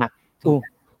หนัก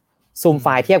ซูมไฟ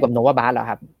ล์เทียบกับโนวาบาสเหรอ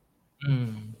ครับ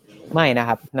ไม่นะค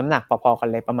รับน้ำหนักพอๆกัน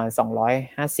เลยประมาณ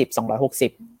250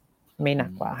 260ไม่หนั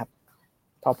กกว่าครับ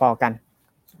พอๆกัน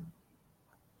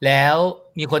แล้ว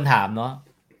มีคนถามเนาะ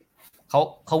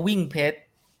เขาวิ่งเพจ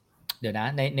เดี๋ยวนะ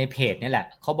ในเพจนี่แหละ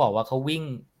เขาบอกว่าเขาวิ่ง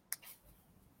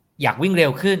อยากวิ่งเร็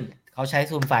วขึ้นเขาใช้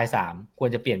ซูมไฟล์3ควร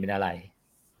จะเปลี่ยนเป็นอะไร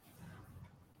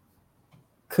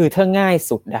คือถ้าง่าย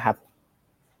สุดนะครับ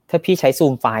ถ้าพี่ใช้ซู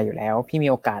มไฟล์อยู่แล้วพี่มี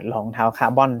โอกาสลองเท้าคา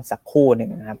ร์บอนสักคู่หนึ่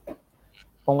งนะครับ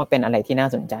เพราะว่าเป็นอะไรที่น่า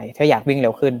สนใจถ้าอยากวิ่งเร็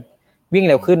วขึ้น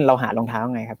เราหารองเท้า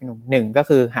ไงครับพี่หนุ่ม1ก็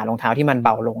คือหารองเท้าที่มันเบ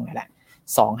าลงนี่แหละ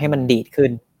2ให้มันดีดขึ้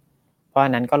นเพราะฉ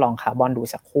ะนั้นก็ลองคาร์บอนดู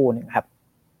สักคู่หนึ่งครับ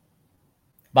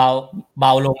เบ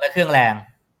าลงและเครื่องแรง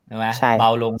ใช่ไหมเบ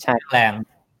าลงเครื่องแรง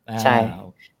ใช่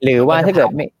หรือว่าถ้าเกิด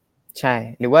ไม่ใช่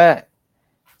หรือว่า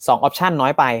2ออปชันน้อ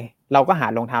ยไปเราก็หา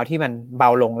รองเท้าที่มันเบา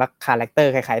ลงและคาแรคเตอ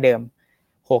ร์คล้ายๆเดิม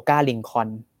โฮก้าลิงคอน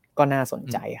ก็น่าสน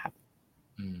ใจครับ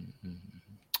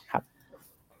ครับ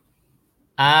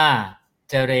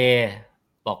เจเร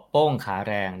บอกโป้งขา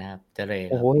แรงนะครับเจเร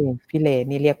โอ้ยพี่เล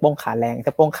นี่เรียกโป้งขาแรงถ้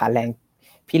าโป้งขาแรง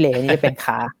พี่เลนี่จะเป็นข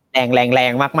าแร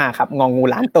งมากๆครับงองู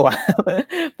ล้านตัว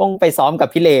โป้งไปซ้อมกับ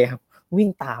พี่เลครับวิ่ง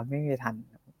ตามไม่ทัน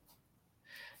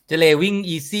เจเรวิ่ง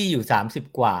อีซี่อยู่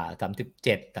30กว่า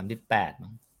37 38มั้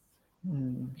ง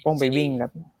โป้งไปวิ่งกับ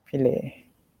พี่เล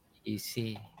อี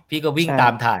ซี่พี่ก็วิ่งตา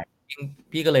มถ่าย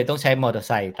พี่ก็เลยต้องใช้มอเตอร์ไ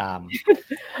ซค์ตาม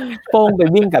โป้งไป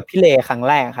วิ่งกับพี่เลครั้ง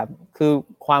แรกครับคือ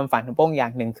ความฝันของโป้งอย่า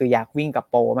งหนึ่งคืออยากวิ่งกับ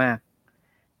โปมาก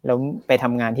แล้วไปท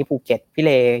ำงานที่ภูเก็ตพี่เ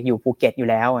ลอยู่ภูเก็ตอยู่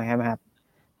แล้วใช่ไหมครับ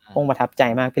โป้งประทับใจ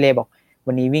มากพี่เลบอก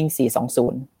วันนี้วิ่ง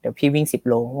420เดี๋ยวพี่วิ่ง10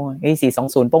โลเฮ้ย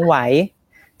420โป้งไหว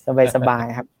สบาย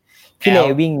ครับพี่เล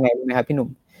วิ่งไงนะครับพี่หนุ่ม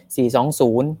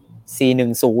420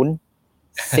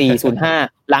 410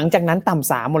 405หลังจากนั้นต่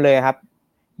ำ3หมดเลยครับ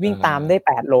วิ่งตามได้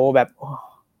8โลแบบ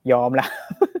ยอมละ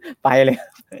ไปเลย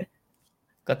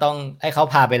ก็ต้องให้เขา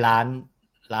พาไปร้าน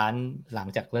หลัง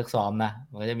จากเลิกซ้อมนะ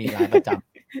มันก็จะมีร้านประจำ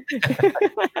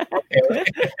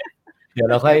เดี๋ยว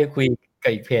เราค่อยคุยกั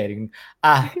บอีกเพจนึง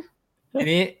ที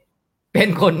นี้เป็น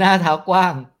คนหน้าเท้ากว้า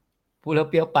งพูดแล้ว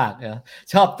เปรี้ยวปาก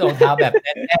ชอบรองเท้าแบบแ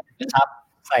น่นๆครับ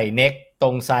ใส่เน็กตร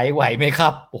งไซส์ไหวไหมครั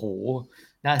บโอ้โห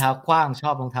หน้าเท้ากว้างชอ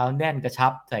บรองเท้าแน่นกระชั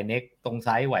บใส่เน็กตรงไซ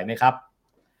ส์ไหวไหมครับ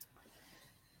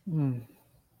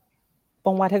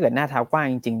ป้องว่าถ้าเกิดหน้าเท้ากว้าง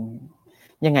จริง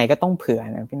ๆยังไงก็ต้องเผื่อ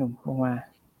นะพี่หนุ่มป้องว่า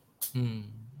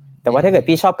แต่ว่าถ้าเกิด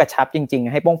พี่ชอบกระชับจริง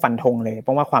ๆให้ป้องฟันธงเลย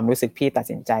ป้องว่าความรู้สึกพี่ตัด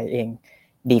สินใจเอง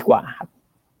ดีกว่าครับ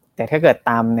แต่ถ้าเกิด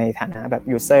ตามในฐานะแบบ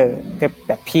ยูเซอร์แ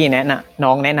บบพี่แนะนำน้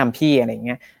องแนะนำพี่อะไรเ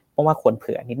งี้ยป้องว่าควรเ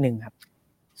ผื่อนิดนึงครับ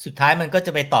สุดท้ายมันก็จ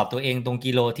ะไปตอบตัวเองตรง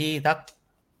กิโลที่สัก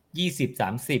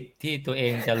20-30ที่ตัวเอ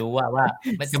งจะรู้ว่า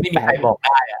มันจะไม่มีใครบอกไ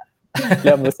ด้เ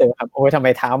ริ่มรู้สึกครับโอ้ยทำไม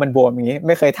เท้ามันบวมอย่างนี้ไ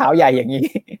ม่เคยเท้าใหญ่อย่างนี้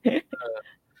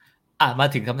มา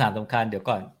ถึงคำถามสำคัญเดี๋ยว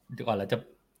ก่อนเราจะ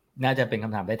น่าจะเป็นค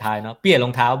ำถามท้ายๆเนาะเปลี่ยนร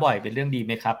องเท้าบ่อยเป็นเรื่องดีไ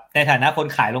หมครับในฐานะคน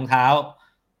ขายรองเท้า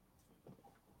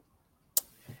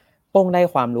โป้งได้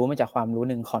ความรู้มาจากความรู้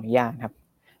หนึ่งขออนุญาตครับ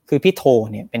คือพี่โท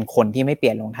เนี่ยเป็นคนที่ไม่เป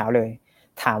ลี่ยนรองเท้าเลย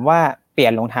ถามว่าเปลี่ย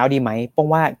นรองเท้าดีไหมโป้ง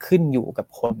ว่าขึ้นอยู่กับ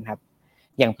คนครับ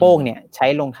อย่างโป้งเนี่ยใช้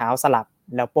รองเท้าสลับ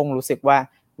แล้วโป้งรู้สึกว่า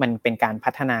มันเป็นการพั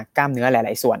ฒนากล้ามเนื้อหล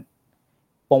ายๆส่วน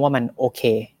โป้งว่ามันโอเค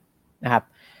นะครับ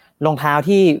รองเท้า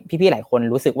ที่พี่ๆหลายคน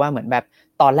รู้สึกว่าเหมือนแบบ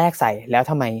ตอนแรกใส่แล้ว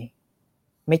ทำไม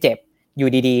ไม่เจ็บอยู่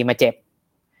ดีๆมาเจ็บ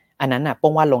อันนั้นน่ะโป้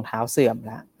งว่ารองเท้าเสื่อมแ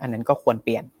ล้วอันนั้นก็ควรเป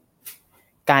ลี่ยน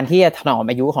การที่จะถนอม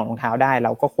อายุของรองเท้าได้เร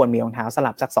าก็ควรมีรองเท้าส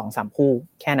ลับสัก 2-3 คู่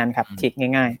แค่นั้นครับทริค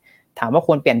ง่ายๆถามว่าค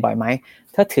วรเปลี่ยนบ่อยไหม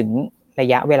ถ้าถึงระ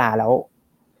ยะเวลาแล้ว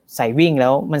ใส่วิ่งแล้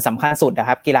วมันสำคัญสุดนะ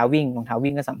ครับกีฬาวิ่งรองเท้า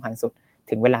วิ่งก็สำคัญสุด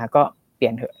ถึงเวลาก็เปลี่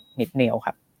ยนเถอะนิดเดียวค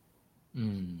รับ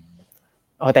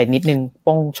แต่นิดนึง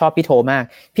ป้งชอบพี่โทมาก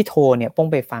พี่โทเนี่ยป้ง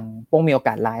ไปฟังป้งมีโอก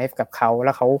าสไลฟ์กับเขาแ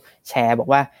ล้วเขาแชร์บอก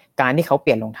ว่าการที่เขาเป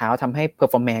ลี่ยนรองเท้าทำให้เพอ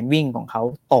ร์ฟอร์แมนซ์วิ่งของเขา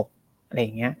ตกอะไรอ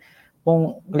ย่างเงี้ยป้ง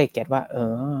เลยเก็ตว่า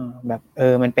แบบ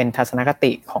มันเป็นทัศนค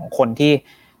ติของคนที่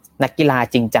นักกีฬา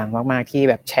จริงจังมากๆที่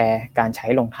แบบแชร์การใช้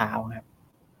รองเท้าครับ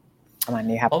ประมาณ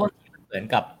นี้ครับเพราะว่าเหมือน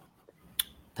กับ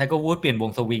ถ เกอร์วูดเปลี่ยนว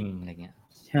งสวิงอะไรเงี้ย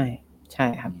ใช่ใช่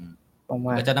ครับผม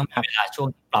ว่าก็จะต้องมีเวลาช่วง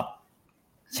ปรับ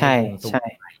ใช่ใช่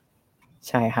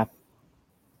ใช่ครับ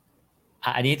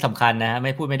อันนี้สำคัญนะไ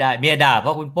ม่พูดไม่ได้เมียด่าเพร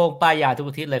าะคุณโป้งป้ายยาทุก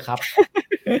อาทิตย์เลยครับ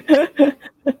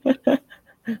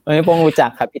ไม่ป้องรู้จั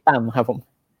กครับพี่ตั้มครับผม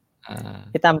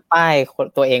พี่ตั้มป้าย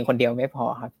ตัวเองคนเดียวไม่พอ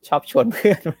ครับชอบชวนเ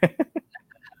พื่อน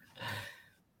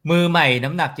มือใหม่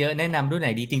น้ำหนักเยอะแนะนำรุ่นไหน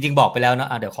ดีจริงๆบอกไปแล้วเนาะ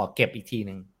เดี๋ยวขอเก็บอีกที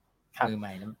นึงมือให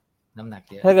ม่น้ำหนัก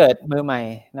เยอะถ้าเกิดมือใหม่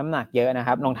น้ำหนักเยอะนะค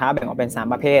รับรองเท้าแบ่งออกเป็น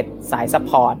3ประเภทสายซัพ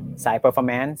พอร์ตสายเพอร์ฟอร์แ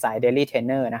มนซ์สายเดลี่เทรนเ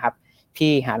นอร์นะครับ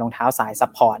พี่หารองเท้าสายซั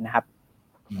พพอร์ตนะครับ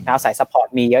รองเท้าสายซัพพอร์ต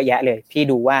มีเยอะแยะเลยพี่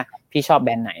ดูว่าพี่ชอบแบ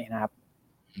รนด์ไหนนะครับ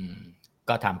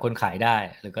ก็ถามคนขายได้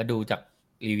หรือก็ดูจาก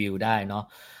รีวิวได้เนาะ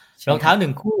รองเท้า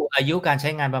1คู่อายุการใช้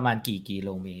งานประมาณกี่กิโล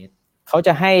เมตรเขาจ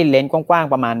ะให้เลนส์กว้าง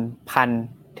ๆประมาณ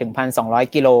1,000 ถึง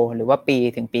 1,200 กิโลหรือว่าปี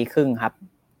ถึงปีครึ่งครับ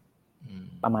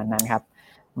ประมาณนั้นครับ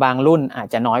บางรุ่นอาจ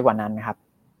จะน้อยกว่านั้นนะครับ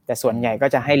แต่ส่วนใหญ่ก็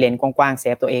จะให้เลนส์กว้างๆเซ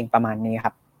ฟตัวเองประมาณนี้ค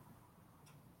รับ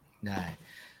ได้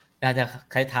น่าจะ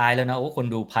ท้ายๆแล้วนะโอ้คน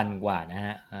ดู1,000 กว่านะฮ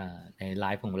ะในไล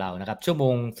ฟ์ของเรานะครับชั่วโม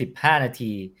ง15 นา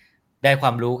ทีได้คว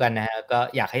ามรู้กันนะฮะก็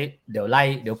อยากให้เดี๋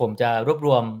ยวผมจะรวบร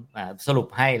วมสรุป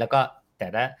ให้แล้วก็แต่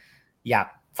ถ้าอยาก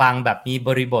ฟังแบบมีบ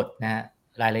ริบทนะฮะ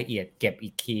รายละเอียดเก็บอี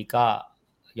กทีก็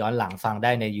ย้อนหลังฟังไ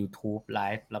ด้ใน YouTube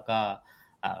Live แล้วก็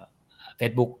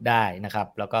Facebook ได้นะครับ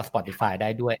แล้วก็ Spotify ได้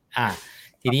ด้วย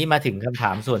ทีนี้มาถึงคำถ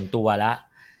ามส่วนตัวละ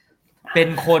เป็น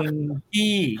คน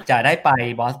ที่จะได้ไป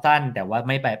บอสตันแต่ว่าไ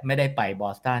ม่ได้ไปบอ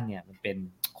สตันเนี่ยมันเป็น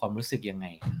ความรู้สึกยังไง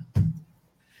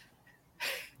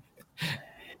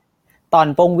ตอน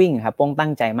โป้งวิ่งครับโป้งตั้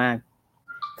งใจมาก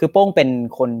คือโป้งเป็น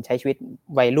คนใช้ชีวิต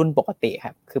วัยรุ่นปกติค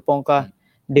รับคือโป้งก็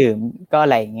ดื่มก็อะ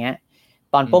ไรอย่างเงี้ย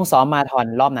ตอนโป้งซ้อมมาราธอน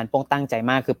รอบนั้นโป้งตั้งใจ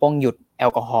มากคือโป้งหยุดแอ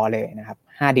ลกอฮอล์เลยนะครับ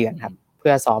5 เดือนครับเพื่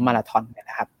อซ้อมมาราธอน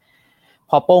นะครับ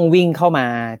พอโป้งวิ่งเข้ามา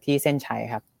ที่เส้นชัย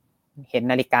ครับเห็น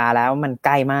นาฬิกาแล้วมันใก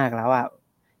ล้มากแล้วอ่ะ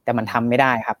แต่มันทำไม่ไ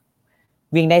ด้ครับ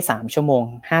วิ่งได้3 ชั่วโมง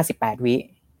58 วิ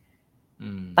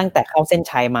ตั้งแต่เข้าเส้น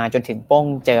ชัยมาจนถึงโป้ง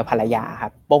เจอภรรยาครั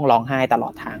บโป้งร้องไห้ตลอ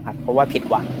ดทางครับเพราะว่าผิด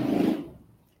หวัง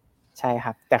ใช่ค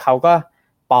รับแต่เขาก็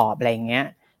ปลอบอะไรอย่างเงี้ย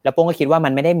แล้วโป้งก็คิดว่ามั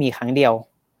นไม่ได้มีครั้งเดียว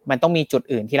มันต้องมีจุด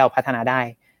อื่นที่เราพัฒนาได้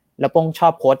แล้วโป้งชอ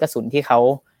บโค้ชกระสุนที่เขา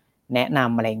แนะน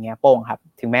ำอะไรเงี้ยโป้งครับ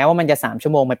ถึงแม้ว่ามันจะ3 ชั่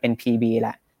วโมงมันเป็น PB แหล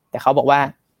ะแต่เขาบอกว่า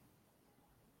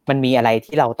มันมีอะไร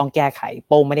ที่เราต้องแก้ไขโ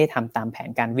ป้งไม่ได้ทำตามแผน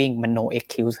การวิ่งมัน no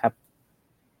excuse ครับ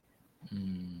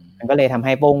มันก็เลยทำใ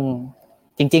ห้โป้ง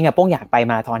จริงๆอะโป้งอยากไป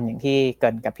มาราธอนอย่างที่เกิ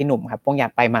ดกับพี่หนุ่มครับโป้งอยา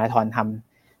กไปมาราธอนท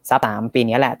ำซับ3 ปี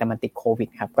นี้แหละแต่มันติดโควิด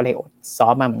ครับก็เลยอดซ้อ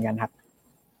มมาเหมือนกันครับ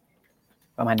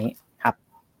ประมาณนี้ครับ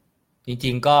จ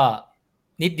ริงๆก็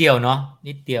นิดเดียวเนาะ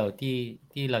นิดเดียว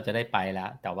ที่เราจะได้ไปแล้ว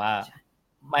แต่ว่า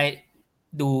ไม่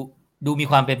ดูมี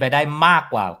ความเป็นไปได้มาก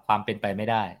กว่าความเป็นไปไม่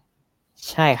ได้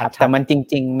ใช่ครับแต่มันจ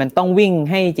ริงๆมันต้องวิ่ง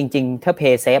ให้จริงๆถ้าเพ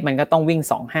ย์เซฟมันก็ต้องวิ่ง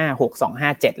256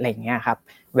 257อะไรอย่างเงี้ยครับ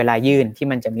เวลายื่นที่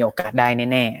มันจะมีโอกาสได้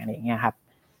แน่ๆอะไรอย่างเงี้ยครับ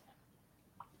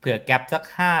เผื่อแก็ปสัก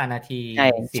5 นาที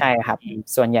ใช่ครับ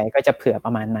ส่วนใหญ่ก็จะเผื่อป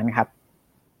ระมาณนั้นครับ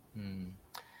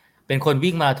เป็นคน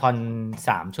วิ่งมาราธอน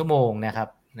3 ชั่วโมงนะครับ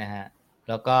นะฮะ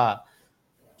แล้วก็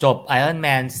จบ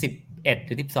Ironman 11 ห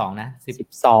รือ 12นะ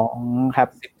12ครับ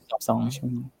12 ชั่ว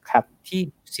โมงครับที่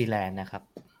นิวซีแลนด์นะครับ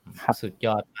สุดย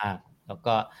อดมากแล้ว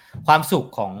ก็ความสุข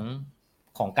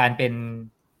ของการเป็น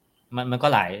มันก็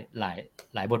ห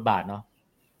ลายบทบาทเนาะ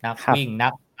นักวิ่งนั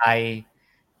กไอ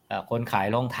คนขาย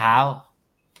รองเท้า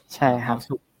ใช่ครับความ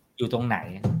สุขอยู่ตรงไหน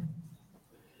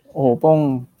โอ้โป้ง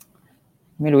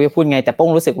ไม่รู้จะพูดไงแต่โป้ง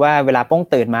รู้สึกว่าเวลาโป้ง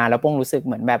ตื่นมาแล้วโป้งรู้สึกเ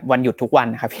หมือนแบบวันหยุดทุกวัน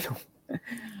นะครับพี่ทุก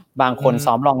บางคน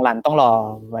ซ้อมลองรันต้องรอ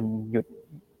วันหยุด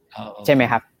ใช่ไหม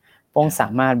ครับโป้งสา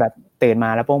มารถแบบตื่นมา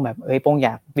แล้วโป้งแบบโป้งอย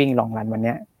ากวิ่งลองรันวันเ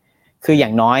นี้ยคืออย่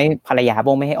างน้อยภรรยาโ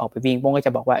ป้งไม่ให้ออกไปวิ่งโป้งก็จ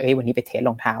ะบอกว่าวันนี้ไปเทสร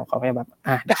องเท้าเขาก็จะแบบ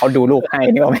เดี๋ยวเขาดูรูปให้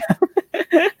นี่บอกไหม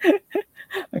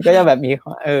มันก็จะแบบมี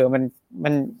มั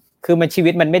นคือมันชี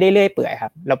วิตมันไม่ได้เลื่อยเปื่อยครั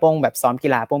บแล้วโป้งแบบซ้อมกี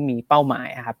ฬาโป้งมีเป้าหมาย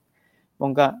ครับโป้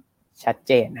งก็ชัดเ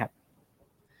จนครับ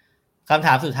คำถ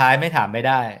ามสุดท้ายไม่ถามไม่ไ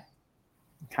ด้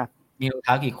ครับมีรองเ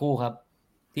ท้ากี่คู่ครับ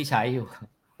ที่ใช้อยู่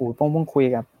โป้งเพิ่งคุย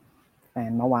กับแฟ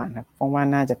นเมื่อวานครับโป้งว่า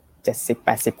น่าจะ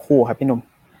70-80 คู่ครับพี่หนุ่ม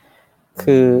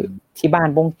คือที่บ้าน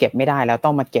โป้งเก็บไม่ได้แล้วต้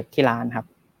องมาเก็บที่ร้านครับ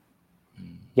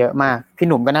เยอะมากพี่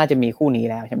หนุ่มก็น่าจะมีคู่นี้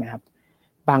แล้วใช่ไหมครับ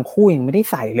บางคู่ยังไม่ได้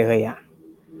ใส่เลยอ่ะ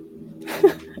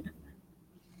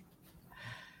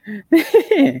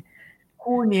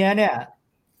คู่นี้เนี่ย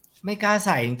ไม่กล้าใ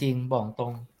ส่จริงๆบอกตร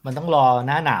งมันต้องรอห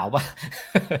น้าหนาวป่ะ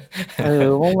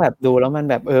พวกแบบดูแล้วมัน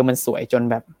แบบมันสวยจน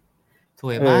แบบส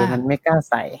วยมากมันไม่กล้า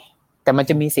ใส่แต่มัน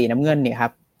จะมีสีน้ำเงินนี่ครั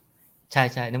บใ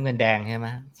ช่ๆน้ำเงินแดงใช่ไหม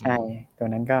ใช่ตัว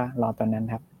นั้นก็รอตัวนั้น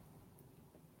ครับ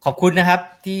ขอบคุณนะครับ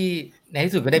ที่ใน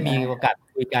ที่สุดก็ได้มีโอกาส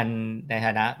คุยกันในฐ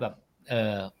านะแบบ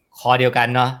คอเดียวกัน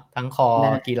เนาะทั้งคอ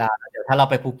กีฬาเดี๋ยวถ้าเรา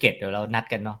ไปภูเก็ตเดี๋ยวเรานัด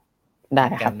กันเนาะได้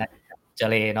ครับจะ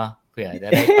เลเนาะเผื่อจะ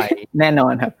ได้ไปแน่นอ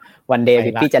นครับวันเดย์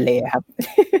พี่จะเลครับ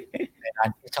ในร้าน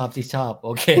ที่ชอบโอ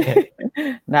เค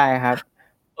ได้ครับ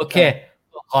โอเค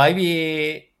ขอให้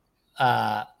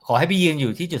พี่ยืนอ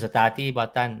ยู่ที่จุดสตาร์ทที่บอส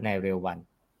ตันในเร็ววัน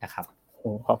นะครับโอ้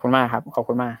ขอบคุณมากครับขอบ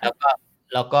คุณมาก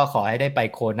แล้วก็ขอให้ได้ไป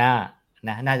โคนา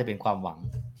นะน่าจะเป็นความหวัง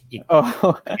อีก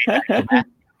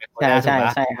ใ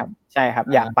ช่ครับใช่ครับ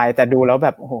อยากไปแต่ดูแล้วแบ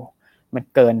บโอ้โหมัน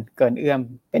เกินเอื้อม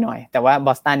ไปหน่อยแต่ว่าบ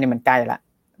อสตันเนี่ยมันใกล้ละ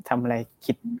ทำอะไร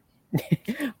คิด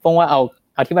พงว่าเอ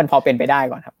าที่มันพอเป็นไปได้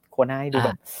ก่อนครับโคนาให้ดูแบ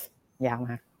บยากม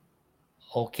าก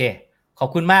โอเคขอบ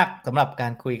คุณมากสำหรับกา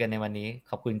รคุยกันในวันนี้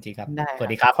ขอบคุณจริงครับสวัส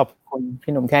ดีครับขอบคุณ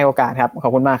พี่หนุ่มที่ให้โอกาสครับขอ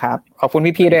บคุณมากครับขอบคุณ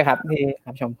พี่ๆด้วยครับที่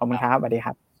รับชมขอบคุณครับสวัสดีค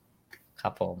รับครั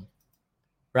บผม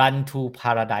Run to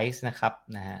Paradise นะครับ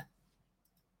นะฮะ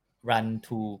Run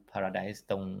to Paradise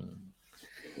ตร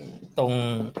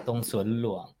งสวนหล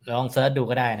วงลองเสิร์ชดู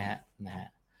ก็ได้นะฮะ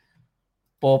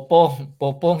โป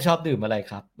โป้งชอบดื่มอะไร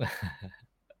ครับ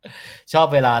ชอบ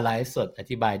เวลาไลฟ์สดอ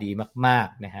ธิบายดีมาก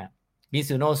ๆนะฮะมิ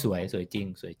ซูโน่สวยจริง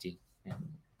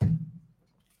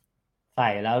ใส่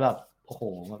แล้วแบบโอ้โห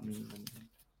มัน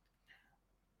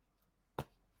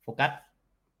โฟกัส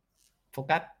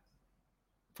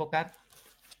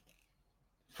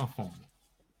โอ้โห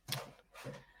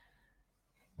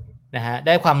นะฮะไ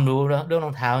ด้ความรู้เรื่องร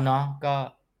องเท้าเนาะ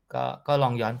ก็ล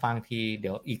องย้อนฟังทีเ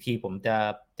ดี๋ยวอีกทีผม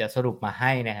จะสรุปมาใ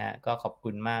ห้นะฮะก็ขอบคุ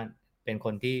ณมากเป็นค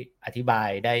นที่อธิบาย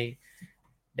ไ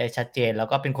ด้ชัดเจนแล้ว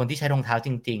ก็เป็นคนที่ใช้รองเท้าจ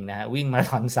ริงๆนะฮะวิ่งมารา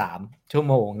ธอน3 ชั่ว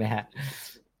โมงนะฮะ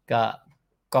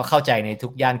ก็เข้าใจในทุ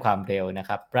กย่านความเร็วนะค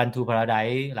รับ Run to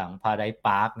Paradise หลัง Paradise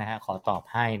Park นะฮะขอตอบ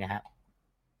ให้นะค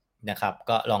รับ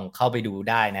ก็ลองเข้าไปดู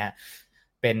ได้นะฮะ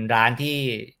เป็นร้านที่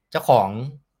เจ้าของ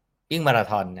วิ่งมารา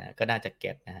ธอนนะก็น่าจะเ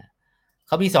ก็ตนะฮะเ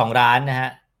ขามี2ร้านนะฮะ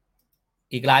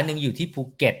อีกร้านหนึ่งอยู่ที่ภู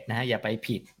เก็ตนะฮะอย่าไป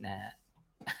ผิดนะฮะ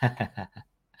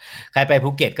ใครไปภู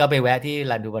เก็ตก็ไปแวะที่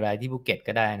รันทูบารายที่ภูเก็ต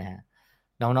ก็ได้นะฮะ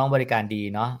น้องๆบริการดี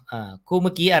เนาะคู่เ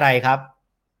มื่อกี้อะไรครับ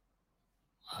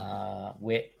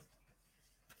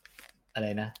อะไร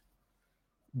นะ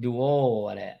ดูโอ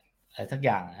อะไรสักอ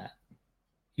ย่างฮะ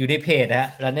อยู่ในเพจฮะ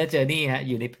Runner Journey ฮะอ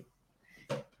ยู่ใน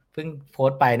เพิ่งโพส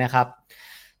ต์ไปนะครับ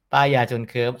ป้ายาจน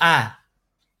เคิร์ม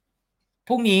พ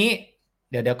รุ่งนี้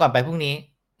เดี๋ยวก่อนไปพรุ่งนี้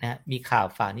นะมีข่าว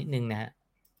ฝากนิดนึงนะฮะ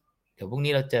เดี๋ยวพรุ่ง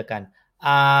นี้เราเจอกัน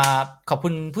ขอบคุ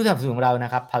ณผู้สนับสนุนของเราน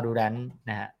ะครับพาดูแลน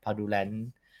นะฮะพาดูแลน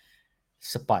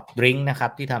สปอร์ตดริงก์นะครั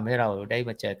บที่ทำให้เราได้ม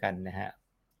าเจอกันนะฮะ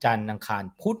จันทร์อังคาร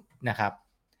พุธนะครับ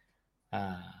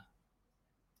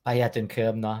ปายาจนเคิ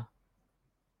ร์มเนาะ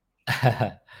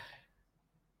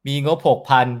มีงบ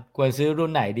 6,000 ควรซื้อรุ่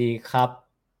นไหนดีครับ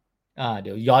เ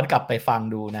ดี๋ยวย้อนกลับไปฟัง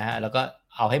ดูนะฮะแล้วก็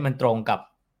เอาให้มันตรงกับ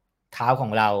เท้าขอ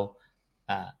งเรา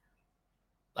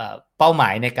เป้าหมา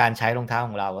ยในการใช้รองเท้าข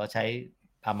องเราว่าใช้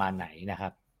ประมาณไหนนะครั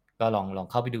บก็ลอง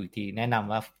เข้าไปดูอีกทีแนะน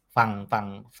ำว่า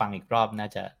ฟังอีกรอบน่า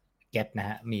จะเก็ตนะ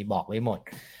ฮะมีบอกไว้หมด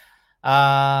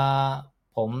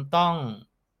ผมต้อง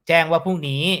แจ้งว่าพรุ่ง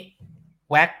นี้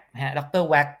แว็กนะฮะดร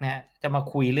แว็กนะฮะจะมา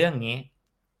คุยเรื่องนี้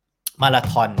มารา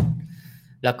ธอน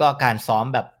แล้วก็การซ้อม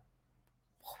แบบ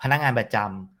พนักงานประจ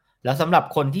ำแล้วสำหรับ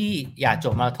คนที่อยากจ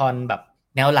บมาราธอนแบบ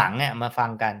แนวหลังเนี่ยมาฟั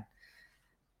งกัน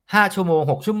5 ชั่วโมง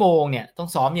6 ชั่วโมงเนี่ยต้อง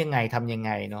ซ้อมยังไงทำยังไ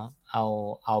งเนาะเ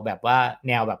อาแบบว่า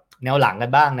แนวหลังกั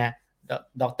นบ้างนะ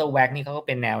ดรแว็กนี่เขาก็เ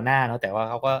ป็นแนวหน้าเนาะแต่ว่า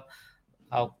เขา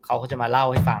ก็จะมาเล่า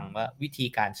ให้ฟังว่าวิธี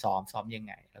การซ้อมยัง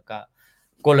ไงแล้วก็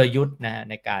กลยุทธ์นะ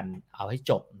ในการเอาให้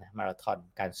จบนะมาราธอน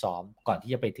การซ้อมก่อน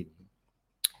ที่จะไปถึง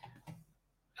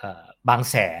บาง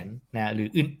แสนนะหรือ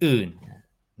อื่น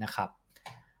ๆนะครับ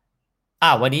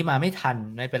วันนี้มาไม่ทัน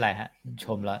ไม่เป็นไรฮะช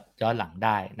มแล้วย้อนหลังไ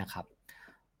ด้นะครับ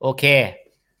โอเค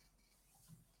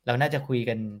เราน่าจะคุย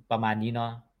กันประมาณนี้เนา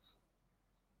ะ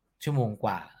ชั่วโมงก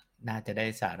ว่าน่าจะได้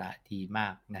สาระดีมา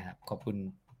กนะครับขอบคุณ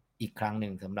อีกครั้งหนึ่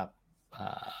งสำหรับ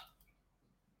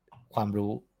ความ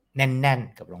รู้แน่น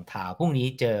ๆกับรองเท้าพรุ่งนี้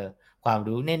เจอความ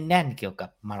รู้แน่นๆเกี่ยวกับ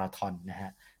มาราธอนนะฮ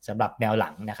ะสำหรับแนวหลั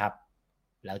งนะครับ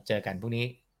แล้วเจอกันพรุ่งนี้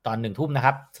ตอน 19:00 นนะค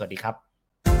รับสวัสดีครับ